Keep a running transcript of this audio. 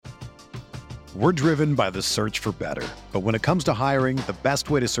We're driven by the search for better. But when it comes to hiring, the best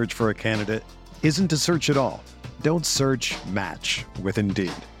way to search for a candidate isn't to search at all. Don't search, match with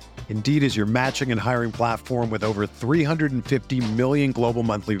Indeed. Indeed is your matching and hiring platform with over 350 million global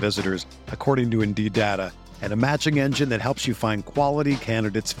monthly visitors, according to Indeed data, and a matching engine that helps you find quality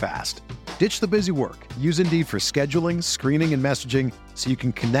candidates fast. Ditch the busy work. Use Indeed for scheduling, screening, and messaging so you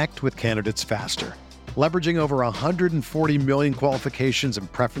can connect with candidates faster. Leveraging over 140 million qualifications and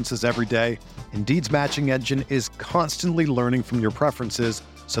preferences every day, Indeed's matching engine is constantly learning from your preferences,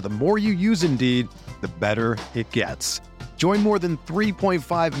 so the more you use Indeed, the better it gets. Join more than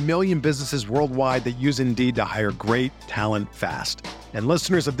 3.5 million businesses worldwide that use Indeed to hire great talent fast. And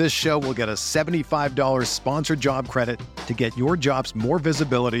listeners of this show will get a $75 sponsored job credit to get your jobs more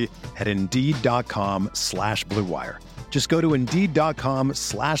visibility at Indeed.com/Blue Wire. Just go to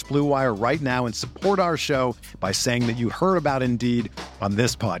Indeed.com/Blue Wire right now and support our show by saying that you heard about Indeed on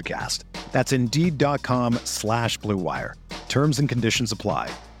this podcast. That's Indeed.com/Blue Wire. Terms and conditions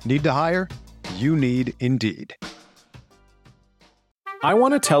apply. Need to hire? You need Indeed. I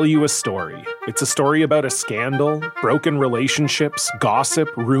want to tell you a story. It's a story about a scandal, broken relationships, gossip,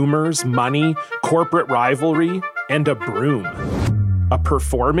 rumors, money, corporate rivalry, and a broom. A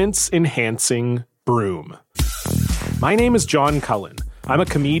performance-enhancing broom. My name is John Cullen. I'm a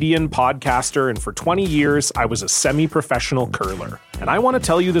comedian, podcaster, and for 20 years, I was a semi-professional curler. And I want to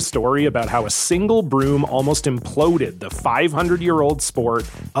tell you the story about how a single broom almost imploded the 500-year-old sport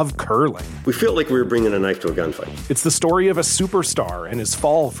of curling. We feel like we were bringing a knife to a gunfight. It's the story of a superstar and his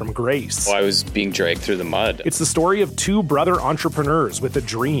fall from grace. Well, I was being dragged through the mud. It's the story of two brother entrepreneurs with a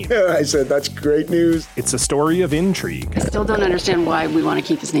dream. I said, that's great news. It's a story of intrigue. I still don't understand why we want to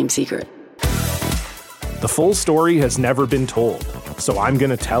keep his name secret. The full story has never been told, so I'm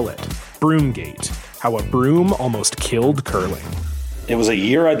going to tell it. Broomgate, how a broom almost killed curling. It was a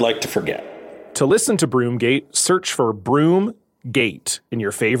year I'd like to forget. To listen to Broomgate, search for Broomgate in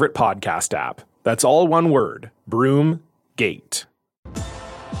your favorite podcast app. That's all one word, Broomgate.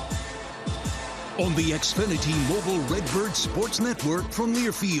 On the Xfinity Mobile Redbirds Sports Network from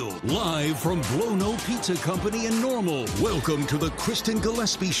Learfield, live from Blono Pizza Company in Normal. Welcome to the Kristen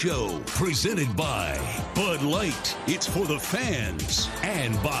Gillespie Show, presented by Bud Light. It's for the fans.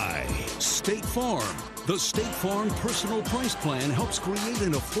 And by State Farm. The State Farm Personal Price Plan helps create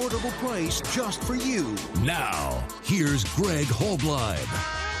an affordable price just for you. Now, here's Greg Holbleib.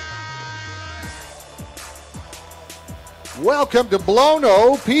 Welcome to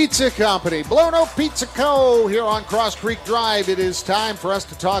Blono Pizza Company. Blono Pizza Co. here on Cross Creek Drive. It is time for us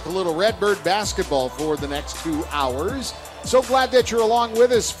to talk a little Redbird basketball for the next 2 hours. So glad that you're along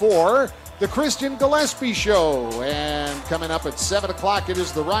with us for the Kristen Gillespie Show. And coming up at 7 o'clock, it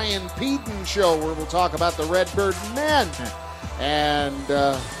is the Ryan Peden Show, where we'll talk about the Redbird men. And,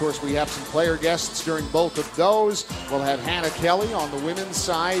 of course, we have some player guests during both of those. We'll have Hannah Kelly on the women's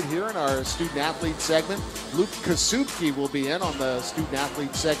side here in our student-athlete segment. Luke Kasubke will be in on the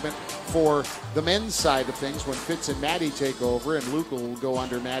student-athlete segment for the men's side of things when Fitz and Maddie take over, and Luke will go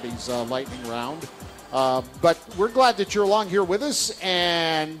under Maddie's lightning round. But we're glad that you're along here with us.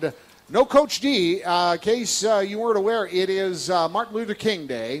 And no Coach D, in case you weren't aware, it is Martin Luther King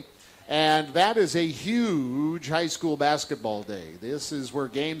Day. And that is a huge high school basketball day. This is where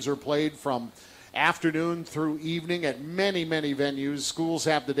games are played from afternoon through evening at many, many venues. Schools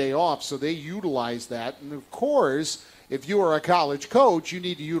have the day off, so they utilize that. And, of course, if you are a college coach, you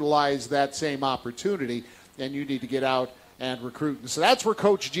need to utilize that same opportunity, and you need to get out and recruit. And so that's where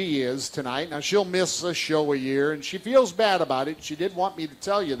Coach G is tonight. Now, she'll miss a show a year, and she feels bad about it. She did want me to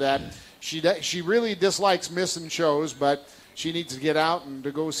tell you that. She really dislikes missing shows, but she needs to get out and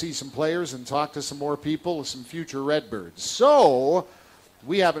to go see some players and talk to some more people, some future Redbirds. So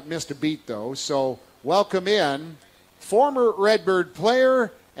we haven't missed a beat, though. So welcome in former Redbird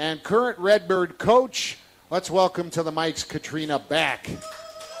player and current Redbird coach. Let's welcome to the mics Katrina Beck.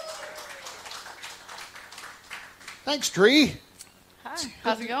 Thanks, Tree. Hi,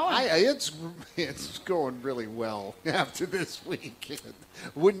 how's it going? It's going really well after this week.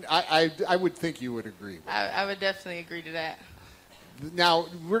 I would think you would agree. I would definitely agree to that. Now,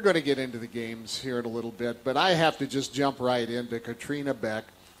 we're going to get into the games here in a little bit, but I have to just jump right into Katrina Beck.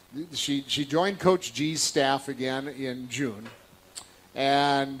 She joined Coach G's staff again in June,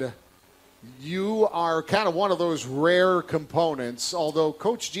 and you are kind of one of those rare components, although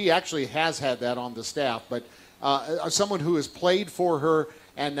Coach G actually has had that on the staff, but someone who has played for her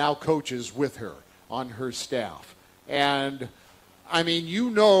and now coaches with her on her staff. And, I mean,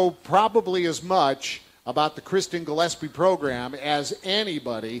 you know probably as much about the Kristen Gillespie program as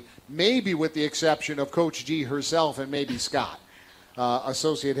anybody, maybe with the exception of Coach G herself and maybe Scott.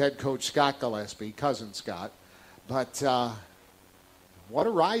 associate head coach Scott Gillespie, cousin Scott. But what a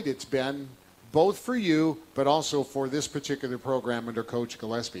ride it's been, both for you, but also for this particular program under Coach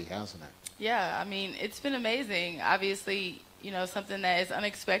Gillespie, hasn't it? Yeah, I mean, it's been amazing. Obviously, something that is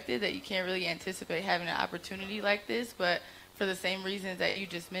unexpected that you can't really anticipate having an opportunity like this, but for the same reasons that you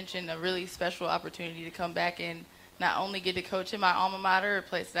just mentioned, a really special opportunity to come back and not only get to coach in my alma mater, a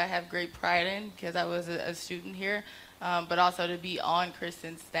place that I have great pride in because I was a student here, but also to be on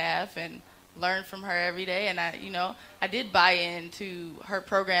Kristen's staff and learn from her every day. And I did buy into her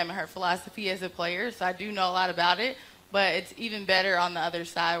program and her philosophy as a player, so I do know a lot about it. But it's even better on the other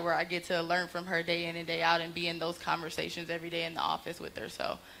side where I get to learn from her day in and day out and be in those conversations every day in the office with her.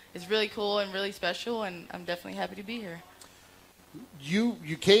 So it's really cool and really special, and I'm definitely happy to be here. You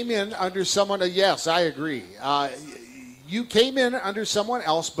came in under someone, yes, I agree. You came in under someone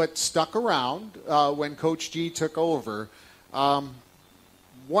else but stuck around when Coach G took over.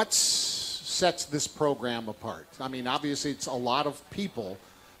 What sets this program apart? I mean, obviously it's a lot of people.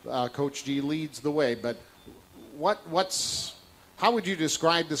 Coach G leads the way, but how would you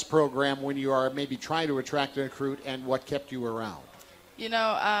describe this program when you are maybe trying to attract and recruit, and what kept you around?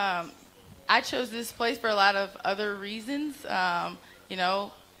 I chose this place for a lot of other reasons. Love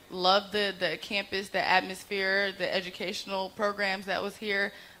the campus, the atmosphere, the educational programs that was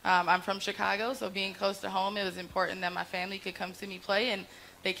here. I'm from Chicago, so being close to home, it was important that my family could come see me play, and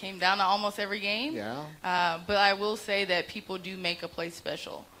they came down to almost every game. Yeah. But I will say that people do make a place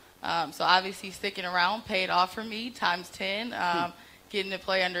special. So obviously sticking around paid off for me times 10. Getting to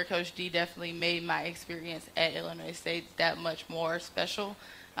play under Coach D definitely made my experience at Illinois State that much more special.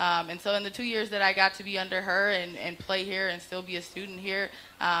 And so in the 2 years that I got to be under her and play here and still be a student here,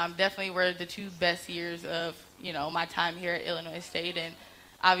 definitely were the 2 best years of, my time here at Illinois State. And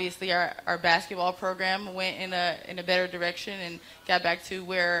obviously our basketball program went in a better direction and got back to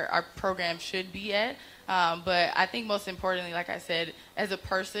where our program should be at. But I think most importantly, like I said, as a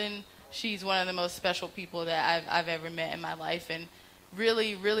person, she's one of the most special people that I've ever met in my life, and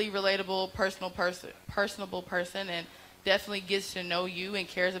really, really relatable, personable person, and definitely gets to know you and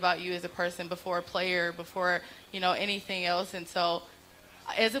cares about you as a person before a player, before, anything else. And so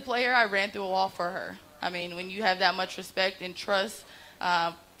as a player, I ran through a wall for her. I mean, when you have that much respect and trust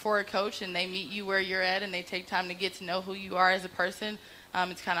for a coach and they meet you where you're at and they take time to get to know who you are as a person,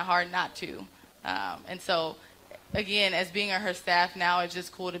 it's kind of hard not to. And so, again, as being on her staff now, it's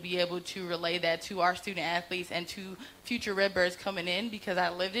just cool to be able to relay that to our student athletes and to future Redbirds coming in, because I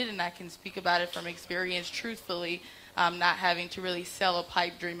lived it and I can speak about it from experience truthfully, not having to really sell a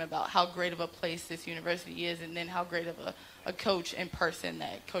pipe dream about how great of a place this university is and then how great of a coach in person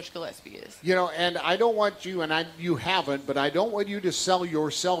that Coach Gillespie is. And I don't want you, and you haven't, but I don't want you to sell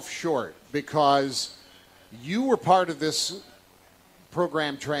yourself short, because you were part of this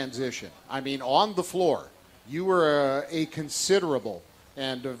program transition. I mean, on the floor, you were a considerable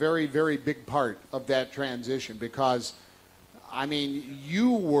and a very, very big part of that transition, because, I mean,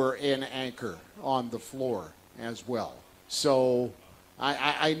 you were an anchor on the floor as well. So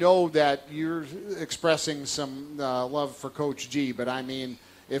I know that you're expressing some love for Coach G, but I mean,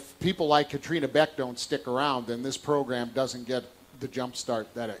 if people like Katrina Beck don't stick around, then this program doesn't get the jump start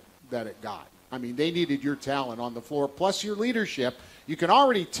that it got. I mean, they needed your talent on the floor, plus your leadership. You can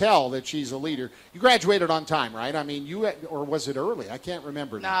already tell that she's a leader. You graduated on time, right? I mean, or was it early? I can't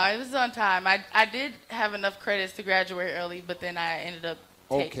remember. No, it was on time. I did have enough credits to graduate early, but then I ended up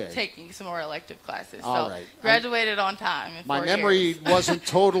taking some more elective classes. All so right. Graduated on time. My memory wasn't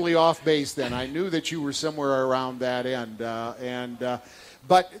totally off base then. I knew that you were somewhere around that end.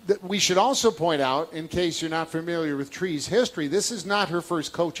 But we should also point out, in case you're not familiar with Tree's history, this is not her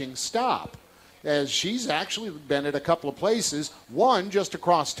first coaching stop, as she's actually been at a couple of places, one just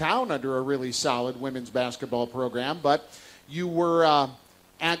across town under a really solid women's basketball program, but you were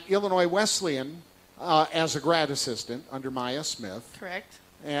at Illinois Wesleyan as a grad assistant under Maya Smith. Correct.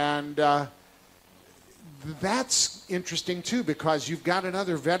 And that's interesting, too, because you've got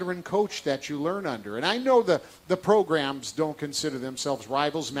another veteran coach that you learn under. And I know the programs don't consider themselves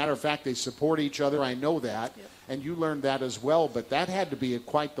rivals. Matter of fact, they support each other. I know that. Yep. And you learned that as well. But that had to be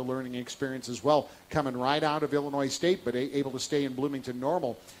quite the learning experience as well, coming right out of Illinois State, but able to stay in Bloomington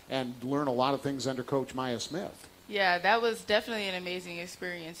Normal and learn a lot of things under Coach Maya Smith. Yeah, that was definitely an amazing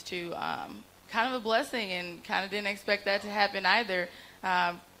experience, too. Kind of a blessing, and kind of didn't expect that to happen either.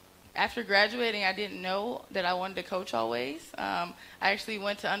 after graduating, I didn't know that I wanted to coach always. I actually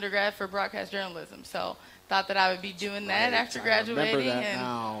went to undergrad for broadcast journalism, so thought that I would be doing that after graduating. I remember that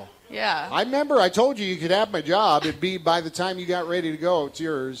now. Yeah. I remember I told you could have my job. It'd be by the time you got ready to go, it's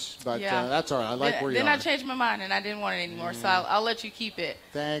yours. But that's all right. I like where you are. Then I changed my mind, and I didn't want it anymore, so I'll let you keep it.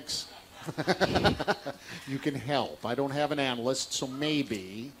 Thanks. You can help. I don't have an analyst, so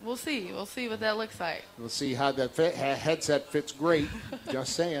maybe. We'll see. We'll see what that looks like. We'll see how that headset fits great.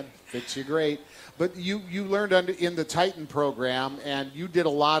 Just saying. Fits you great. But you learned in the Titan program, and you did a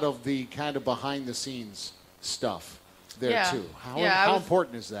lot of the kind of behind-the-scenes stuff there, too. How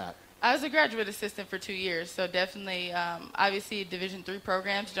important is that? I was a graduate assistant for 2 years, so definitely, obviously, Division III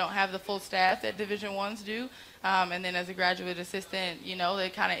programs don't have the full staff that Division I's do. And then as a graduate assistant,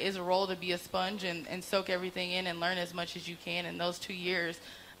 it kind of is a role to be a sponge and soak everything in and learn as much as you can in those 2 years.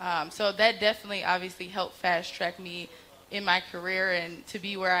 So that definitely, obviously, helped fast-track me in my career and to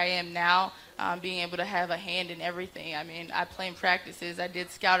be where I am now, being able to have a hand in everything. I mean, I planned practices, I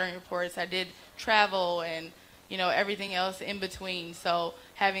did scouting reports, I did travel, and everything else in between. So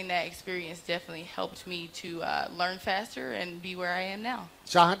having that experience definitely helped me to learn faster and be where I am now.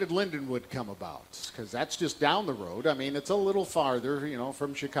 So how did Lindenwood come about? Because that's just down the road. I mean, it's a little farther,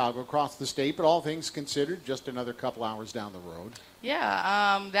 from Chicago across the state, but all things considered, just another couple hours down the road.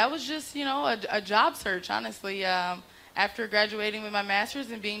 Yeah, that was just, a job search, honestly. After graduating with my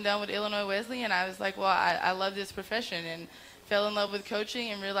master's and being done with Illinois Wesleyan, I was like, well, I love this profession, and fell in love with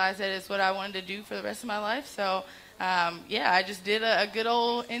coaching and realized that it's what I wanted to do for the rest of my life. So, I just did a good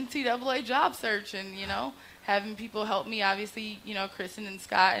old NCAA job search and, having people help me. Obviously, Kristen and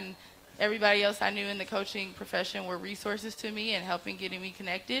Scott and everybody else I knew in the coaching profession were resources to me and helping getting me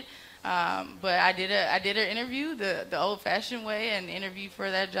connected. But I did an interview the old-fashioned way and interviewed for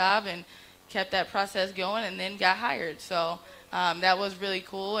that job and kept that process going and then got hired. So that was really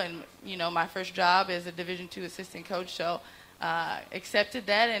cool. And, my first job as a Division II assistant coach. So accepted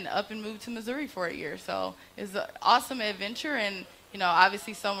that and up and moved to Missouri for a year. So it's an awesome adventure and,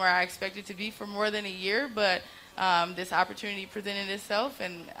 obviously somewhere I expected to be for more than a year, but this opportunity presented itself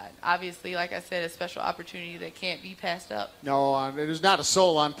and obviously, like I said, a special opportunity that can't be passed up. No, there's not a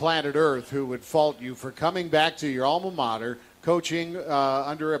soul on planet Earth who would fault you for coming back to your alma mater, coaching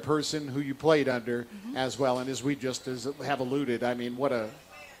under a person who you played under as well. And as we just have alluded, I mean, what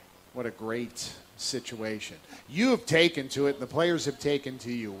a great situation. You have taken to it, and the players have taken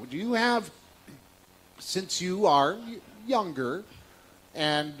to you. Do you have, since you are younger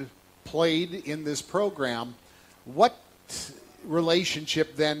and played in this program, what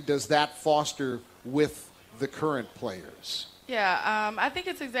relationship then does that foster with the current players? Yeah, I think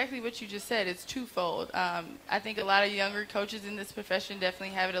it's exactly what you just said. It's twofold. I think a lot of younger coaches in this profession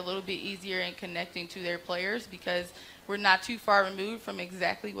definitely have it a little bit easier in connecting to their players because we're not too far removed from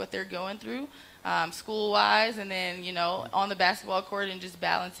exactly what they're going through. School-wise, and then, on the basketball court and just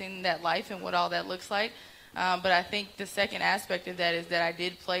balancing that life and what all that looks like. But I think the second aspect of that is that I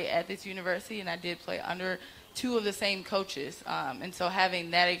did play at this university and I did play under two of the same coaches. And so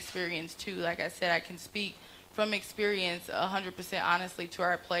having that experience, too, like I said, I can speak from experience 100% honestly to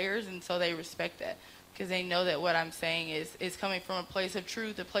our players, and so they respect that because they know that what I'm saying is coming from a place of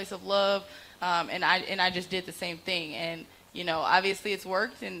truth, a place of love, and I just did the same thing. And obviously it's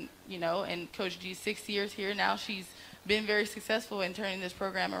worked, and, and Coach G's 6 years here now, she's been very successful in turning this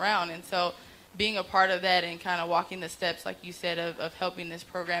program around. And so being a part of that and kind of walking the steps, like you said, of helping this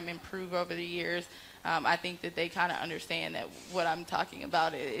program improve over the years, I think that they kind of understand that what I'm talking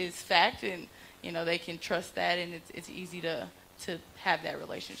about is fact, and, they can trust that, and it's easy to have that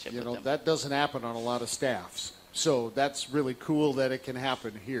relationship with them. That doesn't happen on a lot of staffs. So that's really cool that it can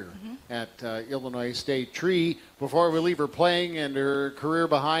happen here at Illinois State. Tree, before we leave her playing and her career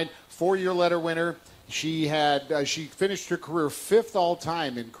behind, 4-year letter winner. She finished her career 5th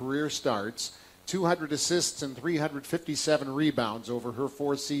all-time in career starts, 200 assists and 357 rebounds over her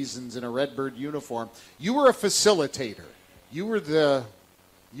 4 seasons in a Redbird uniform. You were a facilitator. You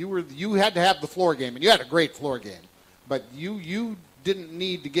had to have the floor game, and you had a great floor game. But you didn't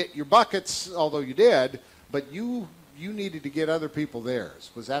need to get your buckets, although you did. But you needed to get other people theirs.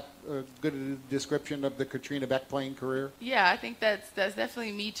 Was that a good description of the Katrina Beck playing career? Yeah, I think that's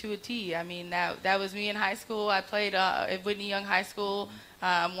definitely me to a T. I mean, that was me in high school. I played at Whitney Young High School,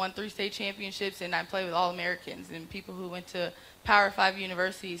 won 3 state championships, and I played with All-Americans and people who went to Power 5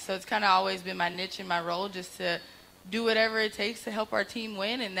 universities. So it's kind of always been my niche and my role, just to do whatever it takes to help our team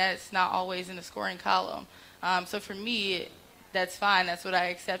win, and that's not always in the scoring column. So for me, that's fine. That's what I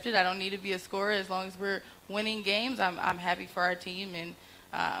accepted. I don't need to be a scorer as long as we're winning games. I'm happy for our team, and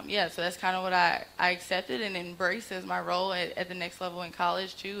So that's kind of what I accepted and embraced as my role at the next level in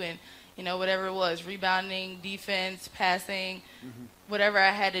college too. And, whatever it was, rebounding, defense, passing, whatever I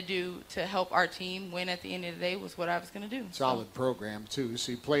had to do to help our team win at the end of the day was what I was going to do. Solid program, too.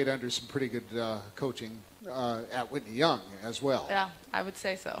 So you played under some pretty good coaching at Whitney Young as well. Yeah, I would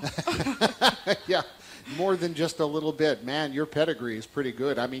say so. Yeah, more than just a little bit. Man, your pedigree is pretty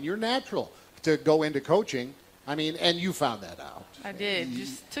good. I mean, you're natural to go into coaching. I mean, and you found that out. I did.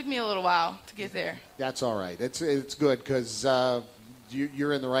 Just took me a little while to get there. That's all right. It's good because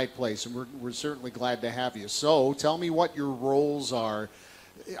you're in the right place, and we're certainly glad to have you. So tell me what your roles are.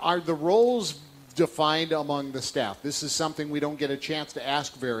 Are the roles defined among the staff? This is something we don't get a chance to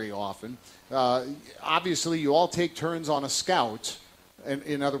ask very often. Obviously, you all take turns on a scout,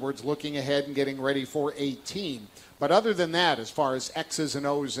 in other words, looking ahead and getting ready for 18. But other than that, as far as X's and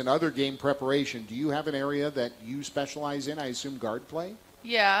O's and other game preparation, do you have an area that you specialize in? I assume guard play?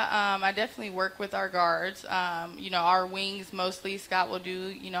 Yeah, I definitely work with our guards. Our wings mostly, Scott will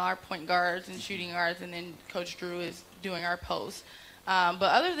do, our point guards and shooting guards, and then Coach Drew is doing our posts. But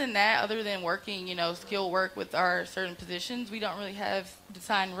other than that, other than working, skill work with our certain positions, we don't really have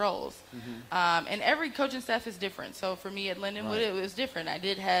defined roles. And every coaching staff is different. So for me at Lindenwood, It was different. I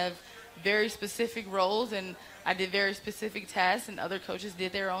did have very specific roles, and I did very specific tasks, and other coaches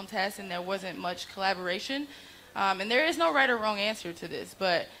did their own tasks, and there wasn't much collaboration. And there is no right or wrong answer to this,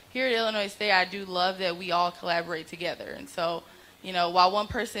 but here at Illinois State, I do love that we all collaborate together. And so, while one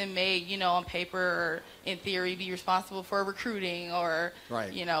person may, on paper or in theory be responsible for recruiting or,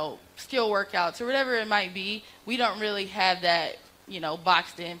 skill workouts or whatever it might be, we don't really have that,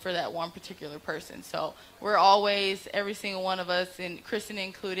 boxed in for that one particular person. So we're always, every single one of us, and Kristen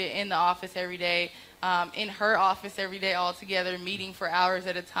included, in the office every day, in her office every day all together, meeting for hours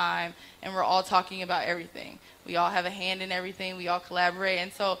at a time, and we're all talking about everything. We all have a hand in everything. We all collaborate.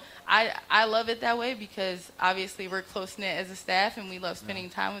 And so I love it that way because obviously we're close-knit as a staff and we love spending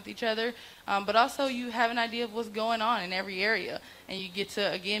time with each other. But also you have an idea of what's going on in every area. And you get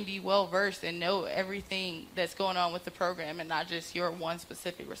to, again, be well-versed and know everything that's going on with the program and not just your one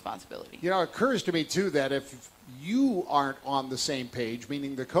specific responsibility. It occurs to me, too, that if you aren't on the same page,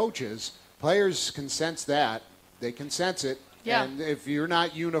 meaning the coaches, players can sense that. They can sense it. Yeah. And if you're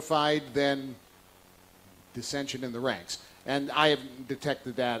not unified, then dissension in the ranks. And I haven't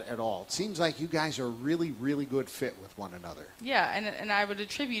detected that at all. It seems like you guys are a really, really good fit with one another. Yeah, and I would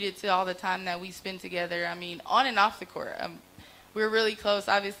attribute it to all the time that we spend together. I mean, on and off the court. We're really close.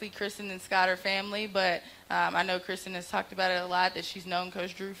 Obviously, Kristen and Scott are family, but I know Kristen has talked about it a lot, that she's known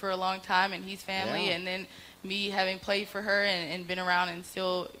Coach Drew for a long time, and he's family. Yeah. And then me having played for her and been around and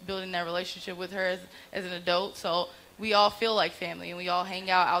still building that relationship with her as an adult. So we all feel like family, and we all hang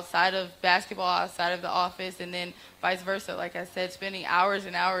out outside of basketball, outside of the office, and then vice versa. Like I said, spending hours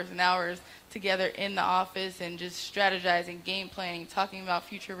and hours and hours together in the office and just strategizing, game planning, talking about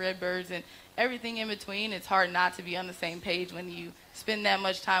future Redbirds and everything in between. It's hard not to be on the same page when you spend that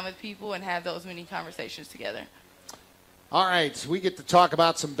much time with people and have those many conversations together. All right, so we get to talk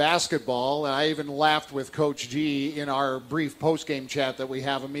about some basketball. I even laughed with Coach G in our brief post-game chat that we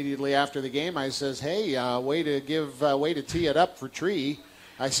have immediately after the game. I says, hey, way to tee it up for Tree.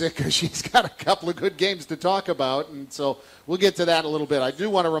 I said, because she's got a couple of good games to talk about, and so we'll get to that in a little bit. I do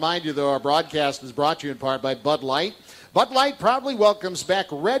want to remind you, though, our broadcast is brought to you in part by Bud Light. Bud Light proudly welcomes back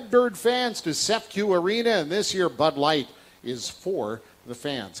Redbird fans to CEFCU Arena, and this year Bud Light is for the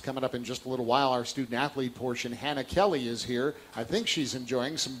fans. Coming up in just a little while, our student-athlete portion, Hannah Kelly, is here. I think she's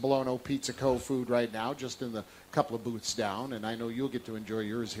enjoying some Bologna Pizza Co. food right now, just in the couple of booths down, and I know you'll get to enjoy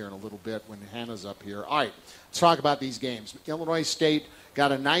yours here in a little bit when Hannah's up here. All right, let's talk about these games. Illinois State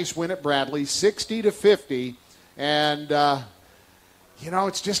got a nice win at Bradley, 60-50, and,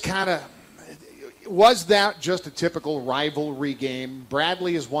 it's just kind of, was that just a typical rivalry game?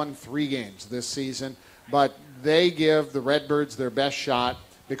 Bradley has won 3 games this season, but they give the Redbirds their best shot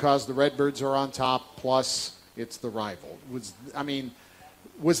because the Redbirds are on top, plus it's the rival.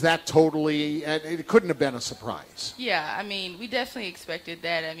 Was that totally – it couldn't have been a surprise. Yeah, we definitely expected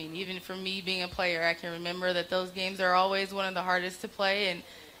that. Even for me being a player, I can remember that those games are always one of the hardest to play.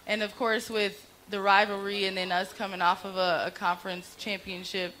 And of course, with the rivalry and then us coming off of a conference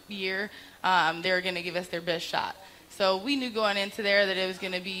championship year, they're going to give us their best shot. So we knew going into there that it was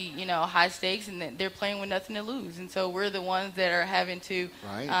going to be, high stakes, and that they're playing with nothing to lose. And so we're the ones that are having to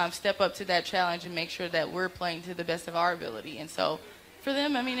step up to that challenge and make sure that we're playing to the best of our ability. And so for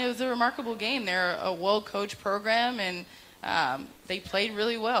them, it was a remarkable game. They're a well-coached program, and they played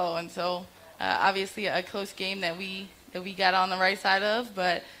really well. And so obviously a close game that we that we got on the right side of,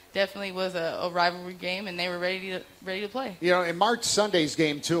 but definitely was a rivalry game, and they were ready to play. You know, in March Sunday's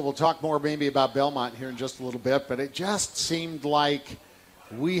game, too, we'll talk more maybe about Belmont here in just a little bit, but it just seemed like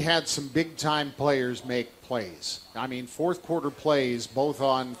we had some big-time players make plays. I mean, fourth quarter plays, both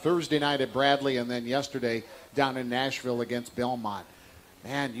on Thursday night at Bradley and then yesterday down in Nashville against Belmont.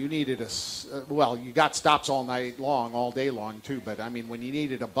 Man, you needed you got stops all night long, all day long, too, but, I mean, when you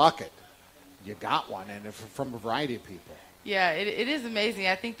needed a bucket, you got one, and from a variety of people. Yeah, it is amazing.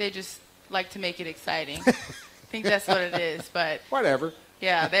 I think they just like to make it exciting. I think that's what it is. But whatever.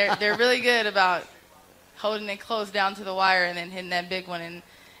 Yeah, they're really good about holding it close down to the wire and then hitting that big one.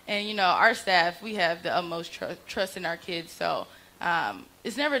 And you know, our staff, we have the utmost trust in our kids. So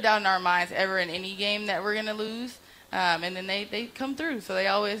it's never down in our minds ever in any game that we're going to lose. And then they come through. So they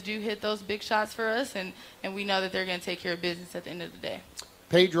always do hit those big shots for us, and we know that they're going to take care of business at the end of the day.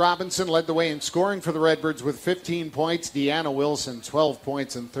 Paige Robinson led the way in scoring for the Redbirds with 15 points. Deanna Wilson, 12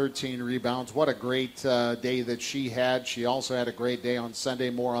 points and 13 rebounds. What a great day that she had. She also had a great day on Sunday.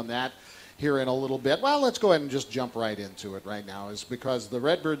 More on that here in a little bit. Well, let's go ahead and just jump right into it right now, is because the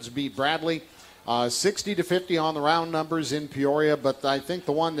Redbirds beat Bradley 60-50 on the round numbers in Peoria, but I think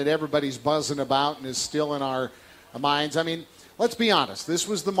the one that everybody's buzzing about and is still in our minds, I mean, let's be honest. This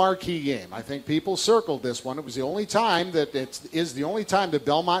was the marquee game. I think people circled this one. It was the only time that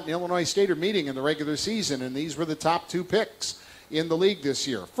Belmont and Illinois State are meeting in the regular season, and these were the top two picks in the league this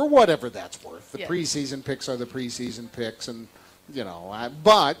year, for whatever that's worth. The preseason picks are the preseason picks, and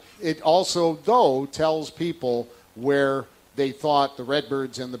but it also though tells people where they thought the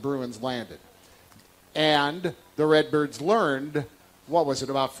Redbirds and the Bruins landed, and the Redbirds learned. What was it,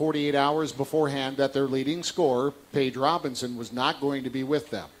 about 48 hours beforehand, that their leading scorer, Paige Robinson, was not going to be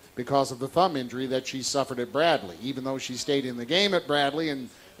with them because of the thumb injury that she suffered at Bradley, even though she stayed in the game at Bradley and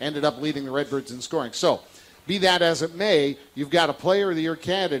ended up leading the Redbirds in scoring. So, be that as it may, you've got a Player of the Year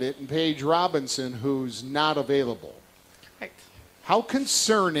candidate in Paige Robinson who's not available. Right. How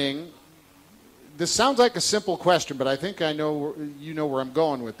concerning, this sounds like a simple question, but I think I know you know where I'm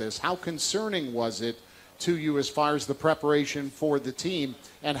going with this. How concerning was it to you as far as the preparation for the team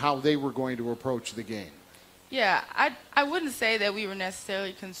and how they were going to approach the game? Yeah, I wouldn't say that we were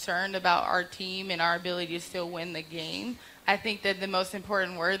necessarily concerned about our team and our ability to still win the game. I think that the most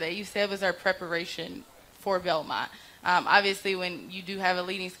important word that you said was our preparation for Belmont. Obviously, when you do have a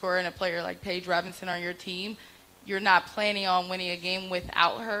leading scorer and a player like Paige Robinson on your team, you're not planning on winning a game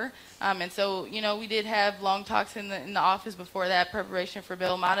without her. And so, we did have long talks in the office before that preparation for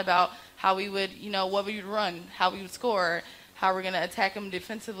Belmont about how we would, what we would run, how we would score, how we're going to attack them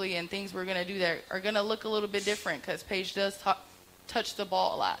defensively, and things we're going to do that are going to look a little bit different because Paige does touch the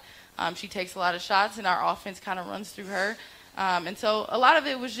ball a lot. She takes a lot of shots, and our offense kind of runs through her. And so a lot of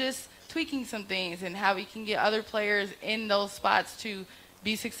it was just tweaking some things and how we can get other players in those spots to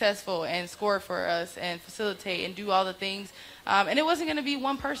be successful and score for us and facilitate and do all the things. And it wasn't going to be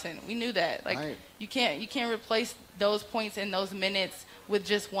one person. We knew that. Right. You can't replace those points in those minutes with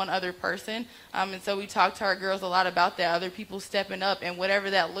just one other person. And so we talked to our girls a lot about that, other people stepping up and whatever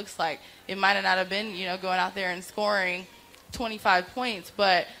that looks like. It might not have been, going out there and scoring 25 points,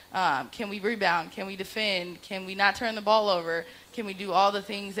 but can we rebound? Can we defend? Can we not turn the ball over? Can we do all the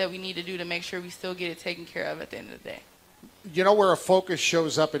things that we need to do to make sure we still get it taken care of at the end of the day? You know where a focus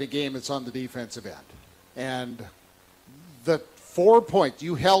shows up in a game, it's on the defensive end. And the 4 points,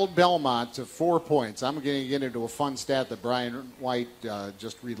 you held Belmont to 4 points. I'm going to get into a fun stat that Brian White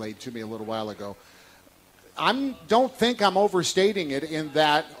just relayed to me a little while ago. I don't think I'm overstating it in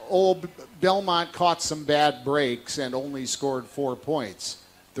that Belmont caught some bad breaks and only scored 4 points.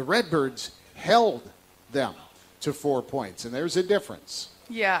 The Redbirds held them to 4 points, and there's a difference.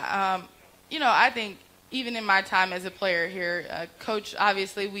 Yeah, I think even in my time as a player here, Coach,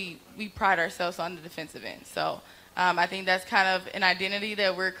 obviously we pride ourselves on the defensive end. So I think that's kind of an identity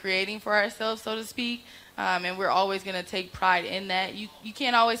that we're creating for ourselves, so to speak, and we're always going to take pride in that. You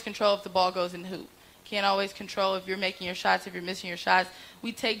can't always control if the ball goes in the hoop. Can't always control if you're making your shots, if you're missing your shots.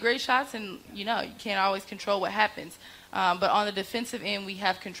 We take great shots, and, you can't always control what happens. But on the defensive end, we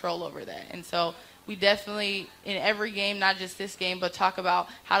have control over that. And so we definitely, in every game, not just this game, but talk about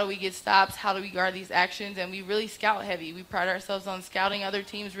how do we get stops, how do we guard these actions, and we really scout heavy. We pride ourselves on scouting other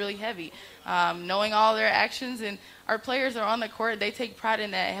teams really heavy, knowing all their actions, and our players are on the court. They take pride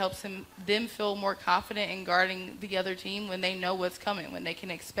in that. It helps them feel more confident in guarding the other team when they know what's coming, when they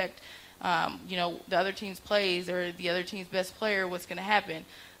can expect the other team's plays or the other team's best player, what's going to happen.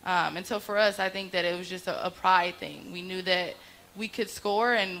 And so for us, I think that it was just a pride thing. We knew that we could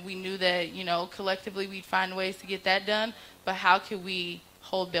score, and we knew that, collectively we'd find ways to get that done. But how could we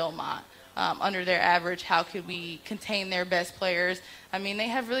hold Belmont? under their average. How could we contain their best players? I mean, they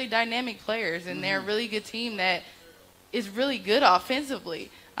have really dynamic players, and they're a really good team that is really good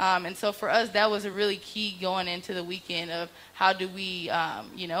offensively. And so for us, that was a really key going into the weekend of how do we,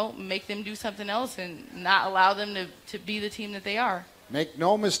 make them do something else and not allow them to be the team that they are. Make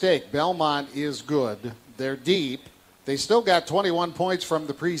no mistake, Belmont is good. They're deep. They still got 21 points from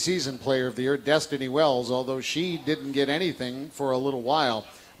the preseason player of the year, Destiny Wells, although she didn't get anything for a little while.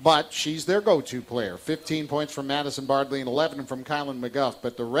 But she's their go-to player. 15 points from Madison Bardley and 11 from Kylan McGuff.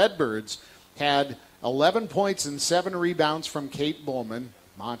 But the Redbirds had 11 points and 7 rebounds from Kate Bowman.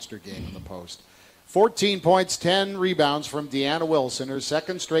 Monster game in the post. 14 points, 10 rebounds from Deanna Wilson, her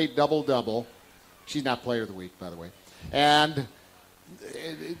second straight double-double. She's not player of the week, by the way. And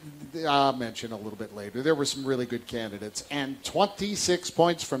I'll mention a little bit later. There were some really good candidates. And 26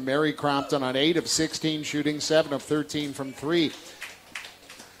 points from Mary Crompton on 8 of 16 shooting, 7 of 13 from 3.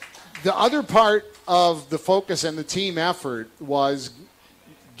 The other part of the focus and the team effort was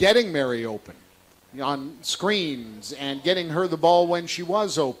getting Mary open on screens and getting her the ball when she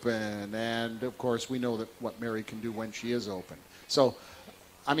was open. And, of course, we know that what Mary can do when she is open. So,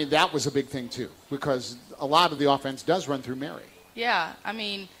 I mean, that was a big thing, too, because a lot of the offense does run through Mary. Yeah, I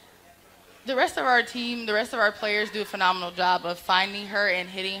mean, the rest of our team, the rest of our players do a phenomenal job of finding her and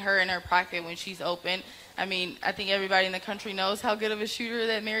hitting her in her pocket when she's open. I mean, I think everybody in the country knows how good of a shooter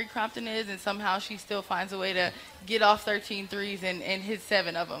that Mary Crompton is, and somehow she still finds a way to get off 13 threes and hit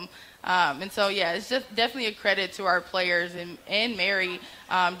 7 of them. And so, yeah, it's just definitely a credit to our players and Mary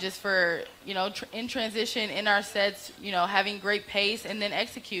just for, in transition, in our sets, having great pace and then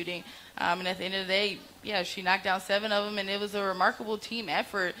executing. And at the end of the day, yeah, she knocked down 7 of them, and it was a remarkable team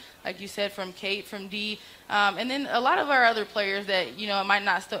effort, like you said, from Kate, from Dee, and then a lot of our other players that, might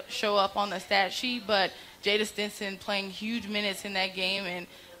not show up on the stat sheet, but Jada Stinson playing huge minutes in that game and,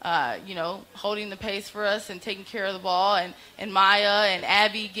 holding the pace for us and taking care of the ball, and Maya and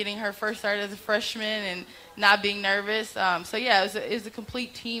Abby getting her first start as a freshman and not being nervous. So, yeah, it was a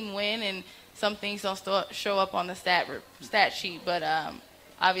complete team win, and some things don't show up on the stat sheet, but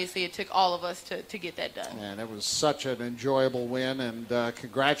obviously it took all of us to get that done. And it was such an enjoyable win, and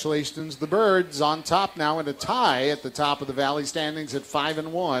congratulations, the Birds on top now in a tie at the top of the Valley standings at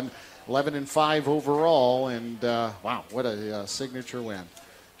 5-1, 11-5 overall, and wow, what a signature win.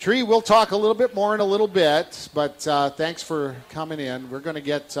 Tree, we'll talk a little bit more in a little bit, but thanks for coming in. We're going to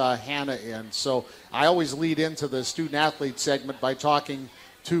get Hannah in. So I always lead into the student-athlete segment by talking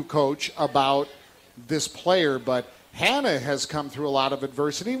to Coach about this player, but Hannah has come through a lot of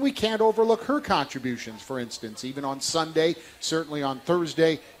adversity, and we can't overlook her contributions, for instance, even on Sunday, certainly on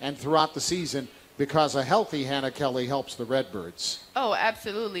Thursday, and throughout the season, because a healthy Hannah Kelly helps the Redbirds. Oh,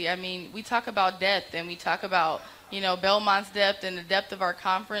 absolutely. I mean, we talk about depth, and we talk about, Belmont's depth and the depth of our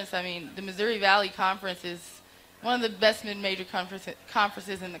conference. I mean, the Missouri Valley Conference is one of the best mid-major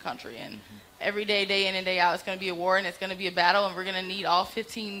conferences in the country, and every day in and day out, it's going to be a war, and it's going to be a battle, and we're going to need all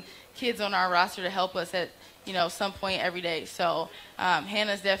 15 kids on our roster to help us at some point every day. So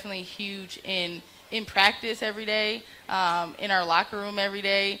Hannah's definitely huge in practice every day, in our locker room every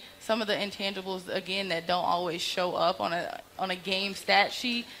day. Some of the intangibles, again, that don't always show up on a game stat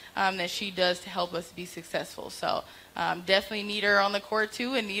sheet that she does to help us be successful. So definitely need her on the court,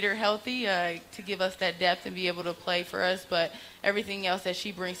 too, and need her healthy to give us that depth and be able to play for us. But everything else that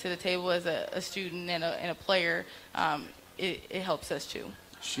she brings to the table as a student and a player, it helps us, too.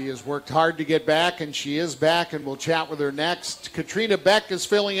 She has worked hard to get back, and she is back, and we'll chat with her next. Katrina Beck is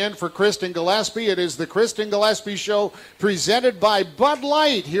filling in for Kristen Gillespie. It is the Kristen Gillespie Show presented by Bud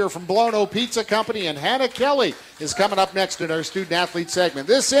Light here from Blono Pizza Company, and Hannah Kelly is coming up next in our student-athlete segment.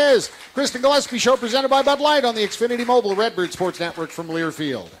 This is Kristen Gillespie Show presented by Bud Light on the Xfinity Mobile Redbird Sports Network from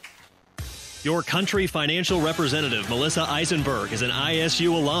Learfield. Your country financial representative, Melissa Eisenberg, is an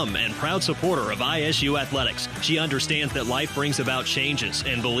ISU alum and proud supporter of ISU athletics. She understands that life brings about changes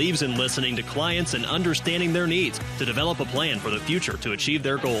and believes in listening to clients and understanding their needs to develop a plan for the future to achieve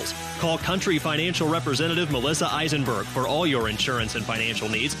their goals. Call country financial representative Melissa Eisenberg for all your insurance and financial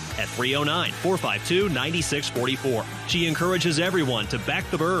needs at 309-452-9644. She encourages everyone to back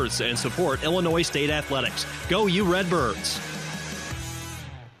the Birds and support Illinois State athletics. Go you Redbirds!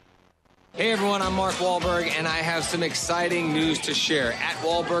 Hey everyone, I'm Mark Wahlberg, and I have some exciting news to share. At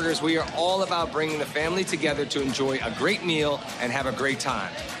Wahlburgers, we are all about bringing the family together to enjoy a great meal and have a great time.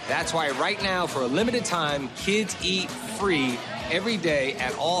 That's why right now, for a limited time, kids eat free every day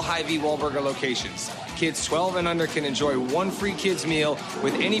at all Hy-Vee Wahlburger locations. Kids 12 and under can enjoy one free kids meal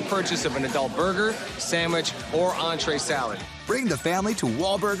with any purchase of an adult burger, sandwich, or entree salad. Bring the family to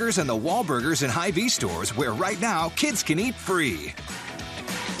Wahlburgers and the Wahlburgers and Hy-Vee stores, where right now, kids can eat free.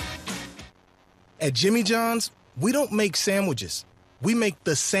 At Jimmy John's, we don't make sandwiches. We make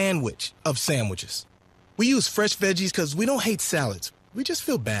the sandwich of sandwiches. We use fresh veggies because we don't hate salads. We just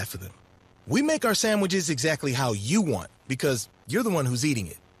feel bad for them. We make our sandwiches exactly how you want because you're the one who's eating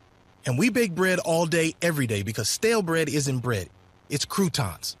it. And we bake bread all day, every day because stale bread isn't bread. It's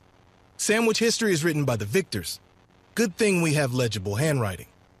croutons. Sandwich history is written by the victors. Good thing we have legible handwriting.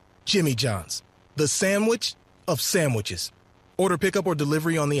 Jimmy John's, the sandwich of sandwiches. Order pickup or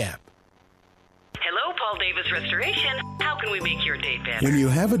delivery on the app. Hello, Paul Davis Restoration. How can we make your day better? When you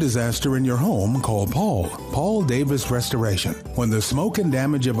have a disaster in your home, call Paul Davis Restoration. When the smoke and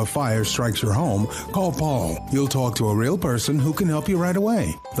damage of a fire strikes your home, call Paul. You'll talk to a real person who can help you right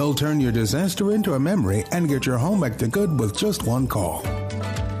away. They'll turn your disaster into a memory and get your home back to good with just one call.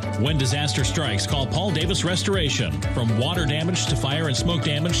 When disaster strikes, call Paul Davis Restoration. From water damage to fire and smoke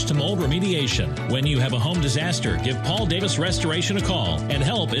damage to mold remediation. When you have a home disaster, give Paul Davis Restoration a call, and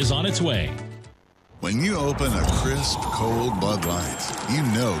help is on its way. When you open a crisp, cold Bud Light, you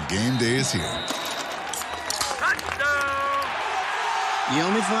know game day is here. You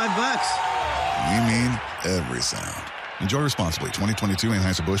owe me $5. You mean every sound. Enjoy responsibly. 2022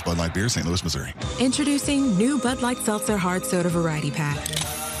 Anheuser-Busch Bud Light Beer, St. Louis, Missouri. Introducing new Bud Light Seltzer Hard Soda Variety Pack.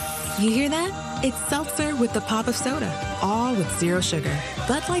 You hear that? It's seltzer with the pop of soda, all with zero sugar.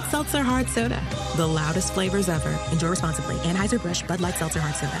 Bud Light Seltzer Hard Soda, the loudest flavors ever. Enjoy responsibly. Anheuser-Busch Bud Light Seltzer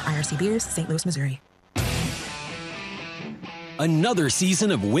Hard Soda, IRC Beers, St. Louis, Missouri. Another season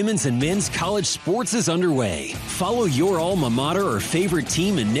of women's and men's college sports is underway. Follow your alma mater or favorite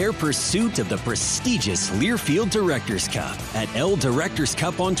team in their pursuit of the prestigious Learfield Directors Cup at L Directors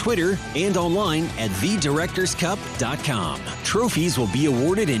Cup on Twitter and online at thedirectorscup.com. Trophies will be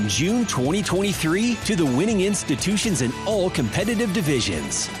awarded in June 2023 to the winning institutions in all competitive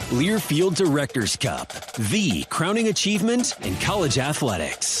divisions. Learfield Directors Cup, the crowning achievement in college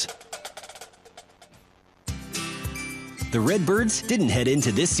athletics. The Redbirds didn't head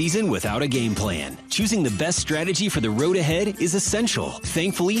into this season without a game plan. Choosing the best strategy for the road ahead is essential.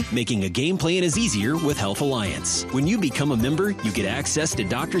 Thankfully, making a game plan is easier with Health Alliance. When you become a member, you get access to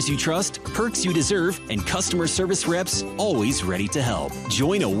doctors you trust, perks you deserve, and customer service reps always ready to help.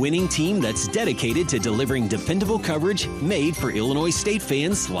 Join a winning team that's dedicated to delivering dependable coverage made for Illinois State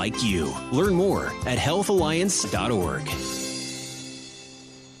fans like you. Learn more at healthalliance.org.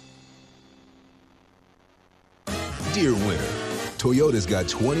 Dear winter, Toyota's got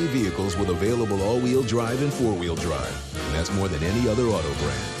 20 vehicles with available all-wheel drive and four-wheel drive, and that's more than any other auto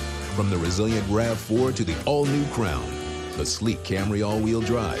brand. From the resilient RAV4 to the all-new Crown, the sleek Camry all-wheel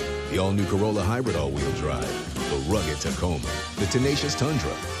drive, the all-new Corolla Hybrid all-wheel drive, the rugged Tacoma, the tenacious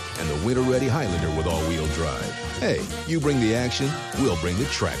Tundra, and the winter-ready Highlander with all-wheel drive. Hey, you bring the action, we'll bring the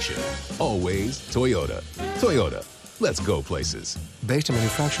traction. Always Toyota. Toyota, let's go places. Based on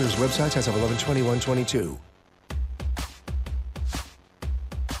manufacturer's websites as of 11/21/22.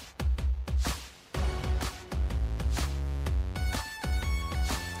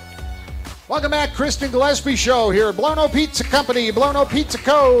 Welcome back, Kristen Gillespie Show here at Blono Pizza Company, Blono Pizza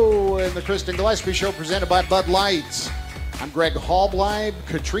Co. and the Kristen Gillespie Show presented by Bud Light. I'm Greg Hallbleib.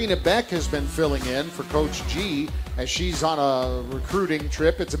 Katrina Beck has been filling in for Coach G as she's on a recruiting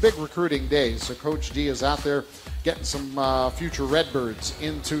trip. It's a big recruiting day, so Coach G is out there getting some future Redbirds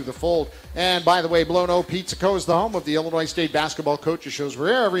into the fold. And by the way, Blono Pizza Co. is the home of the Illinois State Basketball Coaches Shows.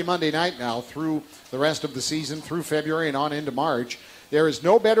 We're here every Monday night now through the rest of the season, through February and on into March. There is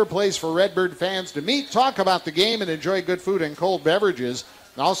no better place for Redbird fans to meet, talk about the game, and enjoy good food and cold beverages.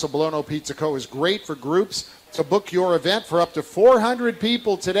 Also, Blono Pizza Co. is great for groups. So book your event for up to 400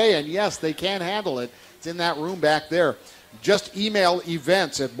 people today. And yes, they can handle it. It's in that room back there. Just email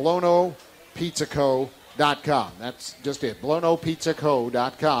events at blonopizzaco.com. That's just it,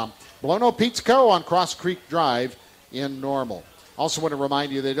 blonopizzaco.com. Blono Pizza Co. on Cross Creek Drive in Normal. Also want to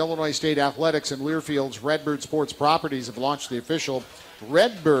remind you that Illinois State Athletics and Learfield's Redbird Sports Properties have launched the official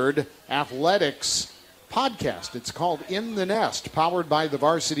Redbird Athletics podcast. It's called In the Nest, powered by the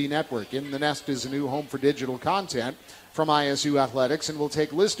Varsity Network. In the Nest is a new home for digital content from ISU Athletics and will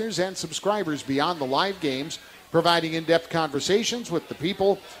take listeners and subscribers beyond the live games, providing in-depth conversations with the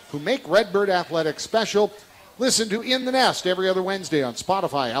people who make Redbird Athletics special. Listen to In the Nest every other Wednesday on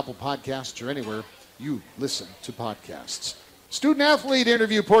Spotify, Apple Podcasts, or anywhere you listen to podcasts. Student-athlete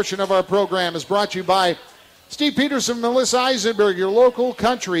interview portion of our program is brought to you by Steve Peterson, Melissa Eisenberg, your local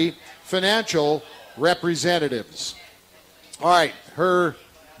country financial representatives. All right, her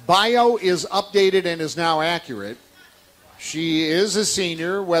bio is updated and is now accurate. She is a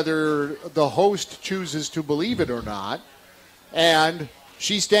senior, whether the host chooses to believe it or not. And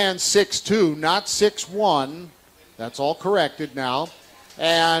she stands 6'2", not 6'1". That's all corrected now.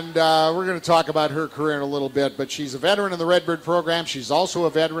 And we're going to talk about her career in a little bit, but she's a veteran in the Redbird program. She's also a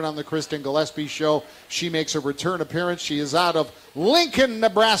veteran on the Kristen Gillespie Show. She makes a return appearance. She is out of Lincoln,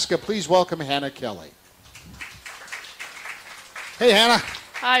 Nebraska. Please welcome Hannah Kelly. Hey, Hannah.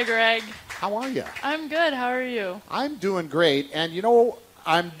 Hi, Greg. How are you? I'm good. How are you? I'm doing great. And, you know,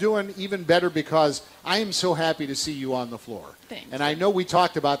 I'm doing even better because I am so happy to see you on the floor. Thanks. And I know we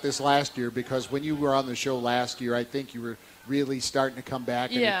talked about this last year because when you were on the show last year, I think you were really starting to come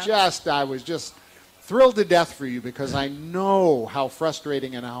back. And I was just thrilled to death for you because I know how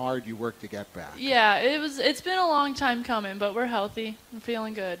frustrating and how hard you work to get back. Yeah, it's been a long time coming, but we're healthy. I'm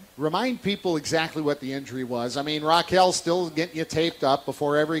feeling good. Remind people exactly what the injury was. I mean, Raquel's still getting you taped up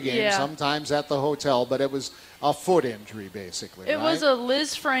before every game, sometimes at the hotel, but it was a foot injury, basically. It was a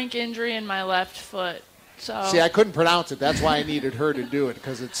Liz Frank injury in my left foot. So. See, I couldn't pronounce it. That's why I needed her to do it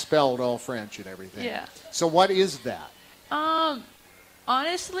because it's spelled all French and everything. Yeah. So what is that?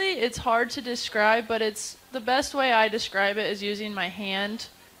 Honestly, it's hard to describe, but it's the best way I describe it is using my hand.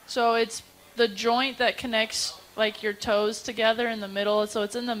 So it's the joint that connects like your toes together in the middle. So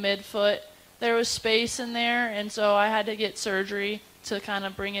it's in the midfoot. There was space in there, and so I had to get surgery to kind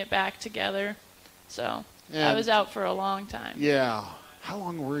of bring it back together. So I was out for a long time. Yeah. How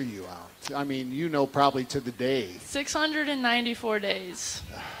long were you out? I mean, you know, probably to the day. 694 days.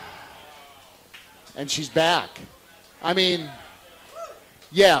 And she's back. I mean,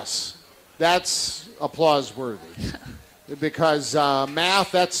 yes, that's applause worthy. Because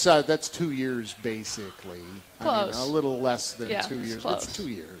math, that's 2 years basically. Close. I mean, a little less than 2 years. Close. It's 2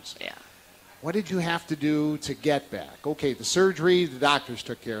 years. Yeah. What did you have to do to get back? Okay, the surgery, the doctors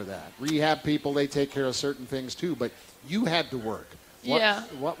took care of that. Rehab people, they take care of certain things too, but you had to work.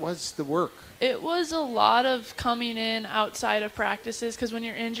 What was the work? It was a lot of coming in outside of practices because when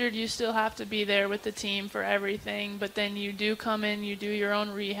you're injured, you still have to be there with the team for everything. But then you do come in, you do your own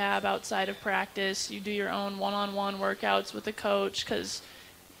rehab outside of practice. You do your own one-on-one workouts with the coach because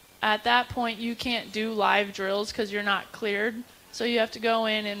at that point you can't do live drills because you're not cleared. So you have to go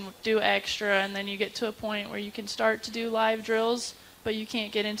in and do extra, and then you get to a point where you can start to do live drills, but you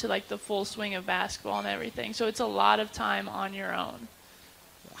can't get into like the full swing of basketball and everything. So it's a lot of time on your own.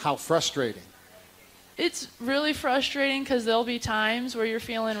 How frustrating. It's really frustrating because there'll be times where you're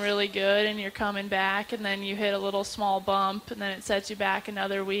feeling really good and you're coming back, and then you hit a little small bump, and then it sets you back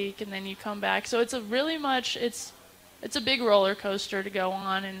another week, and then you come back. So it's a big roller coaster to go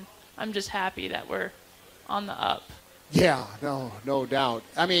on, and I'm just happy that we're on the up. Yeah, no doubt.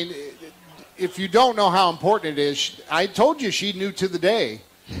 I mean, if you don't know how important it is, I told you she knew to the day.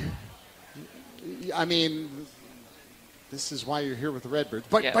 I mean, this is why you're here with the Redbirds.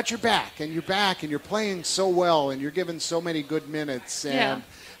 But you're back, and you're playing so well, and you're giving so many good minutes. And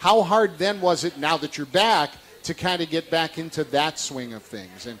how hard then was it, now that you're back, to kind of get back into that swing of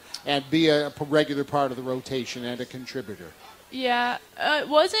things and be a regular part of the rotation and a contributor? Yeah,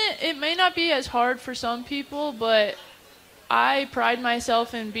 it may not be as hard for some people, but I pride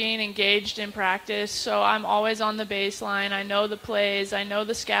myself in being engaged in practice, so I'm always on the baseline. I know the plays. I know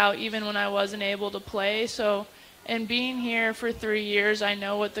the scout even when I wasn't able to play. So, and being here for 3 years, I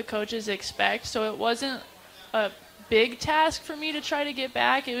know what the coaches expect. So it wasn't a big task for me to try to get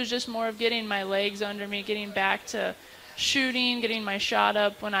back. It was just more of getting my legs under me, getting back to shooting, getting my shot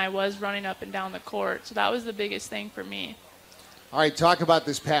up when I was running up and down the court. So that was the biggest thing for me. All right, talk about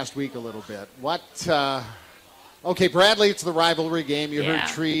this past week a little bit. Okay, Bradley, it's the rivalry game. You heard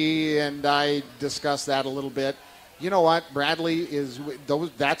Tree and I discussed that a little bit. You know what? Bradley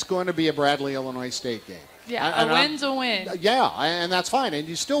that's going to be a Bradley-Illinois State game. Yeah, a win's a win. Yeah, and that's fine. And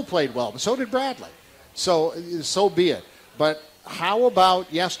you still played well, but so did Bradley. So be it. But how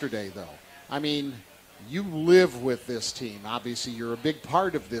about yesterday, though? I mean, you live with this team. Obviously, you're a big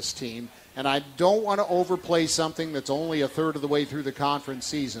part of this team. And I don't want to overplay something that's only a third of the way through the conference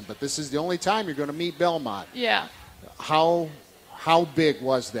season, but this is the only time you're going to meet Belmont. Yeah. How big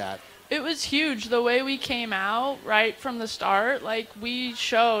was that? It was huge. The way we came out right from the start, like we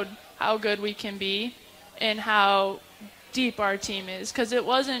showed how good we can be and how deep our team is, because it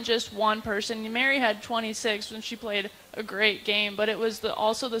wasn't just one person. Mary had 26 when she played a great game, but it was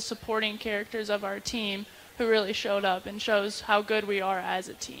also the supporting characters of our team who really showed up and shows how good we are as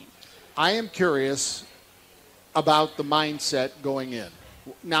a team. I am curious about the mindset going in.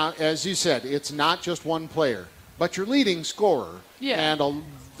 Now, as you said, it's not just one player, but your leading scorer and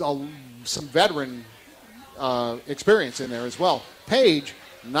some veteran experience in there as well. Paige,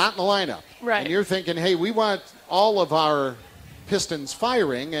 not in the lineup. Right. And you're thinking, hey, we want all of our pistons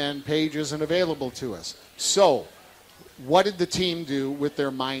firing, and Paige isn't available to us. So what did the team do with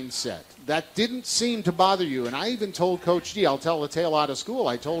their mindset? That didn't seem to bother you. And I even told Coach D, I'll tell a tale out of school.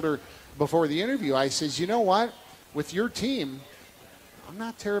 I told her before the interview, I says, you know what? With your team, I'm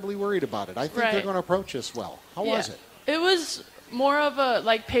not terribly worried about it. I think they're going to approach us well. How was it? It was more of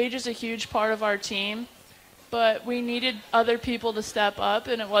Paige is a huge part of our team, but we needed other people to step up,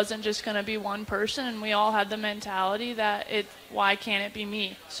 and it wasn't just going to be one person, and we all had the mentality that why can't it be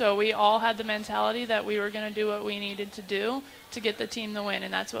me? So we all had the mentality that we were going to do what we needed to do to get the team the win,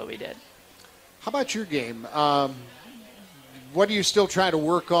 and that's what we did. How about your game? What do you still try to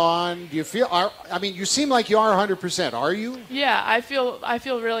work on? Do you feel? You seem like you are 100%. Are you? Yeah, I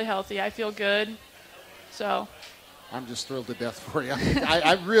feel really healthy. I feel good. So. I'm just thrilled to death for you.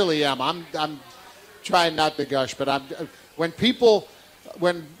 I really am. I'm trying not to gush, but when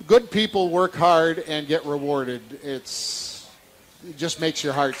good people work hard and get rewarded, it just makes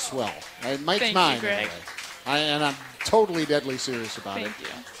your heart swell. It makes Thank mine. You, Greg. And I'm totally deadly serious about Thank you.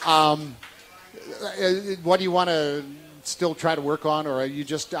 What do you want to still try to work on, or are you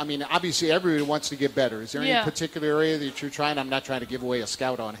just, obviously everybody wants to get better. Is there any particular area that you're trying? I'm not trying to give away a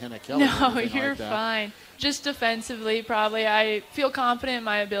scout on Hannah Kelly. No, you're fine. Just defensively, probably. I feel confident in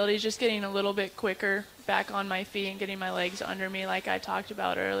my abilities, just getting a little bit quicker back on my feet and getting my legs under me like I talked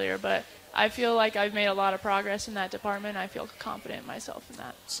about earlier. But I feel like I've made a lot of progress in that department. I feel confident in myself in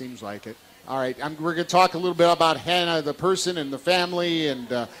that. Seems like it. All right, we're going to talk a little bit about Hannah, the person, and the family, and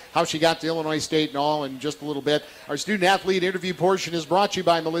how she got to Illinois State and all in just a little bit. Our student-athlete interview portion is brought to you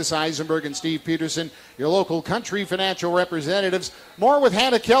by Melissa Eisenberg and Steve Peterson, your local country financial representatives. More with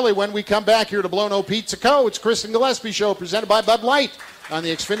Hannah Kelly when we come back here to Blow No Pizza Co. It's Kristen Gillespie Show presented by Bud Light on the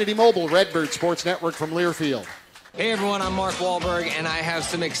Xfinity Mobile Redbirds Sports Network from Learfield. Hey everyone, I'm Mark Wahlberg, and I have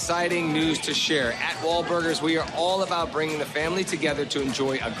some exciting news to share. At Wahlburgers, we are all about bringing the family together to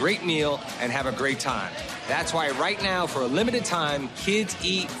enjoy a great meal and have a great time. That's why right now, for a limited time, kids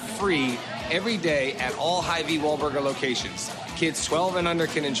eat free every day at all Hy-Vee Wahlburger locations. Kids 12 and under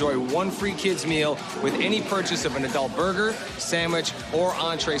can enjoy one free kids meal with any purchase of an adult burger, sandwich, or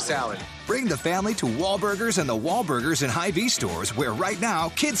entree salad. Bring the family to Wahlburgers and the Wahlburgers and Hy-Vee stores, where right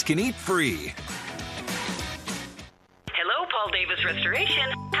now, kids can eat free. Hello, Paul Davis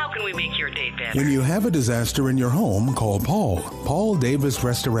Restoration. How can we make your day better? When you have a disaster in your home, call Paul Davis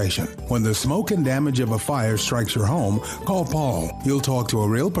Restoration. When the smoke and damage of a fire strikes your home, call Paul. You'll talk to a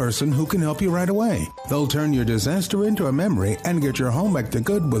real person who can help you right away. They'll turn your disaster into a memory and get your home back to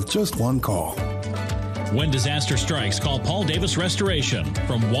good with just one call. When disaster strikes, call Paul Davis Restoration.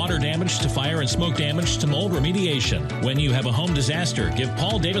 From water damage to fire and smoke damage to mold remediation. When you have a home disaster, give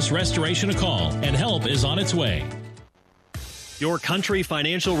Paul Davis Restoration a call, and help is on its way. Your country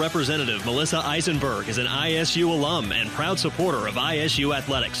financial representative, Melissa Eisenberg, is an ISU alum and proud supporter of ISU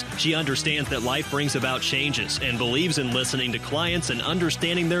athletics. She understands that life brings about changes and believes in listening to clients and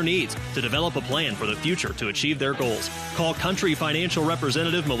understanding their needs to develop a plan for the future to achieve their goals. Call country financial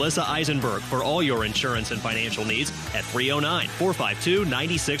representative Melissa Eisenberg for all your insurance and financial needs at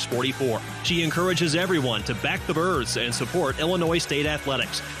 309-452-9644. She encourages everyone to back the Birds and support Illinois State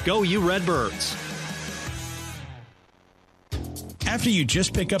athletics. Go you Redbirds! After you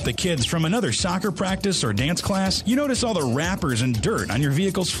just pick up the kids from another soccer practice or dance class, you notice all the wrappers and dirt on your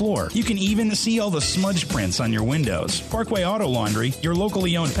vehicle's floor. You can even see all the smudge prints on your windows. Parkway Auto Laundry, your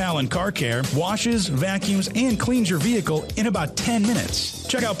locally owned pal in car care, washes, vacuums, and cleans your vehicle in about 10 minutes.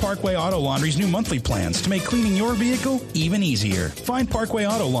 Check out Parkway Auto Laundry's new monthly plans to make cleaning your vehicle even easier. Find Parkway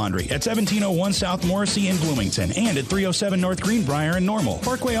Auto Laundry at 1701 South Morrissey in Bloomington and at 307 North Greenbrier in Normal.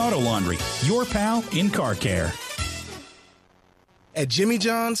 Parkway Auto Laundry, your pal in car care. At Jimmy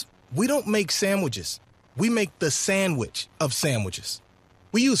John's, we don't make sandwiches. We make the sandwich of sandwiches.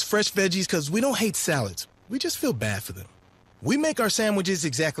 We use fresh veggies because we don't hate salads. We just feel bad for them. We make our sandwiches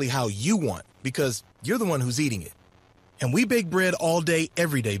exactly how you want because you're the one who's eating it. And we bake bread all day,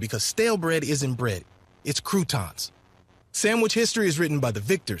 every day because stale bread isn't bread. It's croutons. Sandwich history is written by the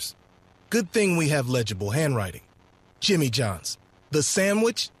victors. Good thing we have legible handwriting. Jimmy John's, the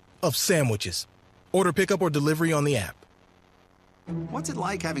sandwich of sandwiches. Order pickup or delivery on the app. What's it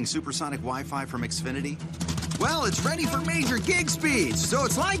like having supersonic Wi-Fi from Xfinity? Well, it's ready for major gig speeds, so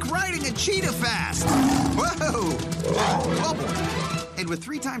it's like riding a cheetah fast. Whoa! Bubble. And with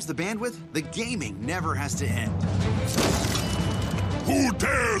 3 times the bandwidth, the gaming never has to end. Who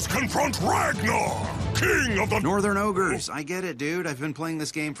dares confront Ragnar, king of the Northern Ogres? I get it, dude. I've been playing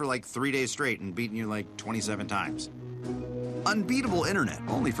this game for like 3 days straight and beaten you like 27 times. Unbeatable internet,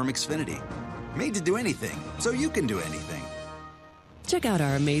 only from Xfinity. Made to do anything, so you can do anything. Check out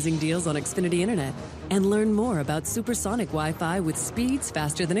our amazing deals on Xfinity Internet and learn more about supersonic Wi-Fi with speeds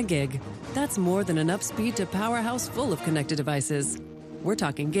faster than a gig. That's more than enough speed to power a house full of connected devices. We're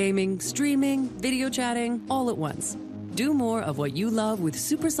talking gaming, streaming, video chatting, all at once. Do more of what you love with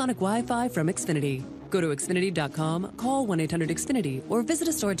supersonic Wi-Fi from Xfinity. Go to Xfinity.com, call 1-800-XFINITY, or visit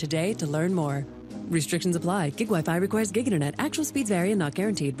a store today to learn more. Restrictions apply. Gig Wi-Fi requires gig internet. Actual speeds vary and not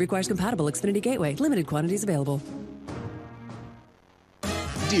guaranteed. Requires compatible Xfinity gateway. Limited quantities available.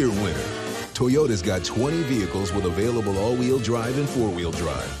 Dear winter, Toyota's got 20 vehicles with available all-wheel drive and four-wheel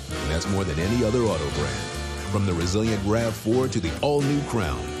drive. And that's more than any other auto brand. From the resilient RAV4 to the all-new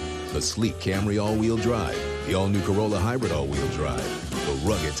Crown, the sleek Camry all-wheel drive, the all-new Corolla Hybrid all-wheel drive, the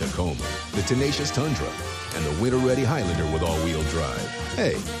rugged Tacoma, the tenacious Tundra, and the winter-ready Highlander with all-wheel drive.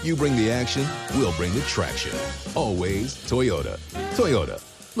 Hey, you bring the action, we'll bring the traction. Always Toyota. Toyota,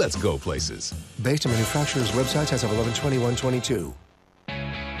 let's go places. Based on manufacturer's websites as of 11/21/22.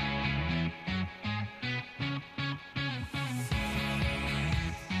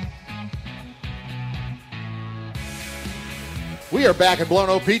 We are back at Blown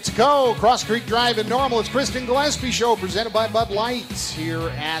Oak Pizza Co. Cross Creek Drive in Normal. It's Kristen Gillespie Show presented by Bud Light here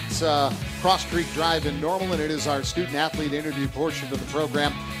at Cross Creek Drive in Normal. And it is our student-athlete interview portion of the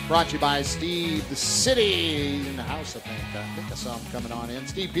program brought to you by Steve the City in the house, I think I saw him coming on in.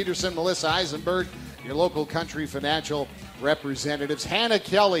 Steve Peterson, Melissa Eisenberg, your local country financial representatives. Hannah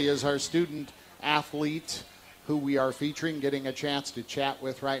Kelly is our student-athlete who we are featuring, getting a chance to chat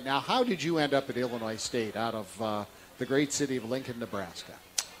with right now. How did you end up at Illinois State out of the great city of Lincoln, Nebraska?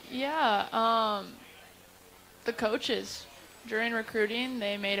 Yeah, the coaches. During recruiting,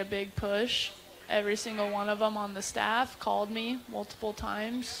 they made a big push. Every single one of them on the staff called me multiple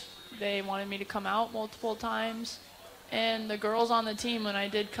times. They wanted me to come out multiple times. And the girls on the team, when I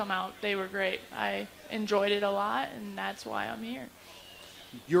did come out, they were great. I enjoyed it a lot, and that's why I'm here.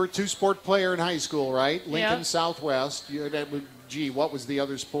 You were a two-sport player in high school, right? Lincoln Yep. Southwest. What was the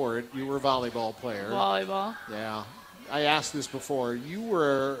other sport? You were a volleyball player. Volleyball. Yeah. I asked this before. You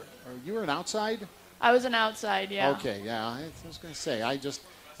were an outside? I was an outside, yeah. Okay, yeah. I was going to say,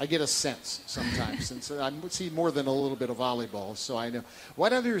 I get a sense sometimes since I see more than a little bit of volleyball, so I know.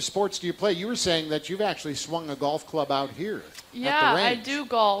 What other sports do you play? You were saying that you've actually swung a golf club out here. Yeah, at the I range. do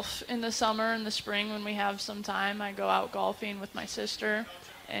golf in the summer and the spring when we have some time. I go out golfing with my sister,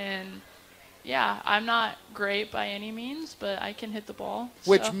 and yeah, I'm not great by any means, but I can hit the ball.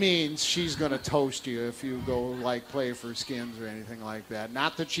 Which means she's going to toast you if you go, play for skins or anything like that.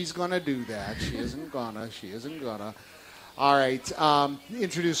 Not that she's going to do that. She isn't going to. All right.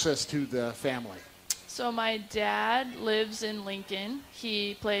 Introduce us to the family. So my dad lives in Lincoln.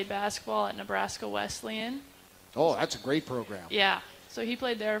 He played basketball at Nebraska Wesleyan. Oh, that's a great program. Yeah. So he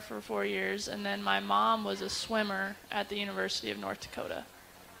played there for 4 years. And then my mom was a swimmer at the University of North Dakota.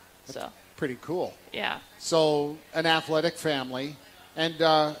 So pretty cool. Yeah. So an athletic family. And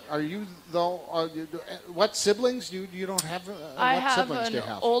are you, though, what siblings? You don't have? I what have siblings do an you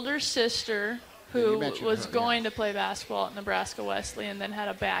have? older sister Yeah, you who mentioned was her, going to play basketball at Nebraska Wesleyan and then had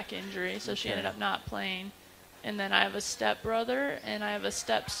a back injury, so she Okay. ended up not playing. And then I have a stepbrother and I have a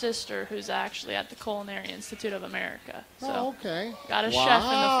stepsister who's actually at the Culinary Institute of America. So Oh, okay. got a chef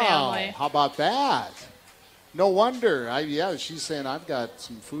in the family. How about that? No wonder. She's saying I've got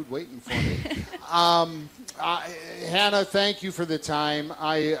some food waiting for me. Hannah, thank you for the time.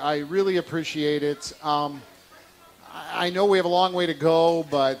 I really appreciate it. I know we have a long way to go,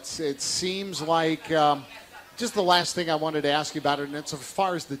 but it seems like just the last thing I wanted to ask you about it, and it's as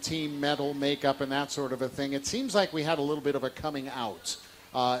far as the team mental makeup and that sort of a thing, it seems like we had a little bit of a coming out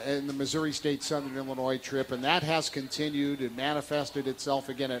in the Missouri State Southern Illinois trip, and that has continued and manifested itself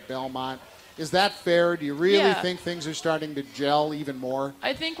again at Belmont. Is that fair? Do you really think things are starting to gel even more?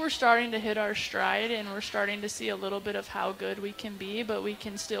 I think we're starting to hit our stride, and we're starting to see a little bit of how good we can be, but we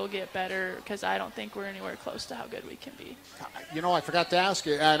can still get better because I don't think we're anywhere close to how good we can be. You know, I forgot to ask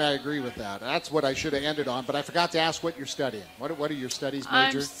you, and I agree with that. That's what I should have ended on, but I forgot to ask what you're studying. What are your studies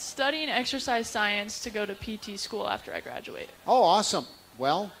major? I'm studying exercise science to go to PT school after I graduate. Oh, awesome.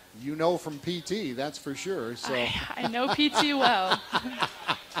 Well, you know from PT, that's for sure. So I know PT well.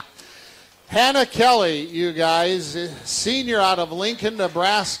 Hannah Kelly, you guys, senior out of Lincoln,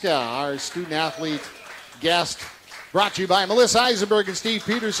 Nebraska, our student-athlete guest, brought to you by Melissa Eisenberg and Steve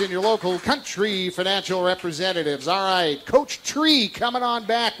Peterson, your local country financial representatives. All right, Coach Tree coming on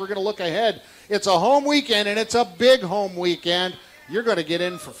back. We're going to look ahead. It's a home weekend, and it's a big home weekend. You're going to get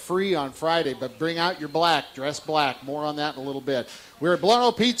in for free on Friday, but bring out your black, dress black. More on that in a little bit. We're at Blown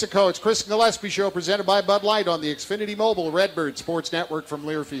Oak Pizza Co. It's Kristen Gillespie Show presented by Bud Light on the Xfinity Mobile Redbirds Sports Network from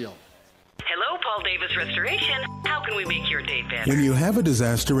Learfield. Hello, Paul Davis Restoration. How can we make your day better? When you have a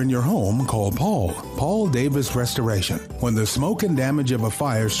disaster in your home, call Paul. Paul Davis Restoration. When the smoke and damage of a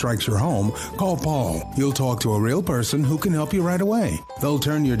fire strikes your home, call Paul. You'll talk to a real person who can help you right away. They'll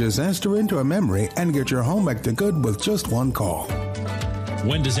turn your disaster into a memory and get your home back to good with just one call.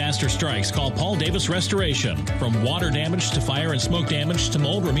 When disaster strikes, call Paul Davis Restoration. From water damage to fire and smoke damage to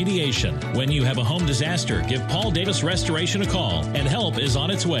mold remediation. When you have a home disaster, give Paul Davis Restoration a call, and help is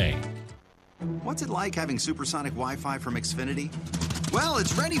on its way. What's it like having supersonic Wi-Fi from Xfinity? Well,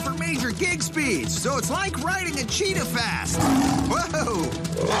 it's ready for major gig speeds, so it's like riding a cheetah fast. Whoa!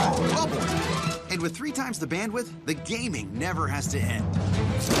 Oh boy. And with 3 times the bandwidth, the gaming never has to end.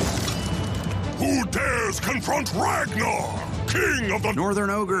 Who dares confront Ragnar, king of the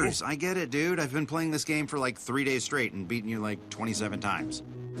Northern Ogres? I get it, dude. I've been playing this game for like 3 days straight and beaten you like 27 times.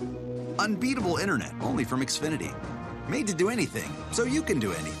 Unbeatable internet, only from Xfinity. Made to do anything, so you can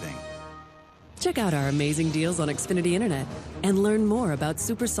do anything. Check out our amazing deals on Xfinity Internet and learn more about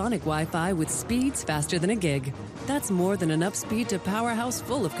supersonic Wi-Fi with speeds faster than a gig. That's more than enough speed to power a house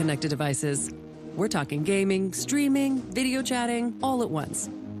full of connected devices. We're talking gaming, streaming, video chatting, all at once.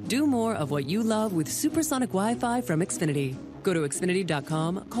 Do more of what you love with supersonic Wi-Fi from Xfinity. Go to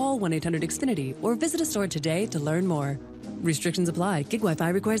Xfinity.com, call 1-800-XFINITY, or visit a store today to learn more. Restrictions apply. Gig Wi-Fi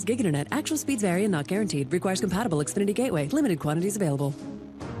requires gig internet. Actual speeds vary and not guaranteed. Requires compatible Xfinity gateway. Limited quantities available.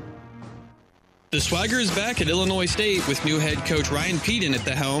 The Swagger is back at Illinois State with new head coach Ryan Peden at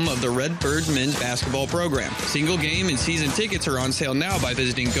the helm of the Redbirds men's basketball program. Single game and season tickets are on sale now by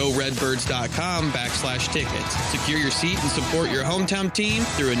visiting GoRedbirds.com/tickets. Secure your seat and support your hometown team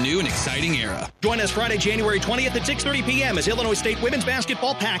through a new and exciting era. Join us Friday, January 20th at 6:30 p.m. as Illinois State women's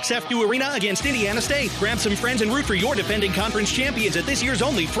basketball packs F2 Arena against Indiana State. Grab some friends and root for your defending conference champions at this year's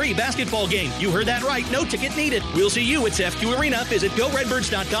only free basketball game. You heard that right. No ticket needed. We'll see you at F2 Arena. Visit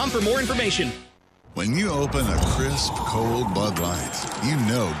GoRedbirds.com for more information. When you open a crisp, cold Bud Light, you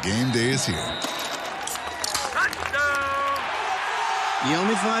know game day is here. You owe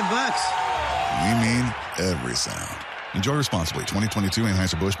me $5. We mean every sound. Enjoy responsibly. 2022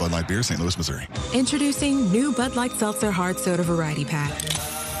 Anheuser-Busch Bud Light Beer, St. Louis, Missouri. Introducing new Bud Light Seltzer Hard Soda Variety Pack.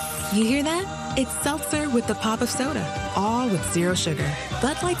 You hear that? It's seltzer with the pop of soda, all with zero sugar.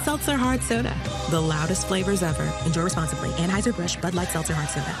 Bud Light Seltzer Hard Soda, the loudest flavors ever. Enjoy responsibly. Anheuser-Busch Bud Light Seltzer Hard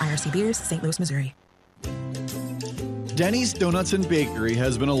Soda, IRC Beers, St. Louis, Missouri. Denny's Donuts and Bakery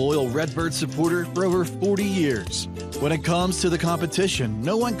has been a loyal Redbird supporter for over 40 years. When it comes to the competition,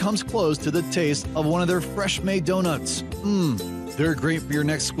 no one comes close to the taste of one of their fresh-made donuts. They're great for your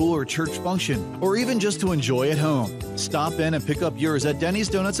next school or church function, or even just to enjoy at home. Stop in and pick up yours at Denny's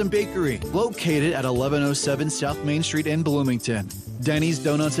Donuts and Bakery, located at 1107 South Main Street in Bloomington. Denny's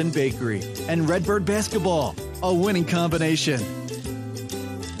Donuts and Bakery and Redbird Basketball, a winning combination.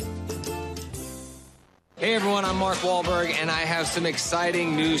 Hey everyone, I'm Mark Wahlberg, and I have some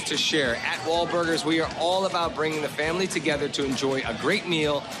exciting news to share. At Wahlburgers, we are all about bringing the family together to enjoy a great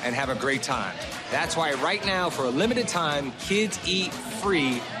meal and have a great time. That's why right now, for a limited time, kids eat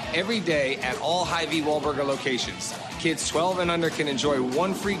free every day at all Hy-Vee Wahlburger locations. Kids 12 and under can enjoy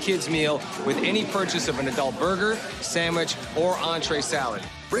one free kids meal with any purchase of an adult burger, sandwich, or entree salad.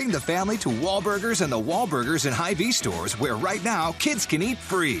 Bring the family to Wahlburgers and the Wahlburgers and Hy-Vee stores, where right now, kids can eat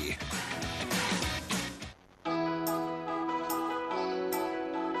free.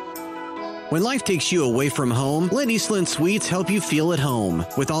 When life takes you away from home, let Eastland Suites help you feel at home.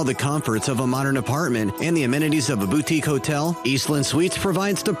 With all the comforts of a modern apartment and the amenities of a boutique hotel, Eastland Suites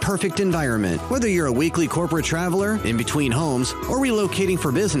provides the perfect environment. Whether you're a weekly corporate traveler, in between homes, or relocating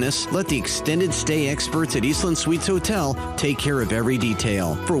for business, let the extended stay experts at Eastland Suites Hotel take care of every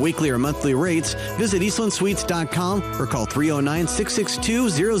detail. For weekly or monthly rates, visit eastlandsuites.com or call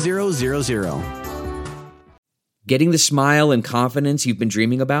 309-662-0000. Getting the smile and confidence you've been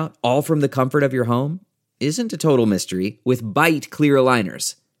dreaming about, all from the comfort of your home, isn't a total mystery with Bite Clear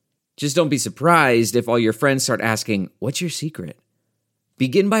Aligners. Just don't be surprised if all your friends start asking, "What's your secret?"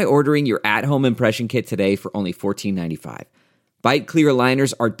 Begin by ordering your at-home impression kit today for only $14.95. Bite Clear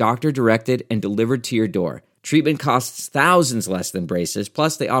Aligners are doctor-directed and delivered to your door. Treatment costs thousands less than braces,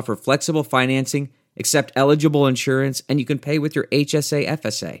 plus they offer flexible financing, accept eligible insurance, and you can pay with your HSA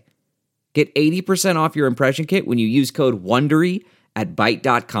FSA. Get 80% off your impression kit when you use code WONDERY at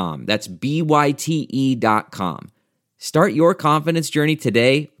Byte.com. That's BYTE.com. Start your confidence journey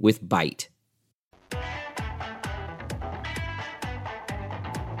today with Byte.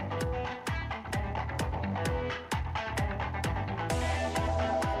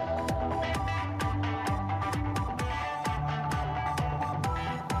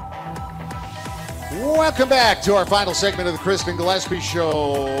 Welcome back to our final segment of the Kristen Gillespie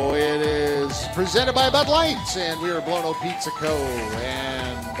Show. It is presented by Bud Light, and we are at Blono Pizza Co.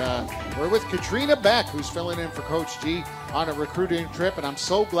 And we're with Katrina Beck, who's filling in for Coach G on a recruiting trip. And I'm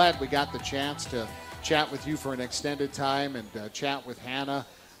so glad we got the chance to chat with you for an extended time and chat with Hannah.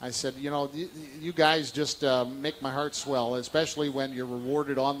 I said, you guys just make my heart swell, especially when you're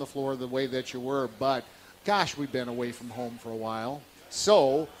rewarded on the floor the way that you were. But, gosh, we've been away from home for a while.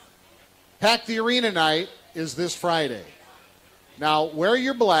 So, Pack the Arena night is this Friday. Now, wear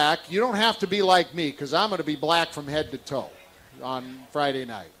your black. You don't have to be like me, because I'm going to be black from head to toe on Friday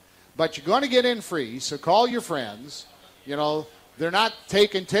night. But you're going to get in free, so call your friends. They're not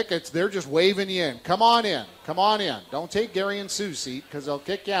taking tickets. They're just waving you in. Come on in. Come on in. Don't take Gary and Sue's seat, because they'll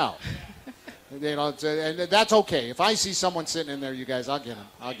kick you out. And that's okay. If I see someone sitting in there, you guys, I'll get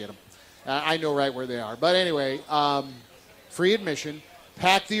them. I know right where they are. But anyway, free admission.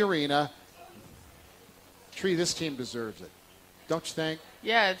 Pack the arena. Tree, this team deserves it. Don't you think?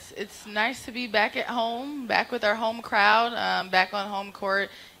 Yeah, it's nice to be back at home, back with our home crowd, back on home court.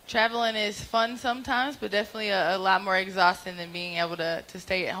 Traveling is fun sometimes, but definitely a lot more exhausting than being able to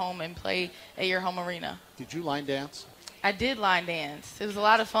stay at home and play at your home arena. Did you line dance? I did line dance. It was a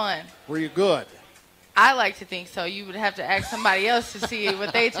lot of fun. Were you good? I like to think so. You would have to ask somebody else to see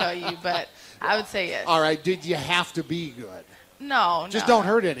what they tell you, but I would say yes. All right. Did you have to be good? No. Just don't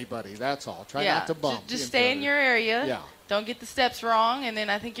hurt anybody. That's all. Try not to bump. Just stay in your area. Yeah. Don't get the steps wrong, and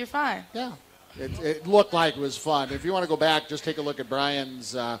then I think you're fine. Yeah. It looked like it was fun. If you want to go back, just take a look at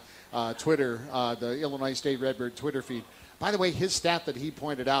Brian's Twitter, the Illinois State Redbird Twitter feed. By the way, his stat that he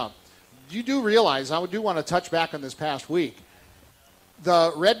pointed out, you do realize, I do want to touch back on this past week,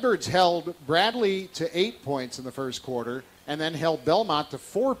 the Redbirds held Bradley to 8 points in the first quarter and then held Belmont to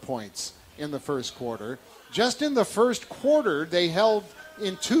 4 points in the first quarter. Just in the first quarter, they held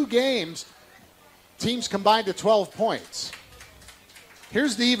in 2 games, teams combined to 12 points.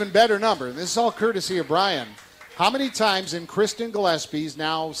 Here's the even better number. This is all courtesy of Brian. How many times in Kristen Gillespie's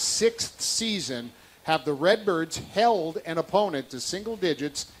now 6th season have the Redbirds held an opponent to single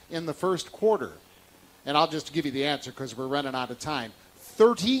digits in the first quarter? And I'll just give you the answer because we're running out of time.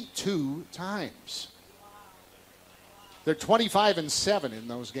 32 times. They're 25-7 in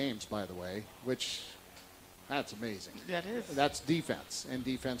those games, by the way, which that's amazing. That is. That's defense, and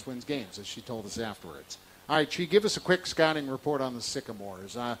defense wins games, as she told us afterwards. All right, Chi, give us a quick scouting report on the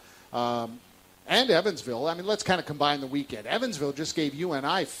Sycamores. And Evansville. I mean, let's kind of combine the weekend. Evansville just gave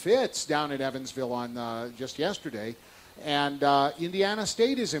UNI fits down at Evansville on just yesterday. And Indiana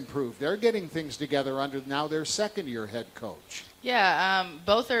State has improved. They're getting things together under now their second-year head coach. Yeah,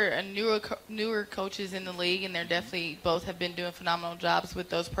 both are newer coaches in the league, and they're definitely both have been doing phenomenal jobs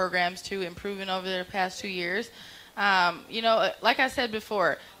with those programs too, improving over their past 2 years. Like I said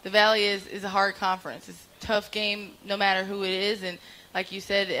before, the Valley is a hard conference. It's a tough game no matter who it is, and like you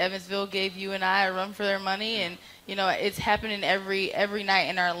said, Evansville gave UNI a run for their money, and it's happening every night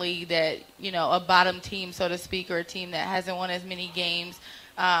in our league that a bottom team, so to speak, or a team that hasn't won as many games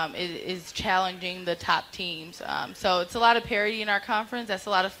is challenging the top teams. So it's a lot of parity in our conference. That's a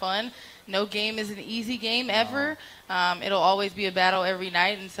lot of fun. No game is an easy game ever. It'll always be a battle every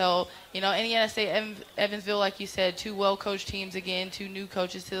night. And so, Indiana State, Evansville, like you said, 2 well-coached teams again, 2 new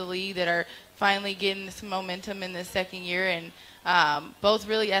coaches to the league that are finally getting some momentum in the second year, and both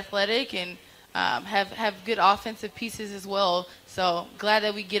really athletic and have good offensive pieces as well. So glad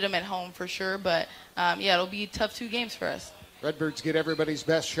that we get them at home for sure. But, it'll be tough 2 games for us. Redbirds get everybody's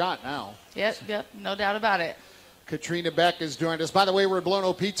best shot now. Yep, no doubt about it. Katrina Beck has joined us. By the way, we're at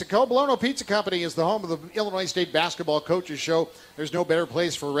Blono Pizza Co. Blono Pizza Company is the home of the Illinois State Basketball Coaches Show. There's no better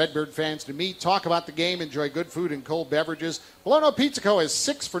place for Redbird fans to meet, talk about the game, enjoy good food and cold beverages. Blono Pizza Co. has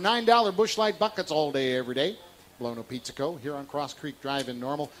 6 for $9 Busch Light buckets all day, every day. Blono Pizza Co. here on Cross Creek Drive in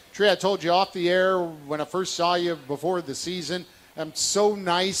Normal. Trey, I told you off the air when I first saw you before the season, I'm so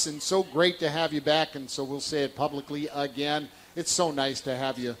nice and so great to have you back, and so we'll say it publicly again. It's so nice to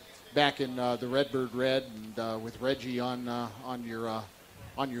have you back in the Redbird Red and with Reggie on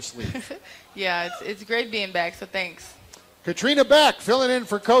your sleeve. Yeah, it's great being back, so thanks. Katrina Beck filling in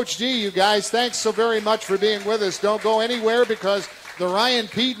for Coach G, you guys. Thanks so very much for being with us. Don't go anywhere because the Ryan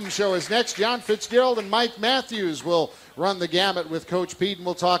Peden Show is next. John Fitzgerald and Mike Matthews will run the gamut with Coach Peden.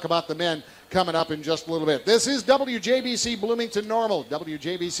 We'll talk about the men coming up in just a little bit. This is WJBC Bloomington Normal,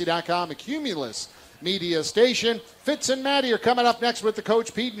 WJBC.com, a Cumulus media station. Fitz and Maddie are coming up next with the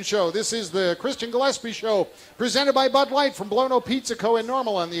Coach Peden Show. This is the Kristen Gillespie Show, presented by Bud Light from Blono Pizza Co. in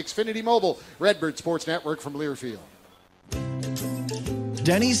Normal on the Xfinity Mobile Redbird Sports Network from Learfield.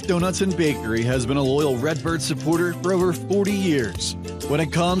 Denny's Donuts and Bakery has been a loyal Redbirds supporter for over 40 years. When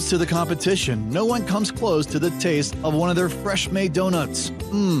it comes to the competition, no one comes close to the taste of one of their fresh-made donuts.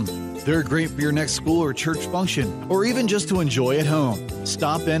 They're great for your next school or church function, or even just to enjoy at home.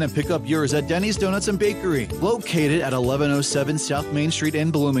 Stop in and pick up yours at Denny's Donuts and Bakery, located at 1107 South Main Street in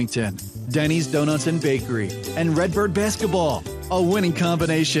Bloomington. Denny's Donuts and Bakery and Redbird Basketball, a winning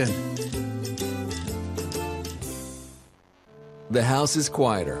combination. The house is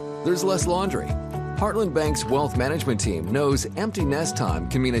quieter. There's less laundry. Heartland Bank's wealth management team knows empty nest time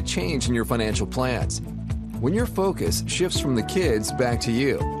can mean a change in your financial plans. When your focus shifts from the kids back to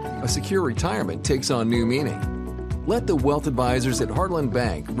you, a secure retirement takes on new meaning. Let the wealth advisors at Heartland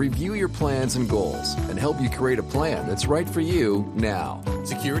Bank review your plans and goals and help you create a plan that's right for you now.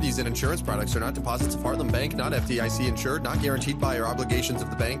 Securities and insurance products are not deposits of Heartland Bank, not FDIC insured, not guaranteed by or obligations of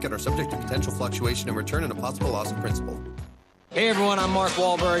the bank, and are subject to potential fluctuation in return and a possible loss of principal. Hey everyone, I'm Mark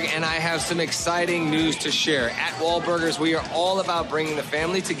Wahlberg, and I have some exciting news to share. At Wahlburgers, we are all about bringing the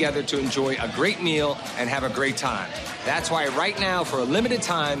family together to enjoy a great meal and have a great time. That's why right now, for a limited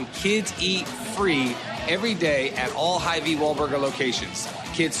time, kids eat free every day at all Hy-Vee Wahlburger locations.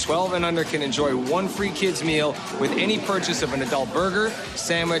 Kids 12 and under can enjoy one free kids meal with any purchase of an adult burger,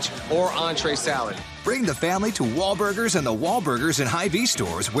 sandwich, or entree salad. Bring the family to Wahlburgers and the Wahlburgers and Hy-Vee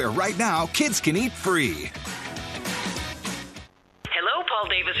stores, where right now kids can eat free. Hello, Paul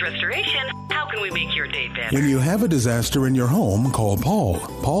Davis Restoration. How can we make your day better? When you have a disaster in your home, call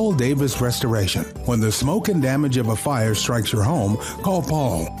Paul Davis Restoration. When the smoke and damage of a fire strikes your home, call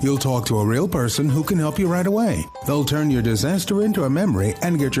Paul. You'll talk to a real person who can help you right away. They'll turn your disaster into a memory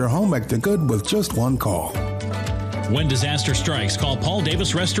and get your home back to good with just one call. When disaster strikes, call Paul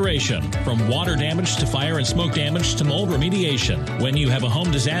Davis Restoration. From water damage to fire and smoke damage to mold remediation. When you have a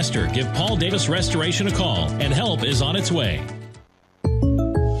home disaster, give Paul Davis Restoration a call, and help is on its way.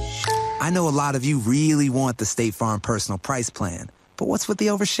 I know a lot of you really want the State Farm Personal Price Plan, but what's with the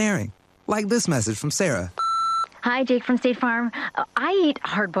oversharing? Like this message from Sarah. Hi, Jake from State Farm. I eat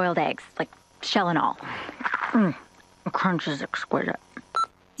hard-boiled eggs, like shell and all. The crunch is exquisite.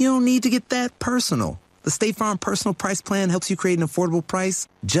 You don't need to get that personal. The State Farm Personal Price Plan helps you create an affordable price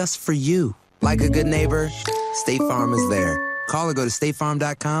just for you. Like a good neighbor, State Farm is there. Call or go to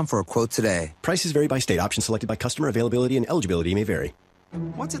statefarm.com for a quote today. Prices vary by state. Options selected by customer. Availability and eligibility may vary.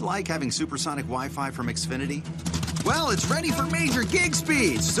 What's it like having supersonic Wi-Fi from Xfinity? Well, it's ready for major gig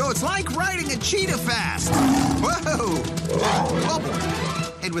speeds, so it's like riding a cheetah fast. Whoa! Bubble.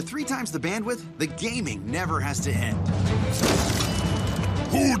 And with 3 times the bandwidth, the gaming never has to end.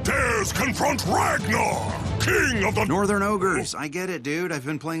 Who dares confront Ragnar, king of the Northern Ogres? I get it, dude. I've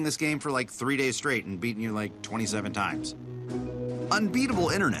been playing this game for like 3 days straight and beaten you like 27 times. Unbeatable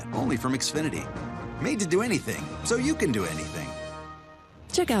internet, only from Xfinity. Made to do anything, so you can do anything.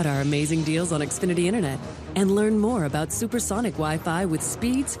 Check out our amazing deals on Xfinity Internet and learn more about supersonic Wi-Fi with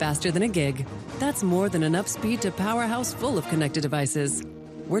speeds faster than a gig. That's more than enough speed to power a house full of connected devices.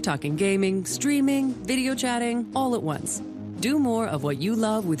 We're talking gaming, streaming, video chatting, all at once. Do more of what you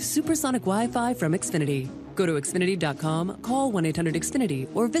love with supersonic Wi-Fi from Xfinity. Go to Xfinity.com, call 1-800-XFINITY,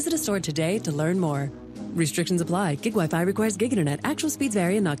 or visit a store today to learn more. Restrictions apply. Gig Wi-Fi requires gig internet. Actual speeds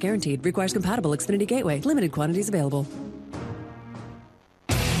vary and not guaranteed. Requires compatible Xfinity gateway. Limited quantities available.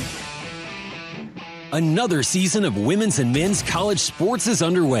 Another season of women's and men's college sports is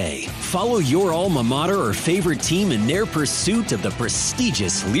underway. Follow your alma mater or favorite team in their pursuit of the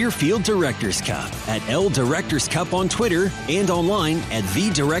prestigious Learfield Directors Cup at L Directors Cup on Twitter and online at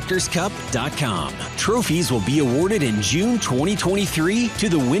thedirectorscup.com. Trophies will be awarded in June 2023 to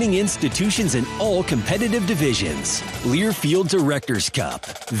the winning institutions in all competitive divisions. Learfield Directors Cup,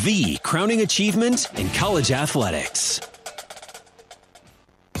 the crowning achievement in college athletics.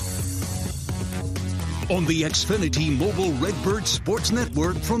 On the Xfinity Mobile Redbird Sports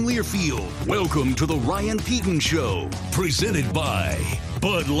Network from Learfield, welcome to the Ryan Peaton Show, presented by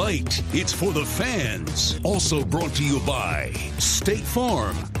Bud Light. It's for the fans. Also brought to you by State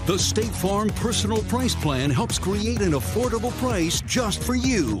Farm. The State Farm Personal Price Plan helps create an affordable price just for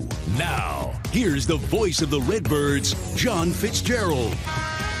you. Now, here's the voice of the Redbirds, John Fitzgerald.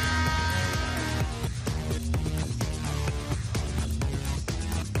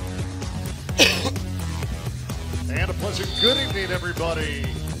 And a pleasant good evening, everybody,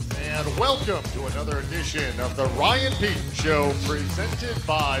 and welcome to another edition of the Ryan Peaton Show, presented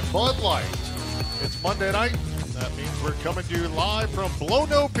by Bud Light. It's Monday night. That means we're coming to you live from Blow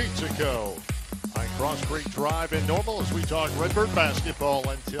No Pizza Co. on Cross Creek Drive in Normal as we talk Redbird basketball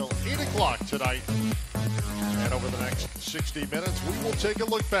until 8 o'clock tonight. And And over the next 60 minutes, we will take a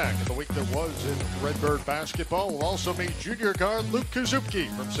look back at the week that was in Redbird basketball. We'll also meet junior guard Luke Kazupke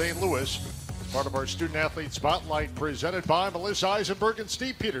from St. Louis as part of our Student Athlete Spotlight presented by Melissa Eisenberg and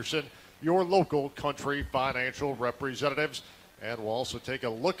Steve Peterson, your local country financial representatives. And we'll also take a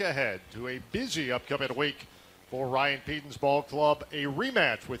look ahead to a busy upcoming week for Ryan Pedon's ball club. A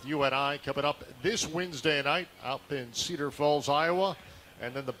rematch with UNI coming up this Wednesday night out in Cedar Falls, Iowa.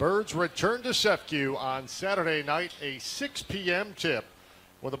 And then the Birds return to SEFCU on Saturday night, a 6 p.m. tip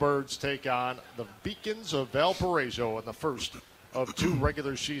when the Birds take on the Beacons of Valparaiso in the first of two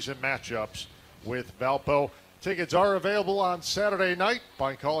regular season matchups with Valpo. Tickets are available on Saturday night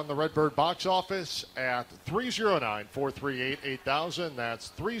by calling the Redbird box office at 309-438-8000.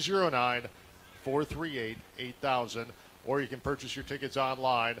 That's 309-438-8000. Or you can purchase your tickets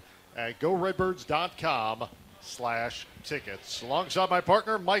online at goredbirds.com/tickets. Alongside my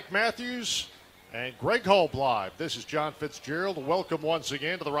partner, Mike Matthews and Greg Holbleib. This is John Fitzgerald. Welcome once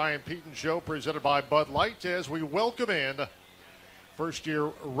again to the Ryan Pedon Show presented by Bud Light as we welcome in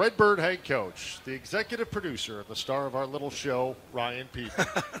first-year Redbird head coach, the executive producer and the star of our little show, Ryan Pedon.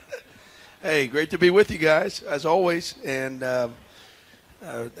 Hey, great to be with you guys, as always. And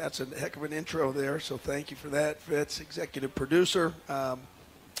that's a heck of an intro there, so thank you for that, Fitz, executive producer.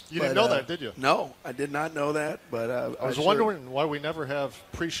 You didn't know that, did you? No, I did not know that. But I was wondering why we never have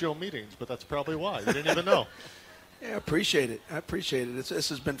pre-show meetings, but that's probably why. You didn't even know. Yeah, I appreciate it. This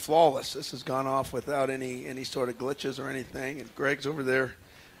has been flawless. This has gone off without any sort of glitches or anything. And Greg's over there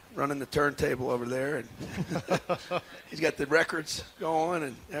running the turntable over there, and he's got the records going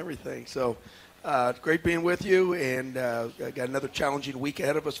and everything. So great being with you, and I got another challenging week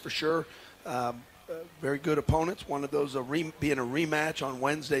ahead of us for sure. Very good opponents. One of those being a rematch on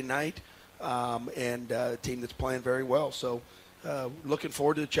Wednesday night, and a team that's playing very well. So looking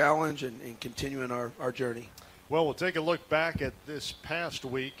forward to the challenge and continuing our journey. Well, we'll take a look back at this past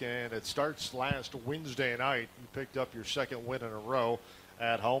week, and it starts last Wednesday night. You picked up your second win in a row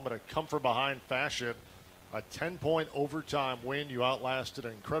at home in a come-from-behind fashion. A 10-point overtime win. You outlasted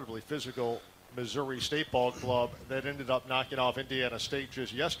an incredibly physical Missouri State ball club that ended up knocking off Indiana State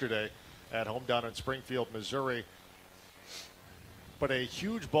just yesterday at home down in Springfield, Missouri. But a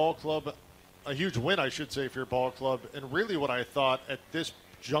huge ball club, a huge win, I should say, for your ball club, and really what I thought at this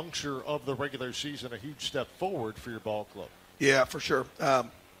juncture of the regular season, a huge step forward for your ball club. Yeah, for sure.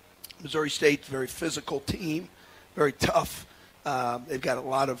 Missouri State's a very physical team, very tough. They've got a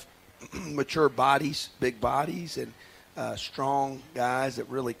lot of mature bodies, big bodies, and strong guys that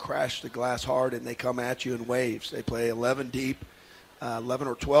really crash the glass hard, and they come at you in waves. They play 11 deep, 11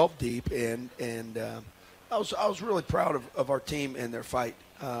 or 12 deep, and I was really proud of our team and their fight.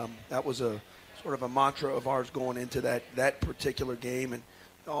 That was a sort of a mantra of ours going into that particular game, and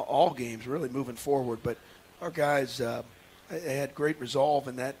all games really moving forward. But our guys they had great resolve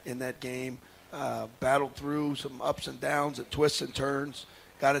in that game, battled through some ups and downs and twists and turns,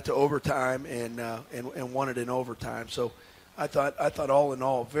 got it to overtime and won it in overtime. So I thought all in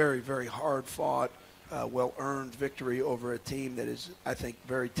all, very, very hard fought, well-earned victory over a team that is, I think,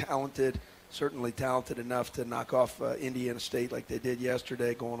 very talented, certainly talented enough to knock off Indiana State like they did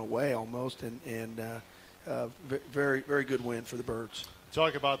yesterday, going away almost, and very, very good win for the Birds.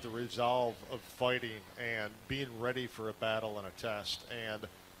 Talk about the resolve of fighting and being ready for a battle and a test. And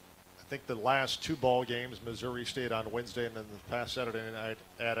I think the last two ball games, Missouri State on Wednesday and then the past Saturday night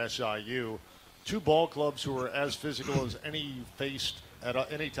at SIU, two ball clubs who were as physical as any you faced at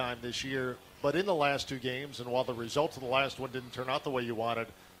any time this year. But in the last two games, and while the results of the last one didn't turn out the way you wanted,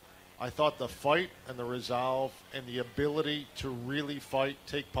 I thought the fight and the resolve and the ability to really fight,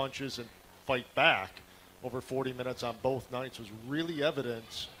 take punches, and fight back over 40 minutes on both nights was really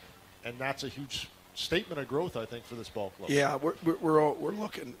evident, and that's a huge statement of growth, I think, for this ball club. Yeah, we're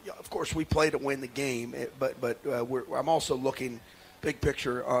looking. Of course, we play to win the game, but I'm also looking big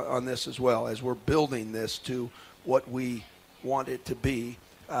picture on this as well, as we're building this to what we want it to be.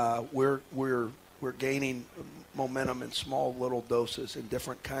 We're gaining momentum in small little doses in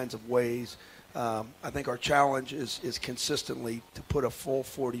different kinds of ways. I think our challenge is consistently to put a full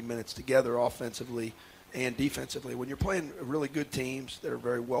 40 minutes together offensively and defensively. When you're playing really good teams that are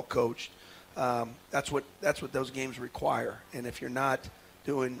very well coached, that's what those games require. And if you're not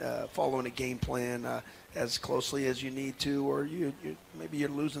following a game plan as closely as you need to, or maybe you're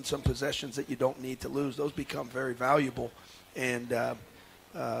losing some possessions that you don't need to lose, those become very valuable and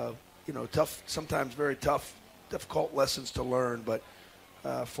tough, sometimes very tough, difficult lessons to learn. But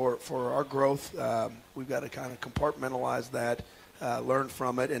for our growth, we've got to kind of compartmentalize that, learn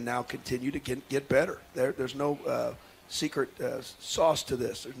from it, and now continue to get better. There's no secret sauce to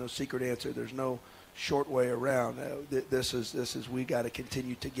this. There's no secret answer. There's no short way around. This is we got to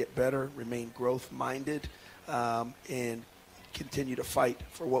continue to get better, remain growth-minded, and continue to fight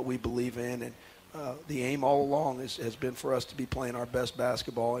for what we believe in. And the aim all along has been for us to be playing our best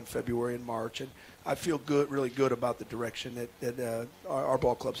basketball in February and March. And I feel really good about the direction that our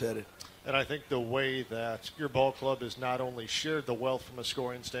ball club's headed. And I think the way that your ball club has not only shared the wealth from a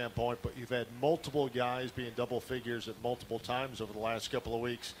scoring standpoint, but you've had multiple guys being double figures at multiple times over the last couple of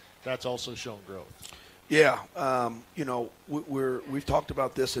weeks, that's also shown growth. Yeah, we've talked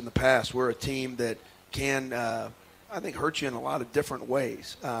about this in the past. We're a team that can, I think, hurt you in a lot of different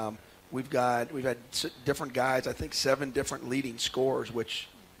ways. We've had different guys. I think 7 different leading scorers, which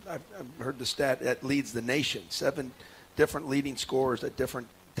I've heard the stat that leads the nation. 7 different leading scorers at different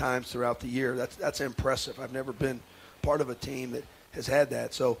times throughout the year. That's impressive. I've never been part of a team that has had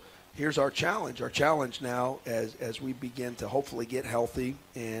that. So here's our challenge. Our challenge now, as we begin to hopefully get healthy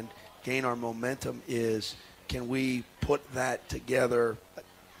and gain our momentum, is can we put that together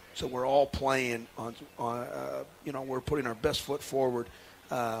so we're all playing on we're putting our best foot forward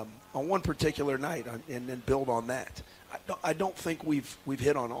on one particular night and then build on that. I don't think we've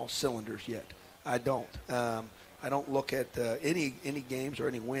hit on all cylinders yet. I don't. I don't look at any games or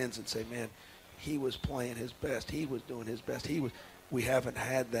any wins and say, man, he was playing his best. He was doing his best. We haven't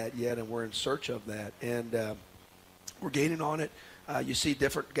had that yet, and we're in search of that. And we're gaining on it. You see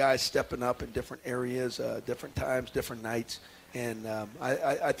different guys stepping up in different areas, different times, different nights. And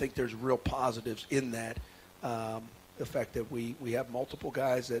I think there's real positives in that. The fact that we have multiple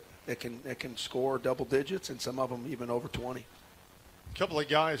guys that can score double digits, and some of them even over 20. A couple of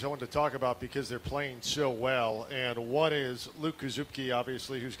guys I wanted to talk about because they're playing so well, and one is Luke Kuzupke,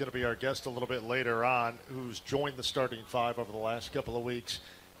 obviously, who's going to be our guest a little bit later on, who's joined the starting 5 over the last couple of weeks.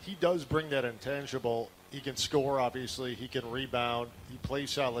 He does bring that intangible. He can score, obviously. He can rebound. He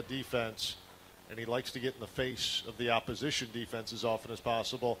plays solid defense, and he likes to get in the face of the opposition defense as often as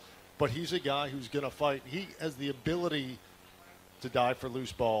possible. But he's a guy who's going to fight. He has the ability to dive for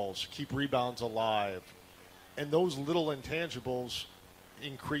loose balls, keep rebounds alive, and those little intangibles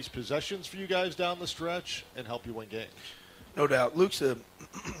increase possessions for you guys down the stretch and help you win games. No doubt. Luke's a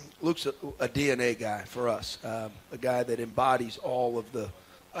DNA guy for us, a guy that embodies all of the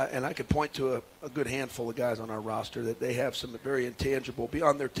and I could point to a good handful of guys on our roster that they have some very intangible,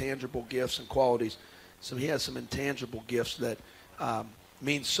 beyond their tangible gifts and qualities. So he has some intangible gifts that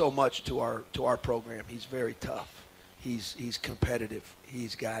means so much to our program. He's very tough. He's competitive.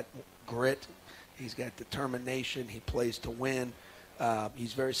 He's got grit. He's got determination. He plays to win.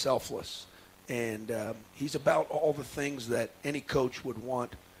 He's very selfless. And he's about all the things that any coach would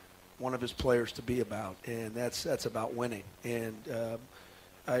want one of his players to be about, and that's about winning. And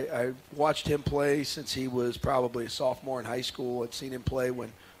I watched him play since he was probably a sophomore in high school. I'd seen him play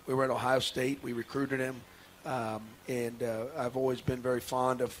when we were at Ohio State. We recruited him. And I've always been very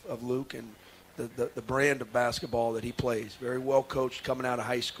fond of Luke and the brand of basketball that he plays. Very well coached coming out of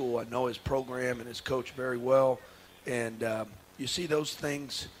high school. I know his program and his coach very well. And you see those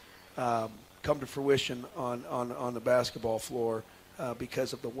things come to fruition on the basketball floor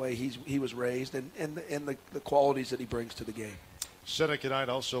because of the way he was raised and the qualities that he brings to the game. Seneca Knight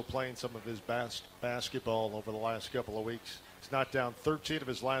also playing some of his best basketball over the last couple of weeks. He's knocked down 13 of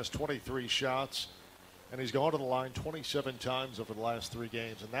his last 23 shots, and he's gone to the line 27 times over the last 3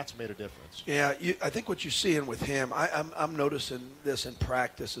 games, and that's made a difference. Yeah, I think what you're seeing with him, I'm noticing this in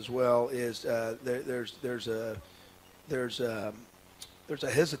practice as well, is there's a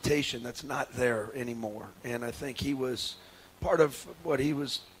hesitation that's not there anymore, and I think he was part of what he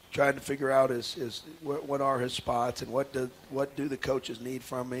was trying to figure out is what are his spots and what do the coaches need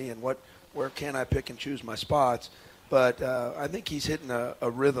from me and where can I pick and choose my spots. But I think he's hitting a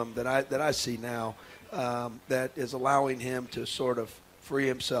rhythm that I see now that is allowing him to sort of free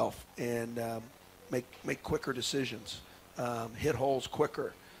himself and make quicker decisions, hit holes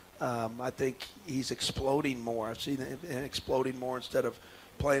quicker. I think he's exploding more. I've seen him exploding more instead of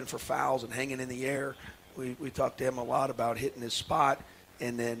playing for fouls and hanging in the air. We talked to him a lot about hitting his spot,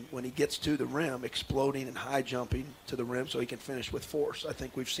 and then when he gets to the rim, exploding and high jumping to the rim so he can finish with force. I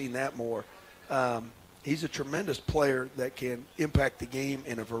think we've seen that more. He's a tremendous player that can impact the game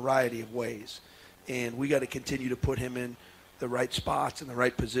in a variety of ways, and we got to continue to put him in the right spots and the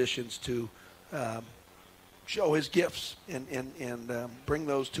right positions to show his gifts and bring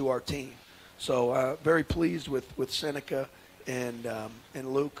those to our team. So very pleased with Seneca and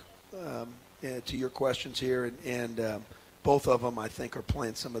Luke. To your questions here, and both of them, I think, are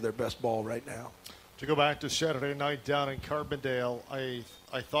playing some of their best ball right now. To go back to Saturday night down in Carbondale,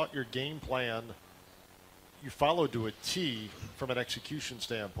 I thought your game plan you followed to a T from an execution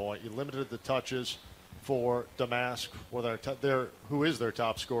standpoint. You limited the touches for Damask, who is their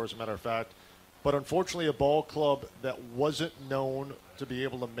top scorer, as a matter of fact. But unfortunately, a ball club that wasn't known to be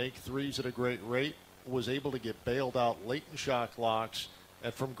able to make threes at a great rate was able to get bailed out late in shot clocks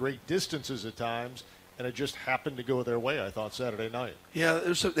and from great distances at times, and it just happened to go their way, I thought, Saturday night. Yeah,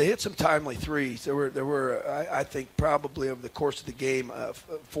 they hit some timely threes. There were I think, probably over the course of the game,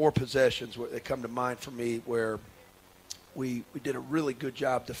 4 possessions that come to mind for me where we did a really good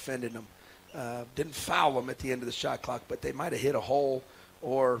job defending them. Didn't foul them at the end of the shot clock, but they might have hit a hole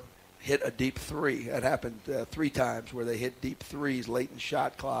or hit a deep three. That happened 3 times where they hit deep threes late in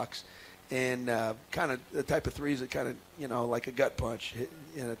shot clocks, and kind of the type of threes that kind of, like a gut punch.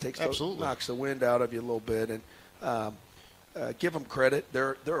 Knocks the wind out of you a little bit. And give them credit.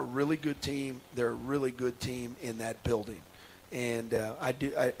 They're a really good team. They're a really good team in that building. And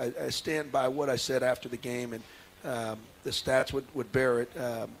I stand by what I said after the game, and the stats would bear it.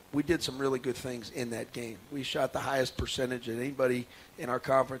 We did some really good things in that game. We shot the highest percentage that anybody in our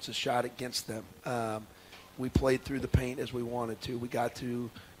conference has shot against them. We played through the paint as we wanted to. We got to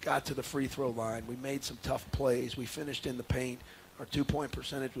the free throw line. We made some tough plays. We finished in the paint. Our 2-point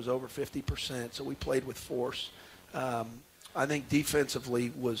percentage was over 50%, so we played with force. I think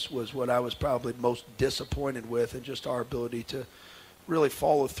defensively was what I was probably most disappointed with, and just our ability to really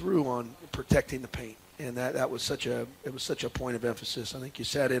follow through on protecting the paint. And that was such a point of emphasis. I think you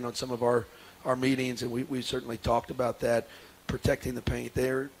sat in on some of our meetings, and we certainly talked about that, protecting the paint.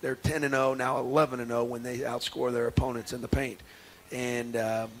 They're 10-0, now 11-0 when they outscore their opponents in the paint. And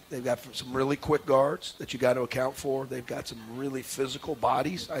they've got some really quick guards that you got to account for. They've got some really physical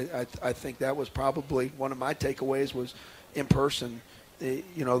bodies. I think that was probably one of my takeaways was in person.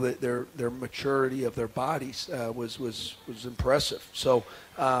 Their maturity of their bodies was impressive. So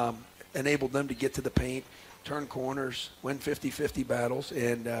enabled them to get to the paint, turn corners, win 50-50 battles,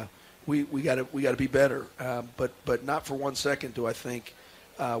 and we got to be better. But not for 1 second do I think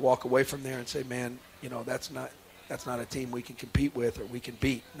walk away from there and say, man, that's not a team we can compete with or we can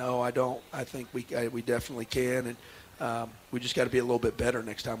beat. No, I don't. I think we definitely can, and we just got to be a little bit better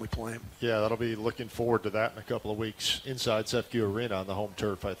next time we play them. Yeah, that'll be looking forward to that in a couple of weeks inside CEFCU Arena on the home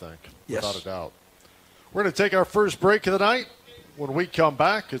turf, I think, yes, without a doubt. We're going to take our first break of the night. When we come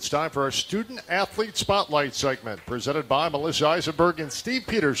back, it's time for our Student Athlete Spotlight segment presented by Melissa Eisenberg and Steve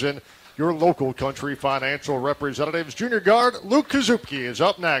Peterson, your local Country Financial representatives. Junior guard Luke Kazupke is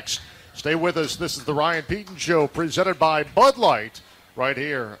up next. Stay with us. This is the Ryan Peton Show presented by Bud Light right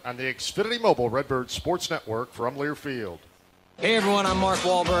here on the Xfinity Mobile Redbirds Sports Network from Learfield. Hey everyone, I'm Mark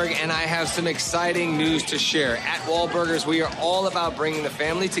Wahlberg, and I have some exciting news to share. At Wahlburgers, we are all about bringing the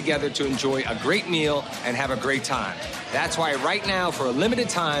family together to enjoy a great meal and have a great time. That's why right now, for a limited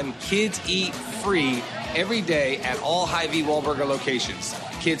time, kids eat free every day at all Hy-Vee Wahlburger locations.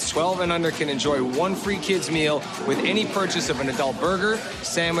 Kids 12 and under can enjoy one free kids meal with any purchase of an adult burger,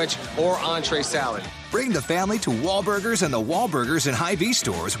 sandwich, or entree salad. Bring the family to Wahlburgers and the Wahlburgers and Hy-Vee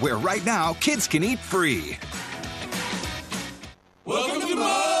stores, where right now kids can eat free. Welcome to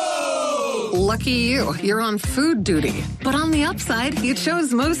Moe's! Lucky you, you're on food duty. But on the upside, you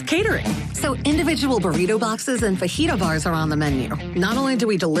chose Moe's Catering. So individual burrito boxes and fajita bars are on the menu. Not only do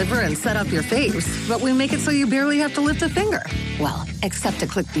we deliver and set up your faves, but we make it so you barely have to lift a finger. Well, except to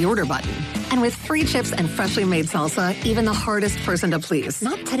click the order button. And with free chips and freshly made salsa, even the hardest person to please.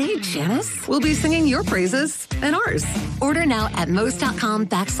 Not today, Janice. We'll be singing your praises and ours. Order now at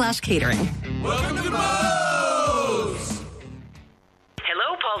Moe's.com/catering. Welcome to Moe's!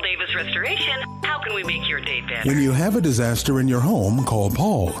 Hello, Paul Davis Restoration. How can we make your day better? When you have a disaster in your home, call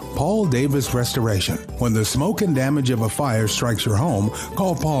Paul Davis Restoration. When the smoke and damage of a fire strikes your home,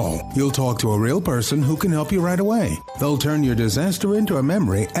 call Paul. You'll talk to a real person who can help you right away. They'll turn your disaster into a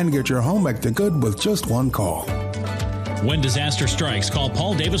memory and get your home back to good with just one call. When disaster strikes, call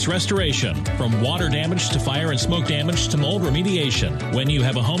Paul Davis Restoration. From water damage to fire and smoke damage to mold remediation. When you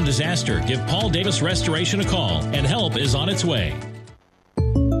have a home disaster, give Paul Davis Restoration a call, and help is on its way.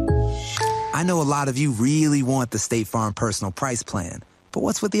 I know a lot of you really want the State Farm personal price plan, but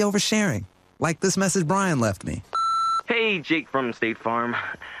what's with the oversharing? Like this message Brian left me. Hey, Jake from State Farm.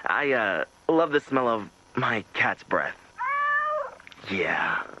 I love the smell of my cat's breath.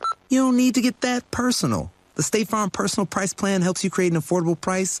 Yeah. You don't need to get that personal. The State Farm personal price plan helps you create an affordable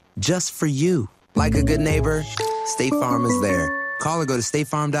price just for you. Like a good neighbor, State Farm is there. Call or go to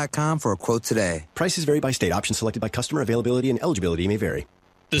statefarm.com for a quote today. Prices vary by state. Options selected by customer. Availability and eligibility may vary.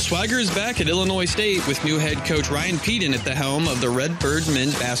 The swagger is back at Illinois State with new head coach Ryan Peden at the helm of the Redbirds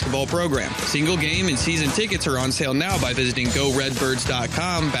men's basketball program. Single game and season tickets are on sale now by visiting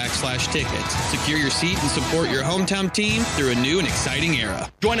GoRedbirds.com/tickets. Secure your seat and support your hometown team through a new and exciting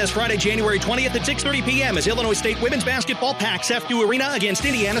era. Join us Friday, January 20th at 6:30 p.m. as Illinois State women's basketball packs FDU Arena against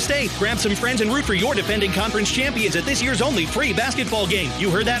Indiana State. Grab some friends and root for your defending conference champions at this year's only free basketball game. You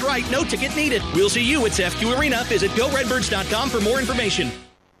heard that right. No ticket needed. We'll see you at FDU Arena. Visit GoRedbirds.com for more information.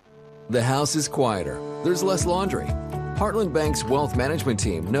 The house is quieter. There's less laundry. Heartland Bank's wealth management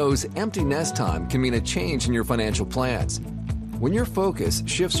team knows empty nest time can mean a change in your financial plans. When your focus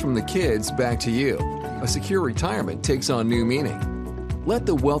shifts from the kids back to you, a secure retirement takes on new meaning. Let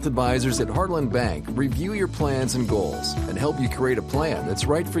the wealth advisors at Heartland Bank review your plans and goals and help you create a plan that's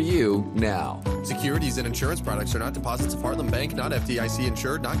right for you now. Securities and insurance products are not deposits of Heartland Bank, not FDIC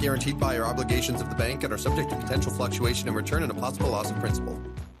insured, not guaranteed by or obligations of the bank, and are subject to potential fluctuation in return and a possible loss of principal.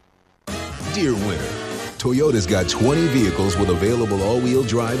 Dear winner, Toyota's got 20 vehicles with available all-wheel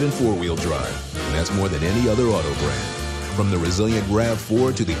drive and four-wheel drive, and that's more than any other auto brand. From the resilient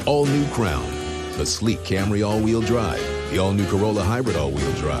RAV4 to the all-new Crown, the sleek Camry all-wheel drive, the all-new Corolla Hybrid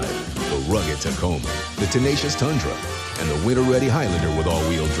all-wheel drive, the rugged Tacoma, the tenacious Tundra, and the winter-ready Highlander with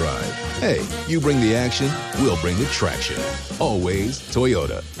all-wheel drive. Hey, you bring the action, we'll bring the traction. Always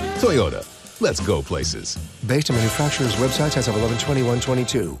Toyota. Toyota, let's go places. Based on manufacturer's websites as of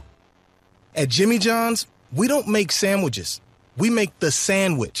 11/21/22. At Jimmy John's, we don't make sandwiches. We make the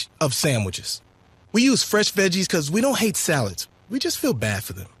sandwich of sandwiches. We use fresh veggies because we don't hate salads. We just feel bad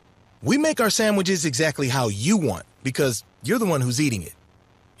for them. We make our sandwiches exactly how you want because you're the one who's eating it.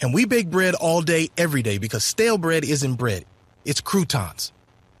 And we bake bread all day, every day because stale bread isn't bread. It's croutons.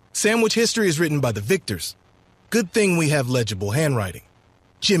 Sandwich history is written by the victors. Good thing we have legible handwriting.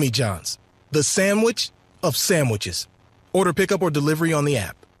 Jimmy John's, the sandwich of sandwiches. Order pickup or delivery on the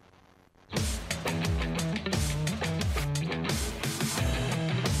app.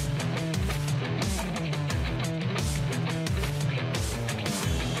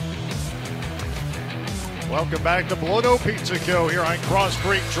 Welcome back to Blono Pizza Co. here on Cross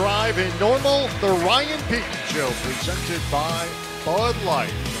Creek Drive in Normal. The Ryan Peden Show presented by Bud Light.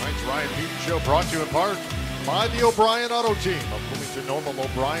 Tonight's Ryan Peden Show brought to you in part by the O'Brien Auto Team of Bloomington Normal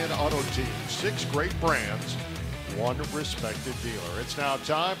O'Brien Auto Team. 6 great brands, 1 respected dealer. It's now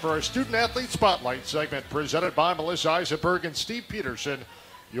time for our Student Athlete Spotlight segment presented by Melissa Eisenberg and Steve Peterson,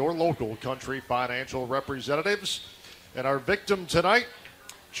 your local country financial representatives. And our victim tonight,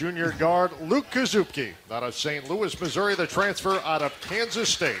 junior guard Luke Kazupke out of St. Louis, Missouri, the transfer out of Kansas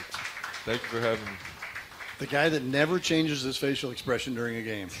State. Thank you for having me. The guy that never changes his facial expression during a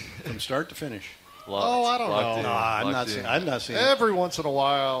game from start to finish. I don't know. No, I'm not seeing it. Every once in a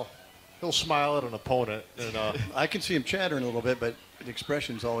while, he'll smile at an opponent. And I can see him chattering a little bit, but the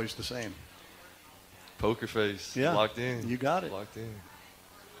expression's always the same. Poker face. Yeah. Locked in. You got it. Locked in.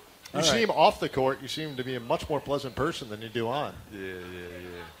 You seem off the court, you seem to be a much more pleasant person than you do on. Yeah.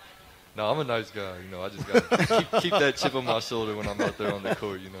 No, I'm a nice guy. You know, I just got to keep that chip on my shoulder when I'm out there on the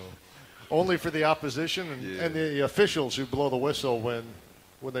court, you know. Only for the opposition and the officials who blow the whistle when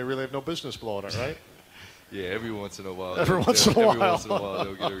they really have no business blowing it, right? Yeah, every once in a while. Every once in a while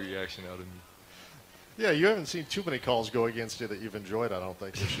they'll get a reaction out of me. Yeah, you haven't seen too many calls go against you that you've enjoyed, I don't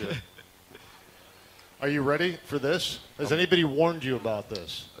think, this year. Are you ready for this? Has anybody warned you about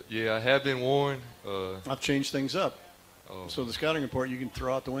this? Yeah, I have been warned. I've changed things up. So the scouting report you can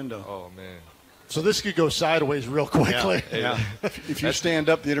throw out the window. Oh, man. So this could go sideways real quickly. Yeah. If you stand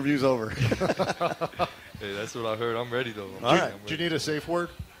up, the interview's over. Hey, that's what I heard. I'm ready, though. All right. Do you need a safe word?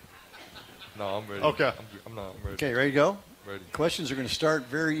 No, I'm ready. Okay. I'm ready. Okay, ready to go? Ready. Questions are going to start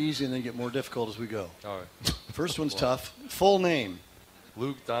very easy and then get more difficult as we go. All right. First one's tough. Full name.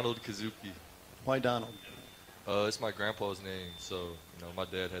 Luke Donald Kazupke. Why Donald? It's my grandpa's name, so you know my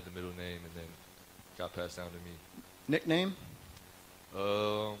dad had the middle name and then got passed down to me. Nickname?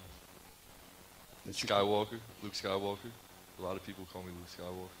 Skywalker. Luke Skywalker. A lot of people call me Luke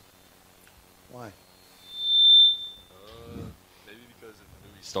Skywalker. Why? Maybe because of the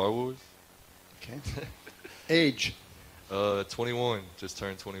movie Star Wars. Okay. Age? 21. Just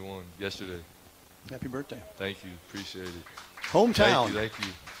turned 21 yesterday. Happy birthday. Thank you. Appreciate it. Hometown? Thank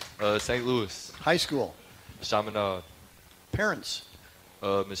you. St. Louis. High school? Chaminade. Parents?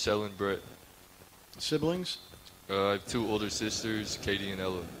 Michelle and Brett. Siblings? I have 2 older sisters, Katie and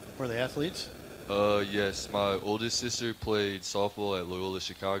Ella. Were they athletes? Yes. My oldest sister played softball at Loyola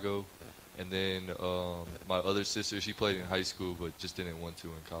Chicago. And then my other sister, she played in high school but just didn't want to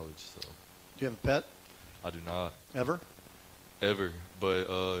in college. So. Do you have a pet? I do not. Ever? Ever. But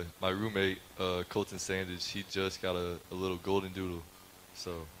my roommate, Colton Sanders, he just got a little golden doodle.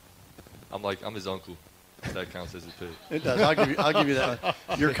 So I'm his uncle. If that counts as a pick. It does. I'll give you that one.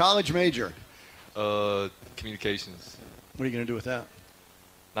 Your college major? Communications. What are you going to do with that?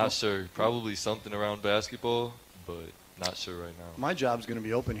 Not sure. Probably something around basketball, but not sure right now. My job's going to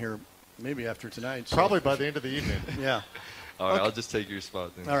be open here maybe after tonight. So. Probably by the end of the evening. Yeah. All right, okay. I'll just take your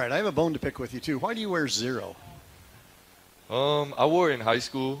spot then. All right, I have a bone to pick with you, too. Why do you wear 0? I wore it in high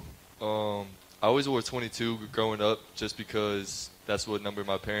school. I always wore 22 growing up just because that's what number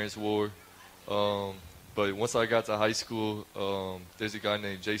my parents wore. But once I got to high school, there's a guy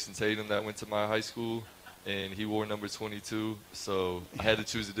named Jason Tatum that went to my high school, and he wore number 22. So I had to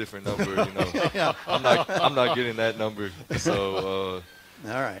choose a different number. Yeah. I'm not getting that number. So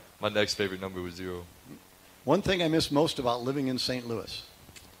all right. My next favorite number was 0. One thing I miss most about living in St. Louis?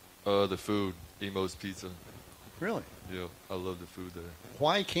 The food, Emo's Pizza. Really? Yeah, I love the food there.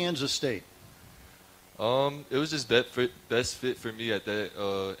 Why Kansas State? It was just best fit for me at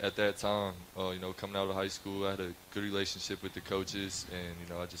that time. Coming out of high school, I had a good relationship with the coaches, and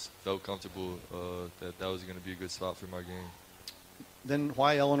I just felt comfortable that was going to be a good spot for my game. Then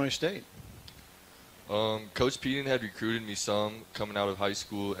why Illinois State? Coach Peden had recruited me some coming out of high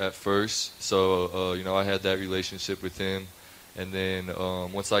school at first, so I had that relationship with him. And then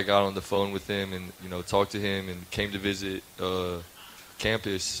once I got on the phone with him and talked to him and came to visit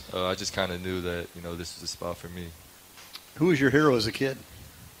campus, I just kind of knew that this was a spot for me. Who was your hero as a kid?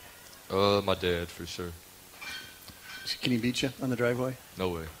 My dad, for sure. Can he beat you on the driveway? No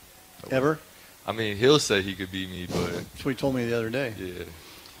way. Ever? I mean, he'll say he could beat me, but that's what he told me the other day. Yeah.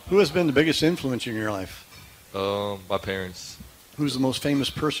 Who has been the biggest influence in your life? My parents. Who's the most famous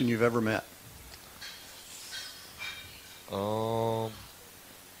person you've ever met? LeBron.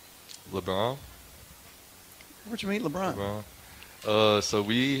 Where'd you meet LeBron? So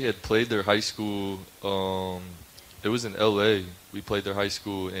we had played their high school. It was in L.A. We played their high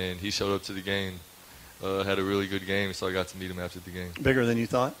school, and he showed up to the game. Had a really good game, so I got to meet him after the game. Bigger than you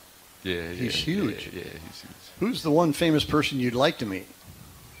thought? Yeah. He's huge. Yeah, he's huge. Who's the one famous person you'd like to meet?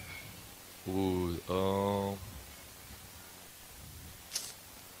 Ooh,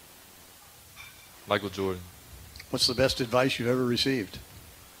 Michael Jordan. What's the best advice you've ever received?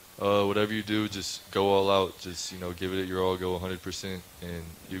 Whatever you do, just go all out. Just, give it your all, go 100%, and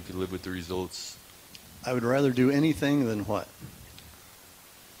you can live with the results. I would rather do anything than what?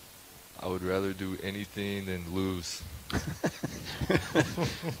 I would rather do anything than lose.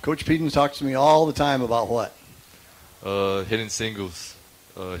 Coach Peden talks to me all the time about what? Hitting singles.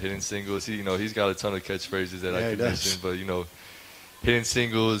 Hitting singles. He's got a ton of catchphrases that I could mention, but, hitting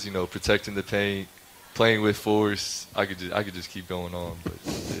singles, protecting the paint, playing with force. I could just keep going on. But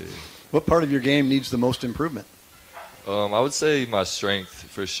yeah. What part of your game needs the most improvement? I would say my strength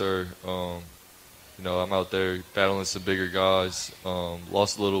for sure. I'm out there battling some bigger guys.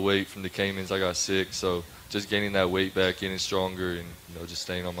 Lost a little weight from the Caymans. I got sick, so just gaining that weight back, getting stronger, and just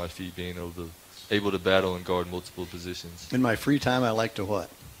staying on my feet, being able to battle and guard multiple positions. In my free time, I like to what?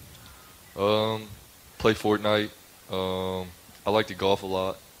 Play Fortnite. I like to golf a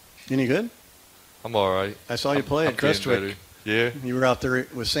lot. Any good? I'm all right. I saw you play at Crestwick. Yeah. You were out there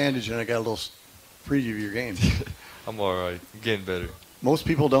with Sandage, and I got a little preview of your game. I'm all right. I'm getting better. Most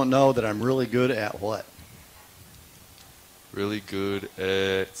people don't know that I'm really good at what? Really good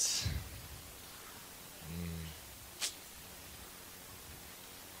at...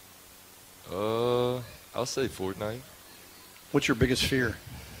 I'll say Fortnite. What's your biggest fear?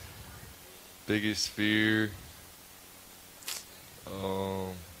 Biggest fear?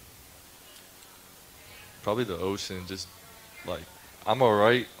 Probably the ocean. Just like I'm all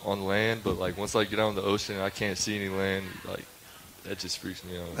right on land, but like once I get out on the ocean and I can't see any land, like that just freaks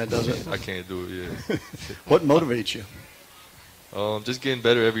me out. That does it? I can't do it. Yeah. What motivates you? Just getting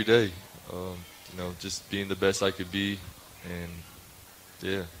better every day. Just being the best I could be, and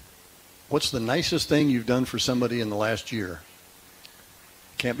yeah. What's the nicest thing you've done for somebody in the last year?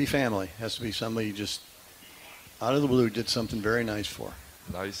 Can't be family. Has to be somebody you just out of the blue did something very nice for.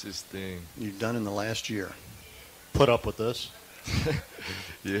 Nicest thing you've done in the last year. Put up with this.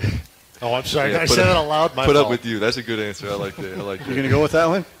 Yeah. Oh, I'm sorry. I said it out loud. Put up with you. That's a good answer. I like that. You're going to go with that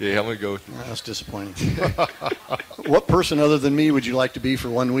one? Yeah, I'm going to go with you. That's disappointing. What person other than me would you like to be for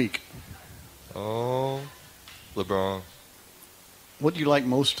 1 week? LeBron. What do you like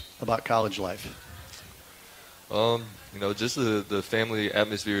most about college life? Just the family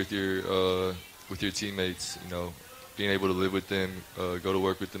atmosphere with your teammates. Being able to live with them, go to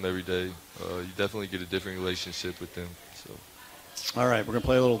work with them every day. You definitely get a different relationship with them. So. All right, we're going to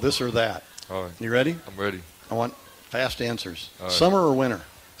play a little this or that. All right. You ready? I'm ready. I want fast answers. All right. Summer or winter?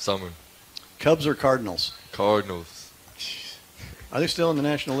 Summer. Cubs or Cardinals? Cardinals. Are they still in the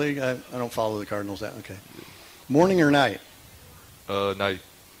National League? I don't follow the Cardinals that. Okay. Morning or night? Night.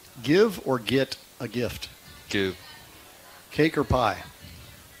 Give or get a gift? Give. Cake or pie?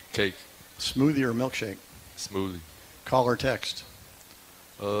 Cake. Smoothie or milkshake? Smoothie. Call or text?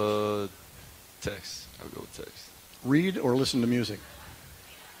 Text. I'll go with text. Read or listen to music?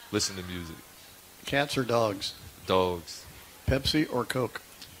 Listen to music. Cats or dogs? Dogs. Pepsi or Coke?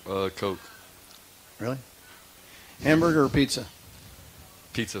 Coke. Really? Hamburger or pizza?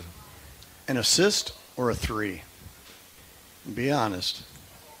 Pizza. An assist or a 3? Be honest.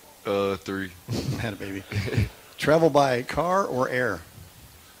 3. Had a baby. Travel by car or air?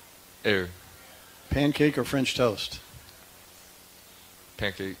 Air. Pancake or French toast?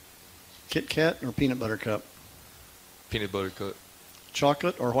 Pancake. Kit Kat or peanut butter cup? Peanut butter cup.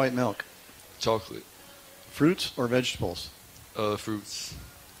 Chocolate or white milk? Chocolate. Fruits or vegetables? Fruits.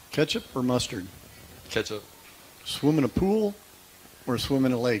 Ketchup or mustard? Ketchup. Swim in a pool or swim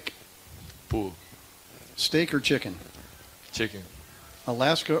in a lake? Pool. Steak or chicken? Chicken.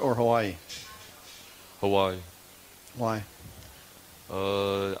 Alaska or Hawaii? Hawaii. Why?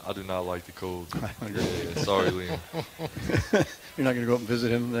 I do not like the cold. Yeah, sorry, Liam. You're not going to go up and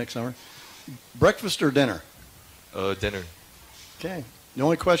visit him next summer? Breakfast or dinner? Dinner. Okay. The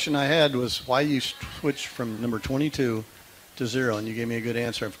only question I had was why you switched from number 22 to 0, and you gave me a good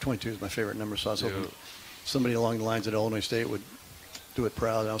answer. 22 is my favorite number, so I was hoping somebody along the lines at Illinois State would do it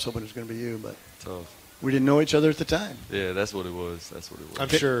proud. I was hoping it was going to be you, but tough. We didn't know each other at the time. Yeah, that's what it was. That's what it was.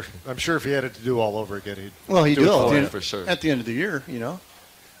 I'm sure if he had it to do all over again, he'd he'd do it for sure. At the end of the year, you know.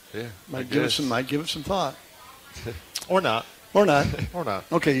 Yeah. Might give it some thought. Or not. Or not. Or not.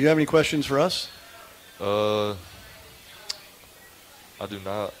 Okay, you have any questions for us? I do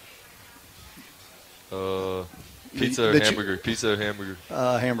not. Pizza or hamburger? Pizza or hamburger?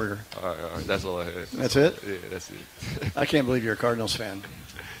 Hamburger. All right. That's all I had. That's it? Yeah, that's it. I can't believe you're a Cardinals fan.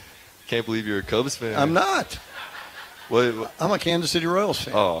 Can't believe you're a Cubs fan. I'm not. What? I'm a Kansas City Royals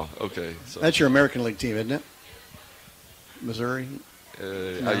fan. Oh, okay. So. That's your American League team, isn't it? Missouri?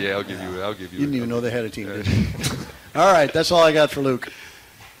 No. Yeah, I'll give you. You didn't even know they had a team, did you? All right, that's all I got for Luke.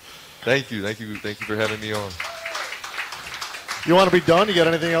 Thank you for having me on. You want to be done? You got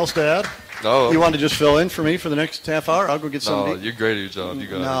anything else to add? No. You want to just fill in for me for the next half hour? I'll go get something. No, you're great at your job. You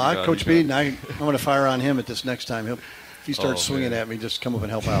got it. No, I'm Coach Bede, and I'm going to fire on him at this next time. If he starts swinging at me, just come up and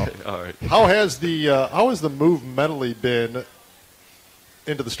help out. All right. How has the move mentally been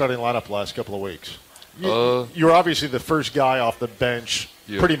into the starting lineup the last couple of weeks? You're obviously the first guy off the bench,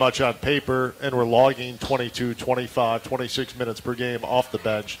 pretty much on paper, and we're logging 22, 25, 26 minutes per game off the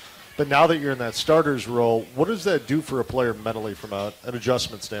bench. But now that you're in that starter's role, what does that do for a player mentally from an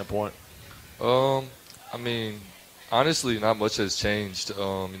adjustment standpoint? I mean, honestly, not much has changed.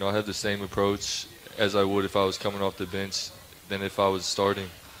 I have the same approach as I would if I was coming off the bench than if I was starting.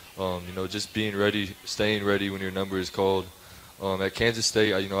 Just being ready, staying ready when your number is called. At Kansas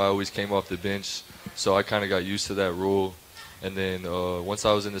State, I always came off the bench, so I kind of got used to that rule. And then once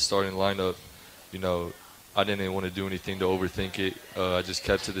I was in the starting lineup, I didn't want to do anything to overthink it. I just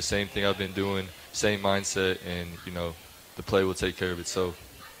kept to the same thing I've been doing, same mindset, and, the play will take care of itself.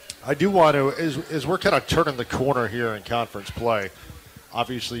 I do want to, as we're kind of turning the corner here in conference play,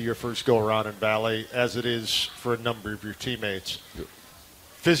 obviously your first go-around in Valley, as it is for a number of your teammates. Yep.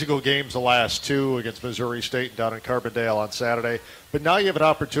 Physical games the last two against Missouri State down in Carbondale on Saturday. But now you have an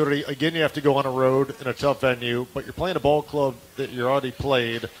opportunity. Again, you have to go on a road in a tough venue, but you're playing a ball club that you're already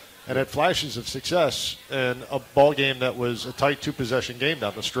played and had flashes of success in a ball game that was a tight two-possession game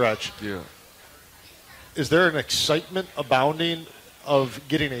down the stretch. Yeah. Is there an excitement abounding of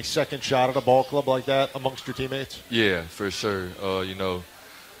getting a second shot at a ball club like that amongst your teammates? Yeah, for sure.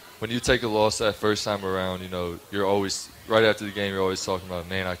 When you take a loss that first time around, you're always, right after the game, you're always talking about,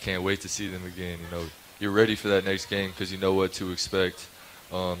 man, I can't wait to see them again. You're ready for that next game because you know what to expect.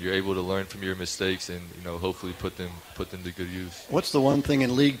 You're able to learn from your mistakes and, hopefully put them to good use. What's the one thing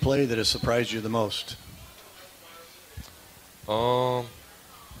in league play that has surprised you the most?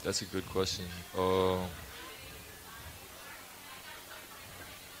 That's a good question.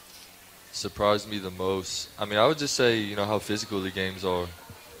 Surprised me the most. I mean, I would just say, how physical the games are.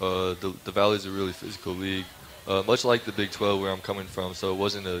 The Valley's a really physical league, much like the Big 12 where I'm coming from. So it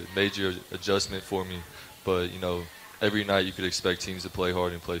wasn't a major adjustment for me. But, every night you could expect teams to play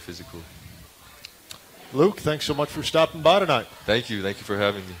hard and play physical. Luke, thanks so much for stopping by tonight. Thank you. Thank you for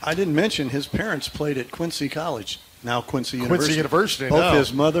having me. I didn't mention his parents played at Quincy College, now Quincy University. Both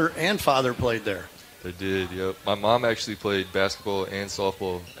his mother and father played there. They did, yep. My mom actually played basketball and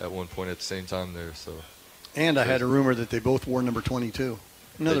softball at one point at the same time there. So. And I had a rumor that they both wore number 22.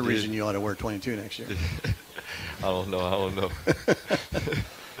 Another reason you ought to wear 22 next year. I don't know.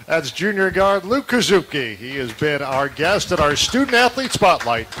 That's junior guard Luke Kazuki. He has been our guest at our Student Athlete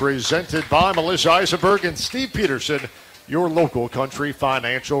Spotlight, presented by Melissa Eisenberg and Steve Peterson, your local country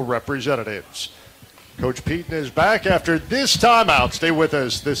financial representatives. Coach Peaton is back after this timeout. Stay with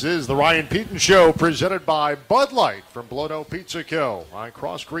us. This is the Ryan Peaton Show, presented by Bud Light from Blono Pizza Co. on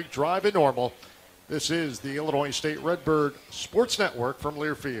Cross Creek Drive in Normal. This is the Illinois State Redbird Sports Network from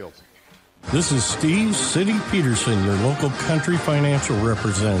Learfield. This is Steve City Peterson, your local country financial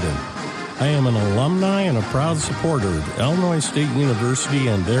representative. I am an alumni and a proud supporter of Illinois State University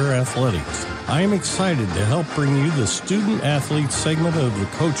and their athletics. I am excited to help bring you the student athlete segment of the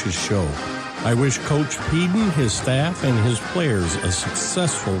Coaches Show. I wish Coach Peaton, his staff, and his players a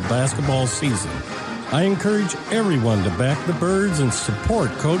successful basketball season. I encourage everyone to back the Birds and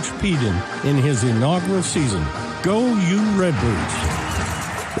support Coach Peaton in his inaugural season. Go you Redbirds!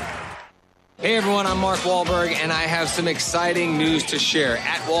 Hey everyone, I'm Mark Wahlberg, and I have some exciting news to share.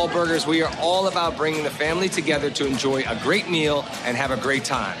 At Wahlburgers, we are all about bringing the family together to enjoy a great meal and have a great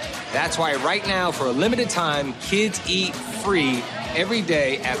time. That's why right now, for a limited time, kids eat free every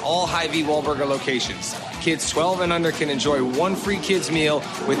day at all Hy-Vee Wahlburger locations. Kids 12 and under can enjoy one free kids meal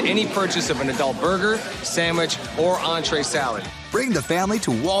with any purchase of an adult burger, sandwich, or entree salad. Bring the family to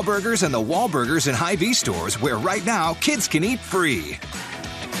Wahlburgers and the Wahlburgers and Hy-Vee stores, where right now, kids can eat free.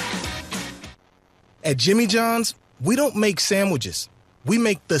 At Jimmy John's, we don't make sandwiches. We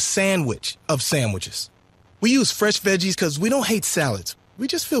make the sandwich of sandwiches. We use fresh veggies because we don't hate salads. We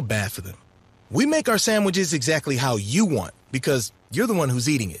just feel bad for them. We make our sandwiches exactly how you want because you're the one who's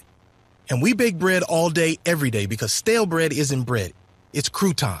eating it. And we bake bread all day, every day because stale bread isn't bread. It's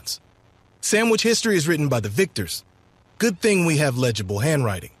croutons. Sandwich history is written by the victors. Good thing we have legible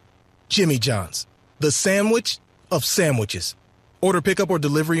handwriting. Jimmy John's, the sandwich of sandwiches. Order pickup or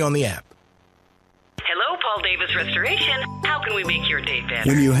delivery on the app. Hello, Paul Davis Restoration. How can we make your day better?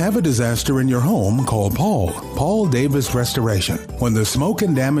 When you have a disaster in your home, call Paul. Paul Davis Restoration. When the smoke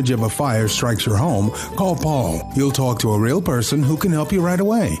and damage of a fire strikes your home, call Paul. You'll talk to a real person who can help you right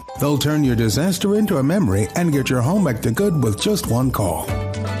away. They'll turn your disaster into a memory and get your home back to good with just one call.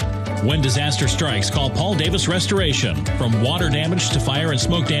 When disaster strikes, call Paul Davis Restoration. From water damage to fire and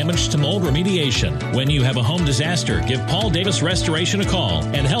smoke damage to mold remediation. When you have a home disaster, give Paul Davis Restoration a call,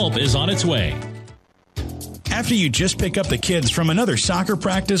 and help is on its way. After you just pick up the kids from another soccer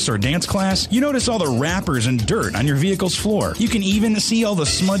practice or dance class, you notice all the wrappers and dirt on your vehicle's floor. You can even see all the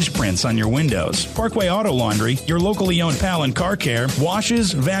smudge prints on your windows. Parkway Auto Laundry, your locally owned pal in car care,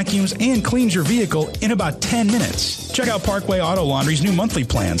 washes, vacuums, and cleans your vehicle in about 10 minutes. Check out Parkway Auto Laundry's new monthly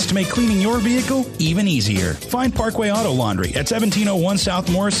plans to make cleaning your vehicle even easier. Find Parkway Auto Laundry at 1701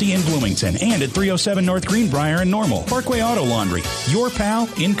 South Morrissey in Bloomington and at 307 North Greenbrier in Normal. Parkway Auto Laundry, your pal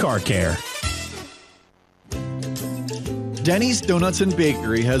in car care. Denny's Donuts and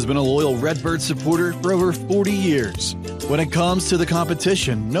Bakery has been a loyal Redbird supporter for over 40 years. When it comes to the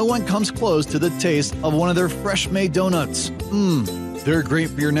competition, no one comes close to the taste of one of their fresh-made donuts. They're great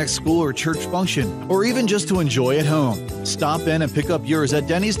for your next school or church function, or even just to enjoy at home. Stop in and pick up yours at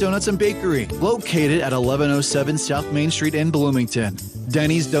Denny's Donuts and Bakery, located at 1107 South Main Street in Bloomington.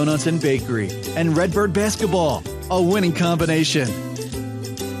 Denny's Donuts and Bakery and Redbird Basketball, a winning combination.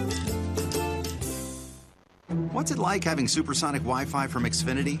 What's it like having supersonic Wi-Fi from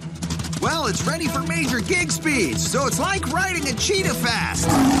Xfinity? Well, it's ready for major gig speeds, so it's like riding a cheetah fast.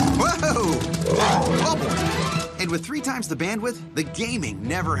 Whoa! Oh boy. And with 3 times the bandwidth, the gaming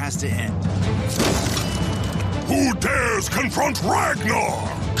never has to end. Who dares confront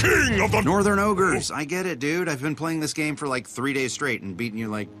Ragnar, king of the Northern Ogres? I get it, dude. I've been playing this game for like 3 days straight and beaten you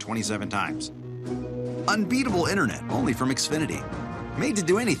like 27 times. Unbeatable internet, only from Xfinity. Made to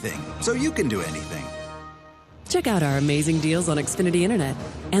do anything, so you can do anything. Check out our amazing deals on Xfinity Internet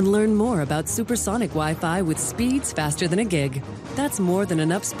and learn more about supersonic Wi-Fi with speeds faster than a gig. That's more than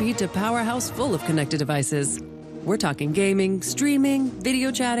enough speed to power a house full of connected devices. We're talking gaming, streaming, video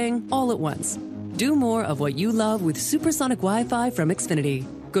chatting, all at once. Do more of what you love with supersonic Wi-Fi from Xfinity.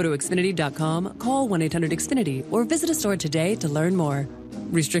 Go to Xfinity.com, call 1-800-XFINITY, or visit a store today to learn more.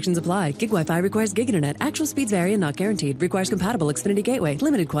 Restrictions apply. Gig Wi-Fi requires gig internet. Actual speeds vary and not guaranteed. Requires compatible Xfinity gateway.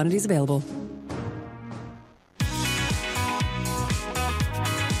 Limited quantities available.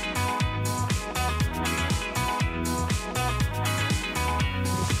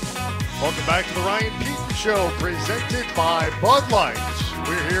 Welcome back to the Ryan Peaton Show, presented by Bud Light.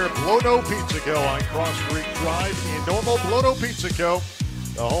 We're here at Blono Pizza Co. on Cross Creek Drive in Normal. Blono Pizza Co.,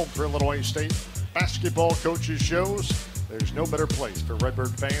 the home for Illinois State basketball coaches shows. There's no better place for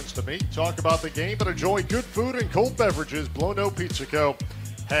Redbird fans to meet, talk about the game, and enjoy good food and cold beverages. Blono Pizza Co.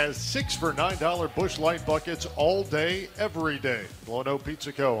 has 6 for $9 Busch Light buckets all day, every day. Blono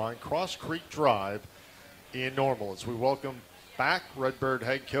Pizza Co. on Cross Creek Drive in Normal. As we welcome back Redbird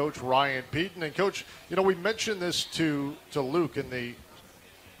head coach Ryan Peaton. And Coach, you know, we mentioned this to Luke in the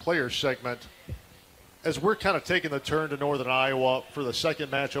players segment. As we're kind of taking the turn to Northern Iowa for the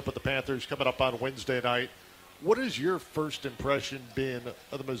second matchup with the Panthers coming up on Wednesday night, what has your first impression been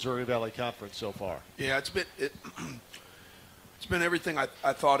of the Missouri Valley Conference so far? Yeah, it's been everything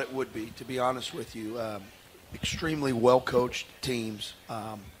I thought it would be, to be honest with you. Extremely well-coached teams,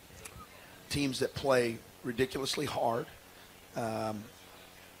 teams that play ridiculously hard,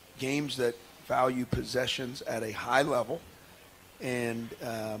 games that value possessions at a high level, and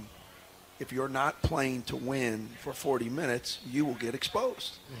if you're not playing to win for 40 minutes, you will get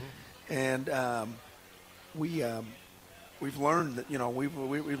exposed. Mm-hmm. And we've learned that,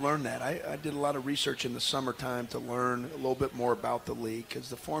 we've learned that. I did a lot of research in the summertime to learn a little bit more about the league,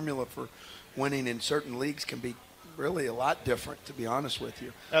 because the formula for winning in certain leagues can be really a lot different, to be honest with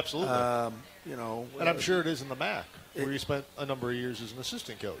you. Absolutely. And I'm sure it is in the MAC, where you spent a number of years as an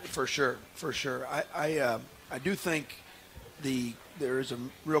assistant coach. For sure. I do think there is a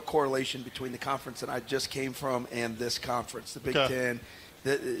real correlation between the conference that I just came from and this conference, the Big Ten.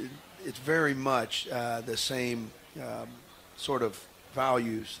 It's very much the same sort of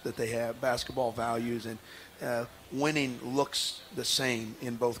values that they have, basketball values, and winning looks the same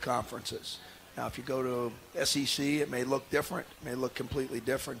in both conferences. Now, if you go to SEC, it may look different, it may look completely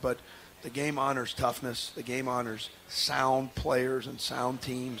different, but the game honors toughness. The game honors sound players and sound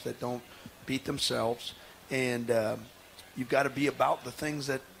teams that don't beat themselves, and you've got to be about the things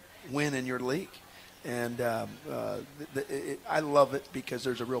that win in your league. And I love it because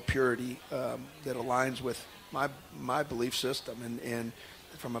there's a real purity that aligns with my belief system. And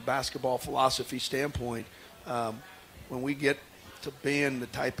from a basketball philosophy standpoint, when we get to being the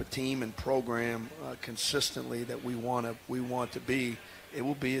type of team and program consistently that we want to be, it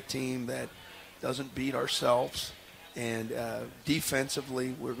will be a team that doesn't beat ourselves. And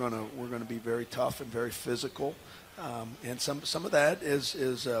defensively, we're gonna be very tough and very physical. And some of that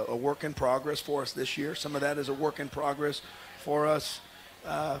is a work in progress for us this year. Some of that is a work in progress for us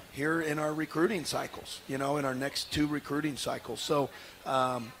here in our recruiting cycles, in our next 2 recruiting cycles. So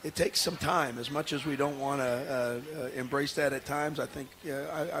it takes some time. As much as we don't want to embrace that at times, I think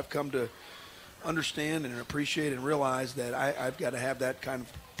I've come to understand and appreciate and realize that I've got to have that kind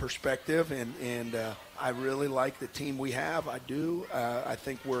of perspective, and I really like the team we have. I do. I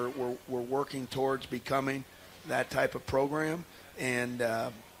think we're working towards becoming that type of program, and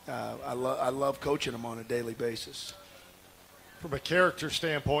I love coaching them on a daily basis. From a character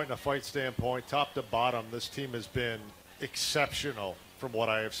standpoint and a fight standpoint, top to bottom, this team has been exceptional from what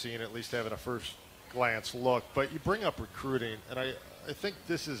I have seen, at least having a first glance look. But you bring up recruiting, and I think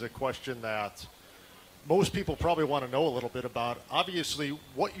this is a question that most people probably want to know a little bit about. Obviously,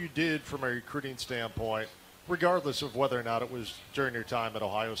 what you did from a recruiting standpoint, regardless of whether or not it was during your time at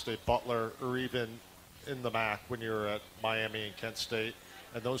Ohio State, Butler, or even in the MAC when you were at Miami and Kent State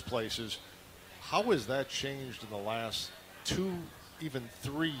and those places, how has that changed in the last 2, even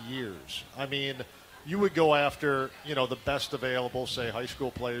 3 years? I mean, you would go after, the best available, say, high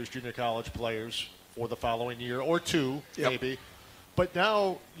school players, junior college players for the following year or 2, maybe. But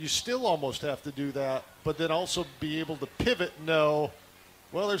now you still almost have to do that, but then also be able to pivot and know,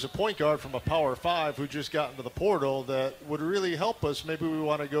 well, there's a point guard from a Power 5 who just got into the portal that would really help us. Maybe we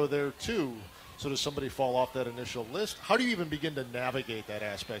want to go there too. So does somebody fall off that initial list? How do you even begin to navigate that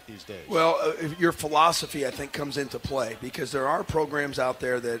aspect these days? Well, your philosophy, I think, comes into play, because there are programs out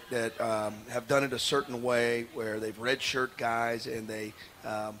there that have done it a certain way, where they've redshirt guys and they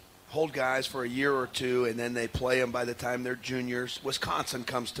hold guys for a year or 2, and then they play them by the time they're juniors. Wisconsin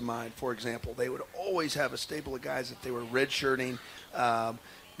comes to mind, for example. They would always have a stable of guys that they were redshirting,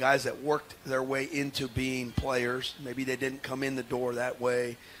 guys that worked their way into being players. Maybe they didn't come in the door that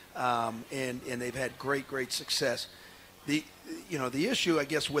way. And they've had great success. The issue, I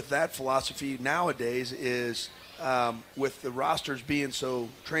guess, with that philosophy nowadays is with the rosters being so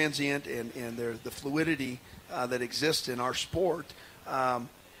transient and the fluidity that exists in our sport,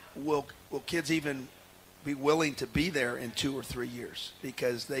 will kids even be willing to be there in 2 or 3 years,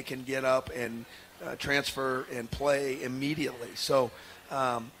 because they can get up and transfer and play immediately. So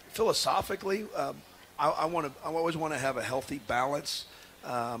philosophically, I always want to have a healthy balance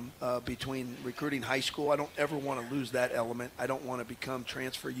between recruiting high school. I don't ever want to lose that element. I don't want to become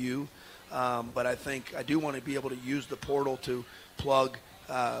transfer U, but I think I do want to be able to use the portal to plug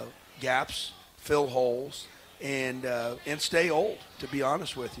gaps, fill holes, and stay old, to be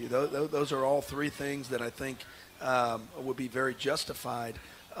honest with you. Those are all 3 things that I think would be very justified.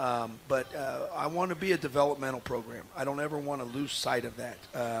 But I want to be a developmental program. I don't ever want to lose sight of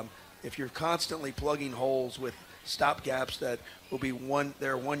that. If you're constantly plugging holes with stopgaps that will be 1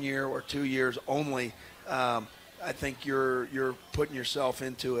 year or 2 years only, I think you're putting yourself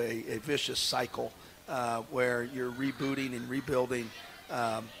into a vicious cycle where you're rebooting and rebuilding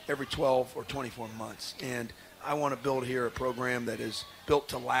every 12 or 24 months. And I want to build here a program that is built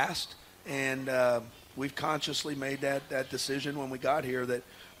to last. And we've consciously made that decision when we got here that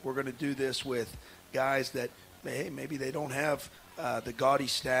we're going to do this with guys that, hey, maybe they don't have the gaudy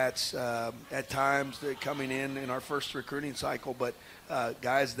stats at times that coming in our first recruiting cycle, but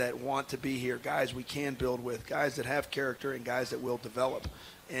guys that want to be here, guys we can build with, guys that have character, and guys that will develop.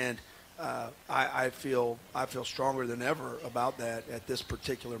 And I feel stronger than ever about that at this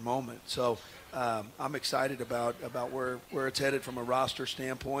particular moment. So I'm excited about where it's headed from a roster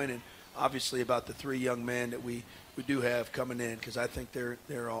standpoint, and obviously about the 3 young men that we do have coming in, because I think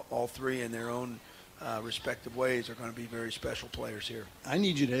they're all 3 in their own respective ways are going to be very special players here. I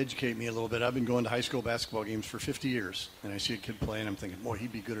need you to educate me a little bit. I've been going to high school basketball games for 50 years, and I see a kid play, and I'm thinking, boy,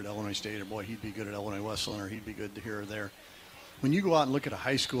 he'd be good at Illinois State, or boy, he'd be good at Illinois Wesleyan, or he'd be good here or there. When you go out and look at a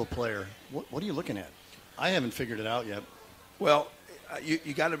high school player, what are you looking at? I haven't figured it out yet. Well,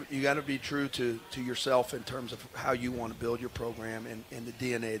 you got to be true to yourself in terms of how you want to build your program and the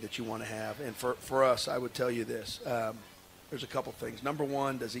DNA that you want to have. And for us, I would tell you this. There's a couple things. Number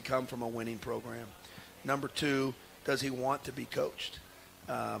one, does he come from a winning program? Number two, does he want to be coached?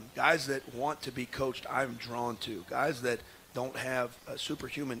 Guys that want to be coached, I'm drawn to. Guys that don't have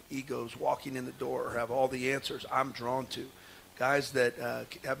superhuman egos walking in the door or have all the answers, I'm drawn to. Guys that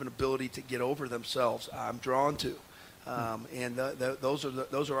have an ability to get over themselves, I'm drawn to. And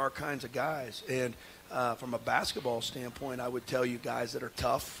those are our kinds of guys. And from a basketball standpoint, I would tell you guys that are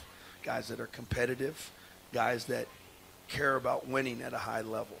tough, guys that are competitive, guys that care about winning at a high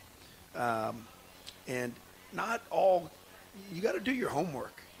level. And not all – you got to do your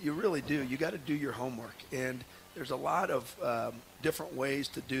homework. You really do. You got to do your homework. And there's a lot of different ways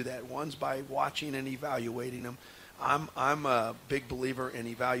to do that. One's by watching and evaluating them. I'm a big believer in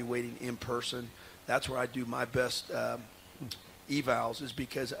evaluating in person. That's where I do my best evals, is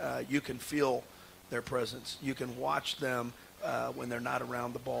because you can feel their presence. You can watch them when they're not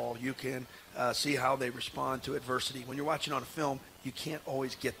around the ball. You can see how they respond to adversity. When you're watching on a film, you can't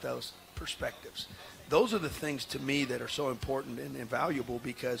always get those perspectives. Those are the things to me that are so important and valuable,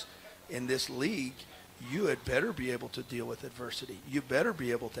 because in this league, you had better be able to deal with adversity. You better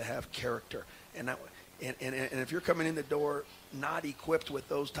be able to have character. And if you're coming in the door not equipped with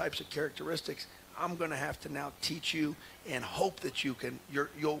those types of characteristics, I'm going to have to now teach you and hope that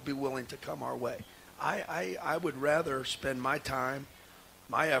you'll be willing to come our way. I would rather spend my time,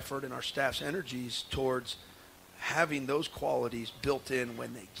 my effort, and our staff's energies towards having those qualities built in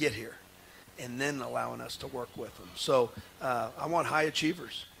when they get here, and then allowing us to work with them. So I want high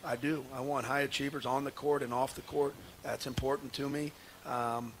achievers. I do. I want high achievers on the court and off the court. That's important to me.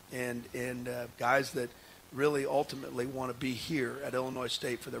 And guys that really ultimately want to be here at Illinois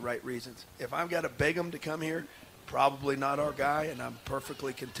State for the right reasons. If I've got to beg them to come here, probably not our guy, and I'm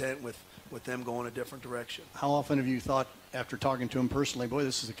perfectly content with them going a different direction. How often have you thought, after talking to him personally, boy,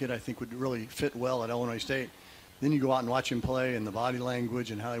 this is a kid I think would really fit well at Illinois State? Then you go out and watch him play, and the body language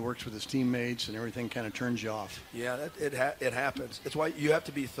and how he works with his teammates and everything kind of turns you off. Yeah, it happens. It's why you have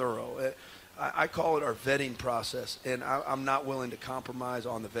to be thorough. I call it our vetting process, and I'm not willing to compromise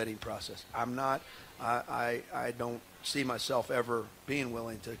on the vetting process. I'm not. I don't see myself ever being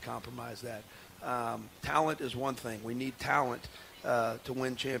willing to compromise that. Talent is one thing. We need talent to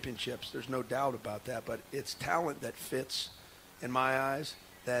win championships. There's no doubt about that. But it's talent that fits, in my eyes,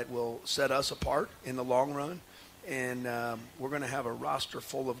 that will set us apart in the long run. And we're going to have a roster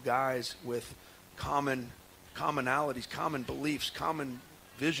full of guys with commonalities, common beliefs, common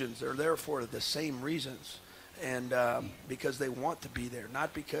visions. They're there for the same reasons, and because they want to be there,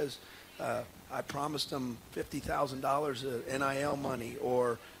 not because I promised them $50,000 of NIL money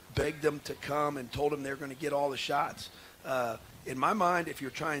or begged them to come and told them they're going to get all the shots. In my mind, if you're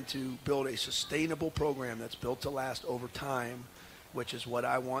trying to build a sustainable program that's built to last over time, which is what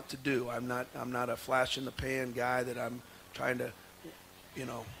I want to do. I'm not a flash in the pan guy that I'm trying to,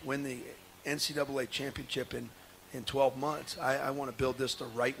 win the NCAA championship in 12 months. I want to build this the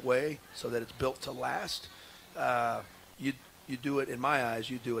right way so that it's built to last. You do it, in my eyes,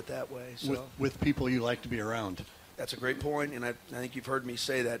 you do it that way. So with people you like to be around. That's a great point, and I think you've heard me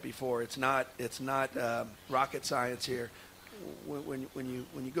say that before. It's not rocket science here. When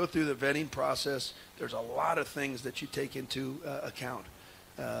you go through the vetting process, there's a lot of things that you take into account.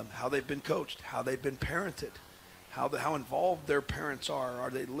 How they've been coached, how they've been parented, how involved their parents are. Are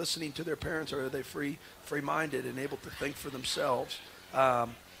they listening to their parents, or are they free-minded and able to think for themselves?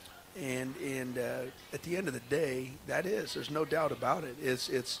 And at the end of the day, there's no doubt about it.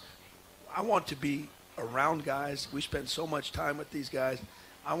 I want to be around guys. We spend so much time with these guys.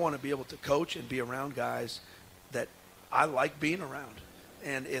 I want to be able to coach and be around guys that I like being around.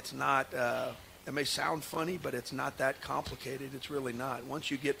 And it's not, it may sound funny, but it's not that complicated. It's really not.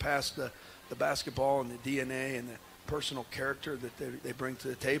 Once you get past the basketball and the DNA and the personal character that they bring to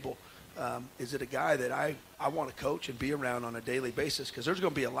the table, is it a guy that I want to coach and be around on a daily basis? Because there's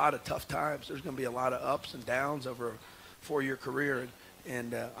going to be a lot of tough times. There's going to be a lot of ups and downs over a 4-year career.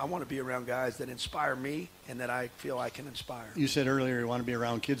 And I want to be around guys that inspire me and that I feel I can inspire. You said earlier you want to be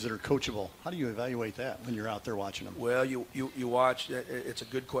around kids that are coachable. How do you evaluate that when you're out there watching them? Well, you watch. It's a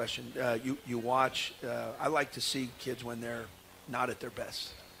good question. You watch. I like to see kids when they're not at their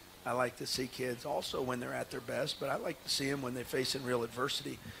best. I like to see kids also when they're at their best, but I like to see them when they face in real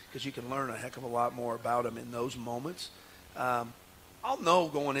adversity, because you can learn a heck of a lot more about them in those moments. I'll know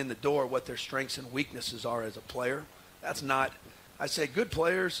going in the door what their strengths and weaknesses are as a player. That's not. I say good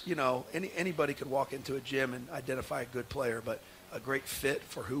players, anybody could walk into a gym and identify a good player, but a great fit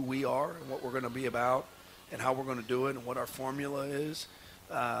for who we are and what we're going to be about and how we're going to do it and what our formula is.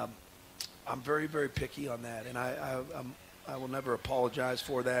 I'm very, very picky on that, and I will never apologize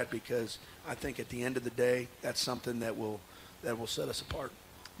for that, because I think at the end of the day, that's something that will set us apart.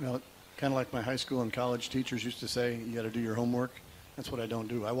 Well, kind of like my high school and college teachers used to say, you got to do your homework. That's what I don't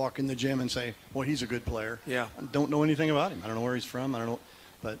do. I walk in the gym and say, well, he's a good player. Yeah. I don't know anything about him. I don't know where he's from. I don't know.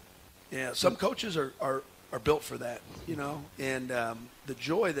 But yeah, some coaches are built for that, and the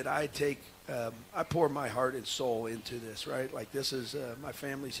joy that I take, I pour my heart and soul into this, right? Like, this is my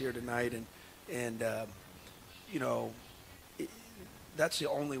family's here tonight, and that's the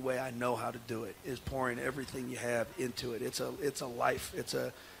only way I know how to do it, is pouring everything you have into it. It's a life.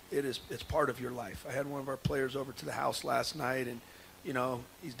 It's part of your life. I had one of our players over to the house last night, and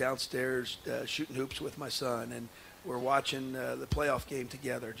he's downstairs shooting hoops with my son, and we're watching the playoff game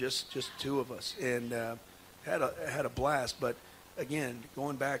together, just two of us, and had a blast. But again,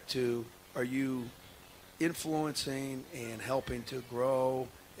 going back to, are you influencing and helping to grow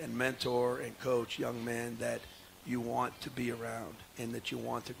and mentor and coach young men that you want to be around and that you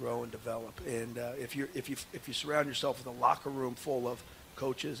want to grow and develop? And if you surround yourself with a locker room full of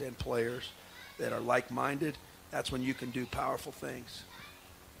coaches and players that are like-minded, that's when you can do powerful things.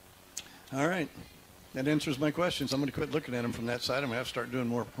 All right. That answers my questions. I'm going to quit looking at them from that side. I'm going to have to start doing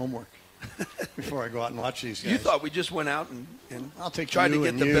more homework before I go out and watch these guys. You thought we just went out and I'll take tried to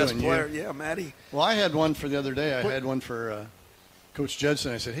get the best player. You. Yeah, Matty. Well, I had one for the other day. I had one for Coach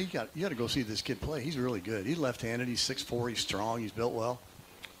Judson. I said, hey, you got to go see this kid play. He's really good. He's left-handed. He's 6'4". He's strong. He's built well.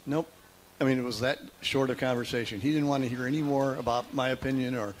 Nope. I mean, it was that short a conversation. He didn't want to hear any more about my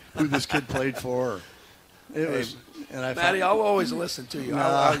opinion or who this kid played for. Matty, I'll always listen to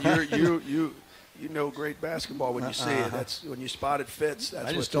you. You know great basketball when you see it. That's when you spot it fits.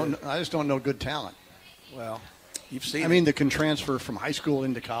 I just don't know good talent. Well, you've seen. I mean, that can transfer from high school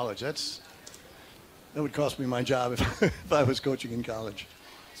into college. That would cost me my job if I was coaching in college.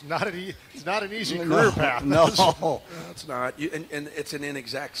 It's not an easy career path. No, it's not. And it's an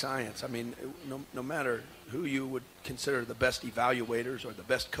inexact science. I mean, no matter who you would consider the best evaluators or the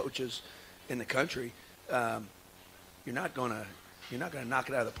best coaches in the country, you're not going to knock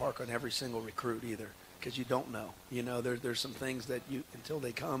it out of the park on every single recruit either, because you don't know. There's some things that you, until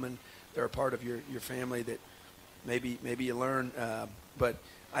they come and they're a part of your family, that maybe you learn. But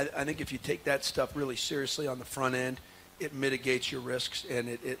I think if you take that stuff really seriously on the front end, it mitigates your risks, and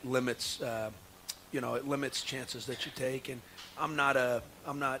it limits chances that you take. And I'm not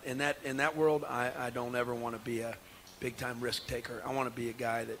in that world. I don't ever want to be a big time risk taker. I want to be a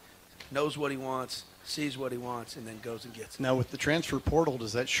guy that knows what he wants, sees what he wants, and then goes and gets it. Now, with the transfer portal,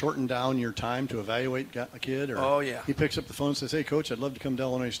 does that shorten down your time to evaluate a kid? Or oh, yeah. He picks up the phone and says, hey, Coach, I'd love to come to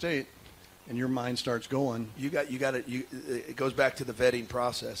Illinois State, and your mind starts going. It goes back to the vetting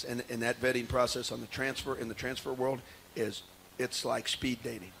process, and that vetting process in the transfer world it's like speed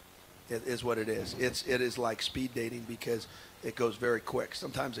dating. It is what it is. It is like speed dating, because it goes very quick.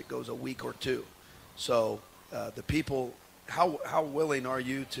 Sometimes it goes a week or two. So the people, how willing are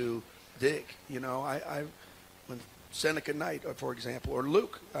you to dig? When Seneca Knight, for example, or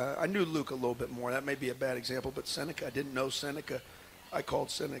Luke, I knew Luke a little bit more. That may be a bad example, but Seneca, I didn't know Seneca. I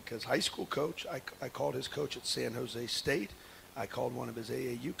called Seneca's high school coach. I called his coach at San Jose State. I called one of his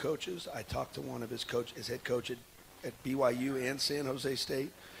AAU coaches. I talked to one of his head coach at BYU and San Jose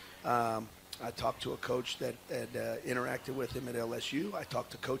State. I talked to a coach that had interacted with him at LSU. I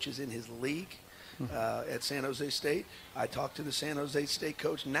talked to coaches in his league. at San Jose State. I talked to the San Jose State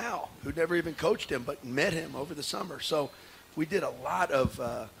coach now, who never even coached him, but met him over the summer. So we did a lot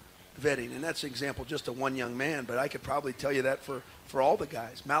of vetting, and that's an example just of one young man, but I could probably tell you that for all the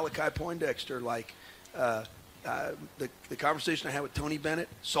guys. Malachi Poindexter, like the conversation I had with Tony Bennett,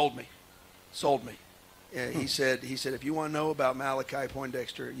 sold me. He said, if you want to know about Malachi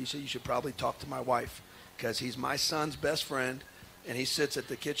Poindexter, you should probably talk to my wife, because he's my son's best friend, and he sits at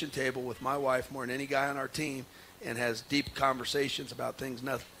the kitchen table with my wife more than any guy on our team and has deep conversations about things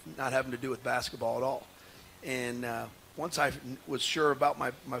not having to do with basketball at all. And once I was sure about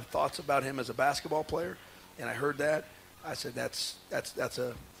my thoughts about him as a basketball player, and I heard that, I said, that's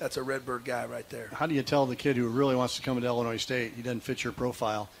a Redbird guy right there. How do you tell the kid who really wants to come to Illinois State, he doesn't fit your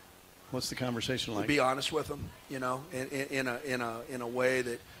profile? What's the conversation like? Be honest with him, in a way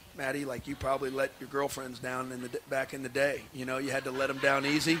that, Maddie, like you probably let your girlfriends down back in the day. You had to let them down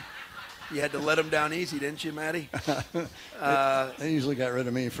easy. Didn't you, Maddie? They usually got rid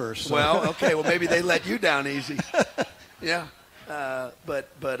of me first. So. Well, okay. Well, maybe they let you down easy. Yeah. But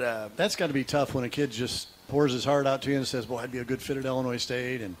that's got to be tough when a kid just pours his heart out to you and says, "Well, I'd be a good fit at Illinois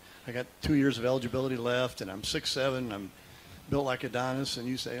State, and I got 2 years of eligibility left, and I'm 6'7", I'm built like Adonis," and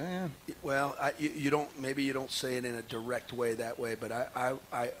you say, Well, you don't say it in a direct way that way, but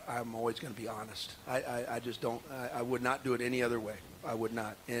I'm always going to be honest. I just don't. I would not do it any other way. I would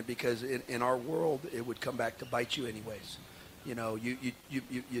not, and because in our world, it would come back to bite you anyways. You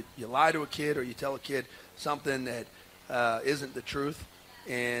lie to a kid, or you tell a kid something that isn't the truth,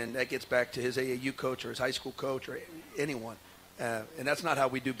 and that gets back to his AAU coach or his high school coach or anyone, and that's not how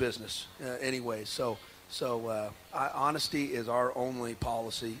we do business anyway. So honesty is our only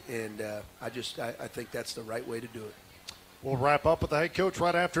policy, and I think that's the right way to do it. We'll wrap up with the head coach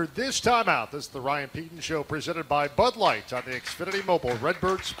right after this timeout. This is the Ryan Peden Show, presented by Bud Light on the Xfinity Mobile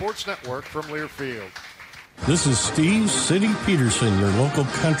Redbird Sports Network from Learfield. This is Steve City Peterson, your local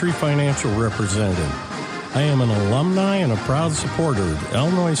country financial representative. I am an alumni and a proud supporter of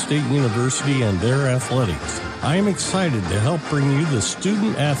Illinois State University and their athletics. I am excited to help bring you the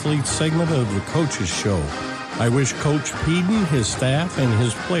student athlete segment of the Coaches Show. I wish Coach Peden, his staff, and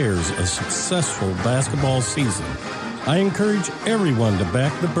his players a successful basketball season. I encourage everyone to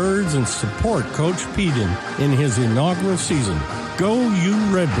back the Birds and support Coach Peden in his inaugural season. Go you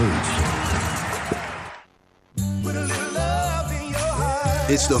Redbirds!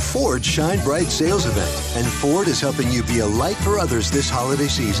 It's the Ford Shine Bright sales event, and Ford is helping you be a light for others this holiday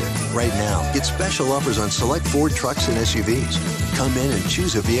season. Right now, get special offers on select Ford trucks and SUVs. Come in and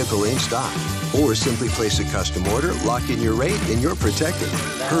choose a vehicle in stock, or simply place a custom order, lock in your rate, and you're protected.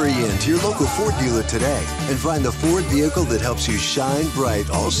 Hurry in to your local Ford dealer today and find the Ford vehicle that helps you shine bright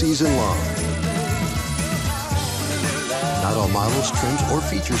all season long. Not all models, trims, or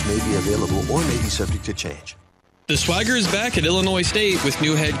features may be available or may be subject to change. The Swagger is back at Illinois State with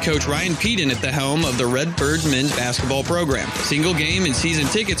new head coach Ryan Peden at the helm of the Redbirds men's basketball program. Single game and season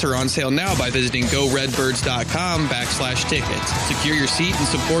tickets are on sale now by visiting GoRedbirds.com/tickets. Secure your seat and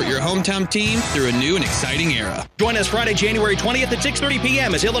support your hometown team through a new and exciting era. Join us Friday, January 20th at 6:30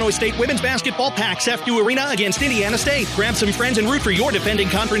 p.m. as Illinois State women's basketball packs FDU Arena against Indiana State. Grab some friends and root for your defending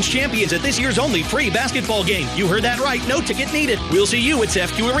conference champions at this year's only free basketball game. You heard that right. No ticket needed. We'll see you at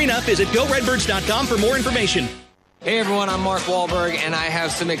FDU Arena. Visit GoRedbirds.com for more information. Hey everyone, I'm Mark Wahlberg, and I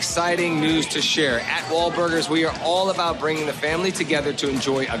have some exciting news to share. At Wahlburgers, we are all about bringing the family together to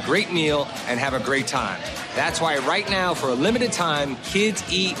enjoy a great meal and have a great time. That's why right now, for a limited time, kids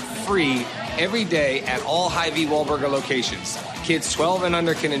eat free every day at all Hy-Vee Wahlburger locations. Kids 12 and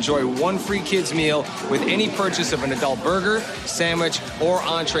under can enjoy one free kids meal with any purchase of an adult burger, sandwich, or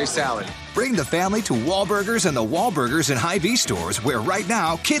entree salad. Bring the family to Wahlburgers and the Wahlburgers and Hy-Vee stores, where right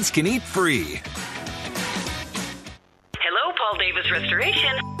now, kids can eat free. Hello, Paul Davis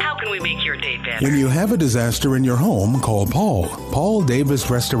Restoration. How can we make your day better? When you have a disaster in your home, call Paul Davis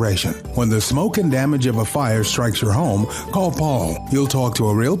Restoration. When the smoke and damage of a fire strikes your home, call Paul. You'll talk to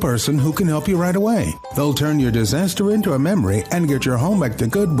a real person who can help you right away. They'll turn your disaster into a memory and get your home back to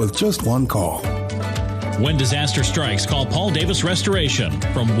good with just one call. When disaster strikes, call Paul Davis Restoration.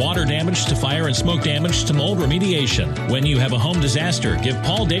 From water damage to fire and smoke damage to mold remediation. When you have a home disaster, give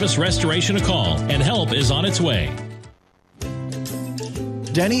Paul Davis Restoration a call, and help is on its way.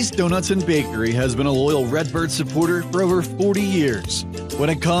 Denny's Donuts and Bakery has been a loyal Redbird supporter for over 40 years. When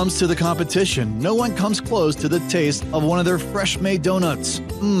it comes to the competition, no one comes close to the taste of one of their fresh-made donuts.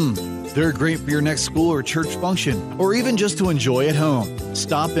 They're great for your next school or church function, or even just to enjoy at home.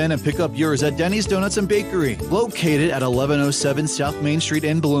 Stop in and pick up yours at Denny's Donuts and Bakery, located at 1107 South Main Street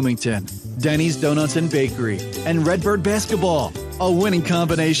in Bloomington. Denny's Donuts and Bakery and Redbird Basketball, a winning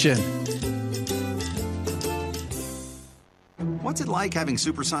combination. What's it like having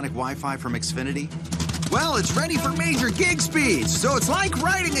supersonic Wi-Fi from Xfinity? Well, it's ready for major gig speeds, so it's like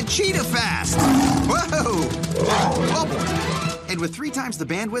riding a cheetah fast. Whoa! Oh, boy. And with 3 times the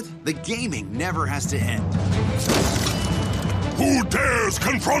bandwidth, the gaming never has to end. Who dares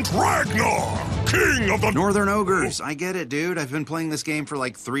confront Ragnar, king of the Northern Ogres? I get it, dude. I've been playing this game for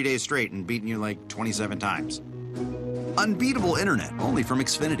like 3 days straight and beaten you like 27 times. Unbeatable internet, only from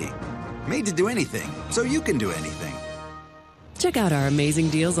Xfinity. Made to do anything, so you can do anything. Check out our amazing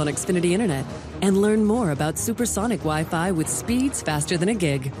deals on Xfinity Internet and learn more about supersonic Wi-Fi with speeds faster than a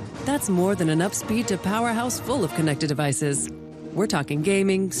gig. That's more than enough speed to power a house full of connected devices. We're talking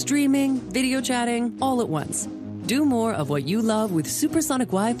gaming, streaming, video chatting, all at once. Do more of what you love with supersonic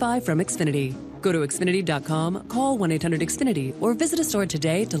Wi-Fi from Xfinity. Go to Xfinity.com, call 1-800-XFINITY, or visit a store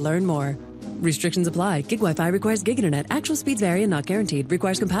today to learn more. Restrictions apply. Gig Wi-Fi requires gig internet. Actual speeds vary and not guaranteed.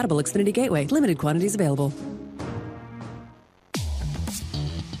 Requires compatible Xfinity gateway. Limited quantities available.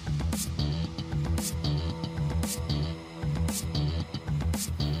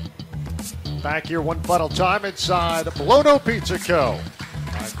 Back here one final time inside Blono Pizza Co. on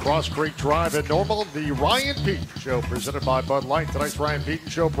Cross Creek Drive in Normal, the Ryan Peton Show presented by Bud Light. Tonight's Ryan Peton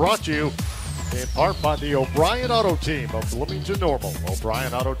Show brought to you in part by the O'Brien Auto Team of Bloomington Normal.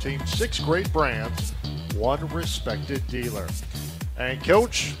 O'Brien Auto Team, 6 great brands, 1 respected dealer. And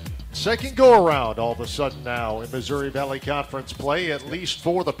Coach, second go-around all of a sudden now in Missouri Valley Conference play, at least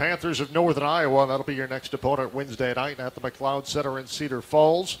for the Panthers of Northern Iowa. That'll be your next opponent Wednesday night at the McLeod Center in Cedar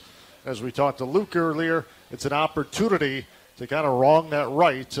Falls. As we talked to Luke earlier, it's an opportunity to kind of wrong that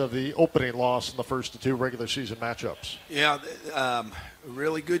right of the opening loss in the first of 2 regular season matchups. Yeah,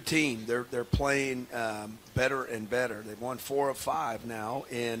 really good team. They're playing better and better. They've won 4 of 5 now,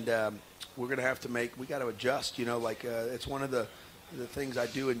 and we're going to have to we got to adjust. You know, it's one of the things I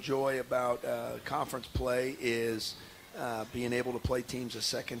do enjoy about conference play is being able to play teams a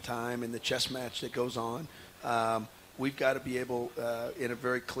second time in the chess match that goes on. We've got to be able, in a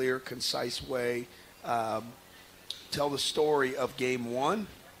very clear, concise way, tell the story of Game 1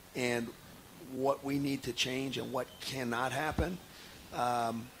 and what we need to change and what cannot happen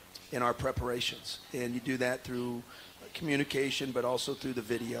in our preparations. And you do that through communication, but also through the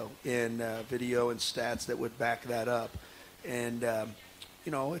video and stats that would back that up. And,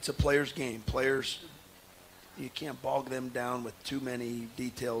 it's a player's game. Players, you can't bog them down with too many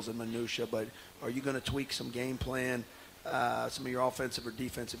details and minutia, but are you going to tweak some game plan, some of your offensive or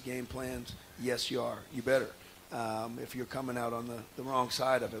defensive game plans? Yes, you are. You better. If you're coming out on the wrong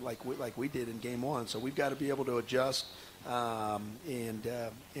side of it, like we did in Game 1. So we've got to be able to adjust and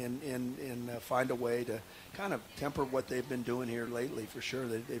find a way to kind of temper what they've been doing here lately. For sure,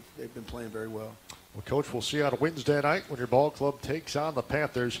 they've been playing very well. Well, Coach, we'll see you on Wednesday night when your ball club takes on the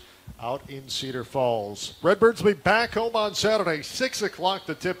Panthers out in Cedar Falls. Redbirds will be back home on Saturday, 6 o'clock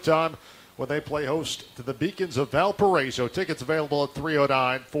the tip time, when they play host to the Beacons of Valparaiso. Tickets available at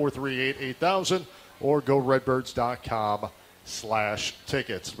 309-438-8000 or go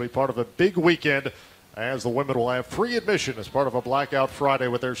redbirds.com/tickets. It'll be part of a big weekend as the women will have free admission as part of a Blackout Friday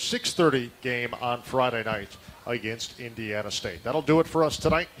with their 6:30 game on Friday night against Indiana State. That'll do it for us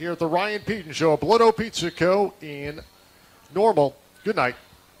tonight here at the Ryan Peton Show, Blono Pizza Co. in Normal. Good night.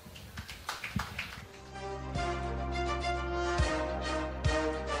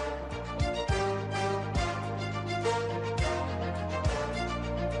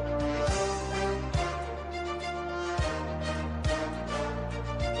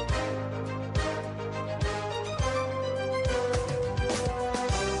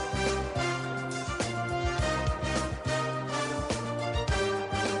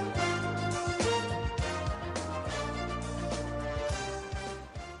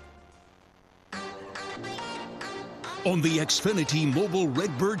 On the Xfinity Mobile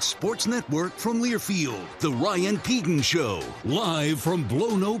Redbird Sports Network from Learfield, The Ryan Peton Show, live from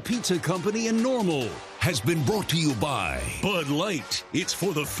Blono Pizza Company in Normal, has been brought to you by Bud Light. It's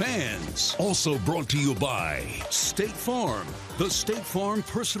for the fans. Also brought to you by State Farm. The State Farm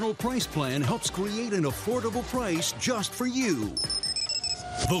Personal Price Plan helps create an affordable price just for you.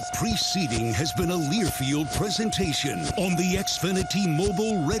 The preceding has been a Learfield presentation on the Xfinity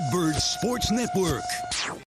Mobile Redbird Sports Network.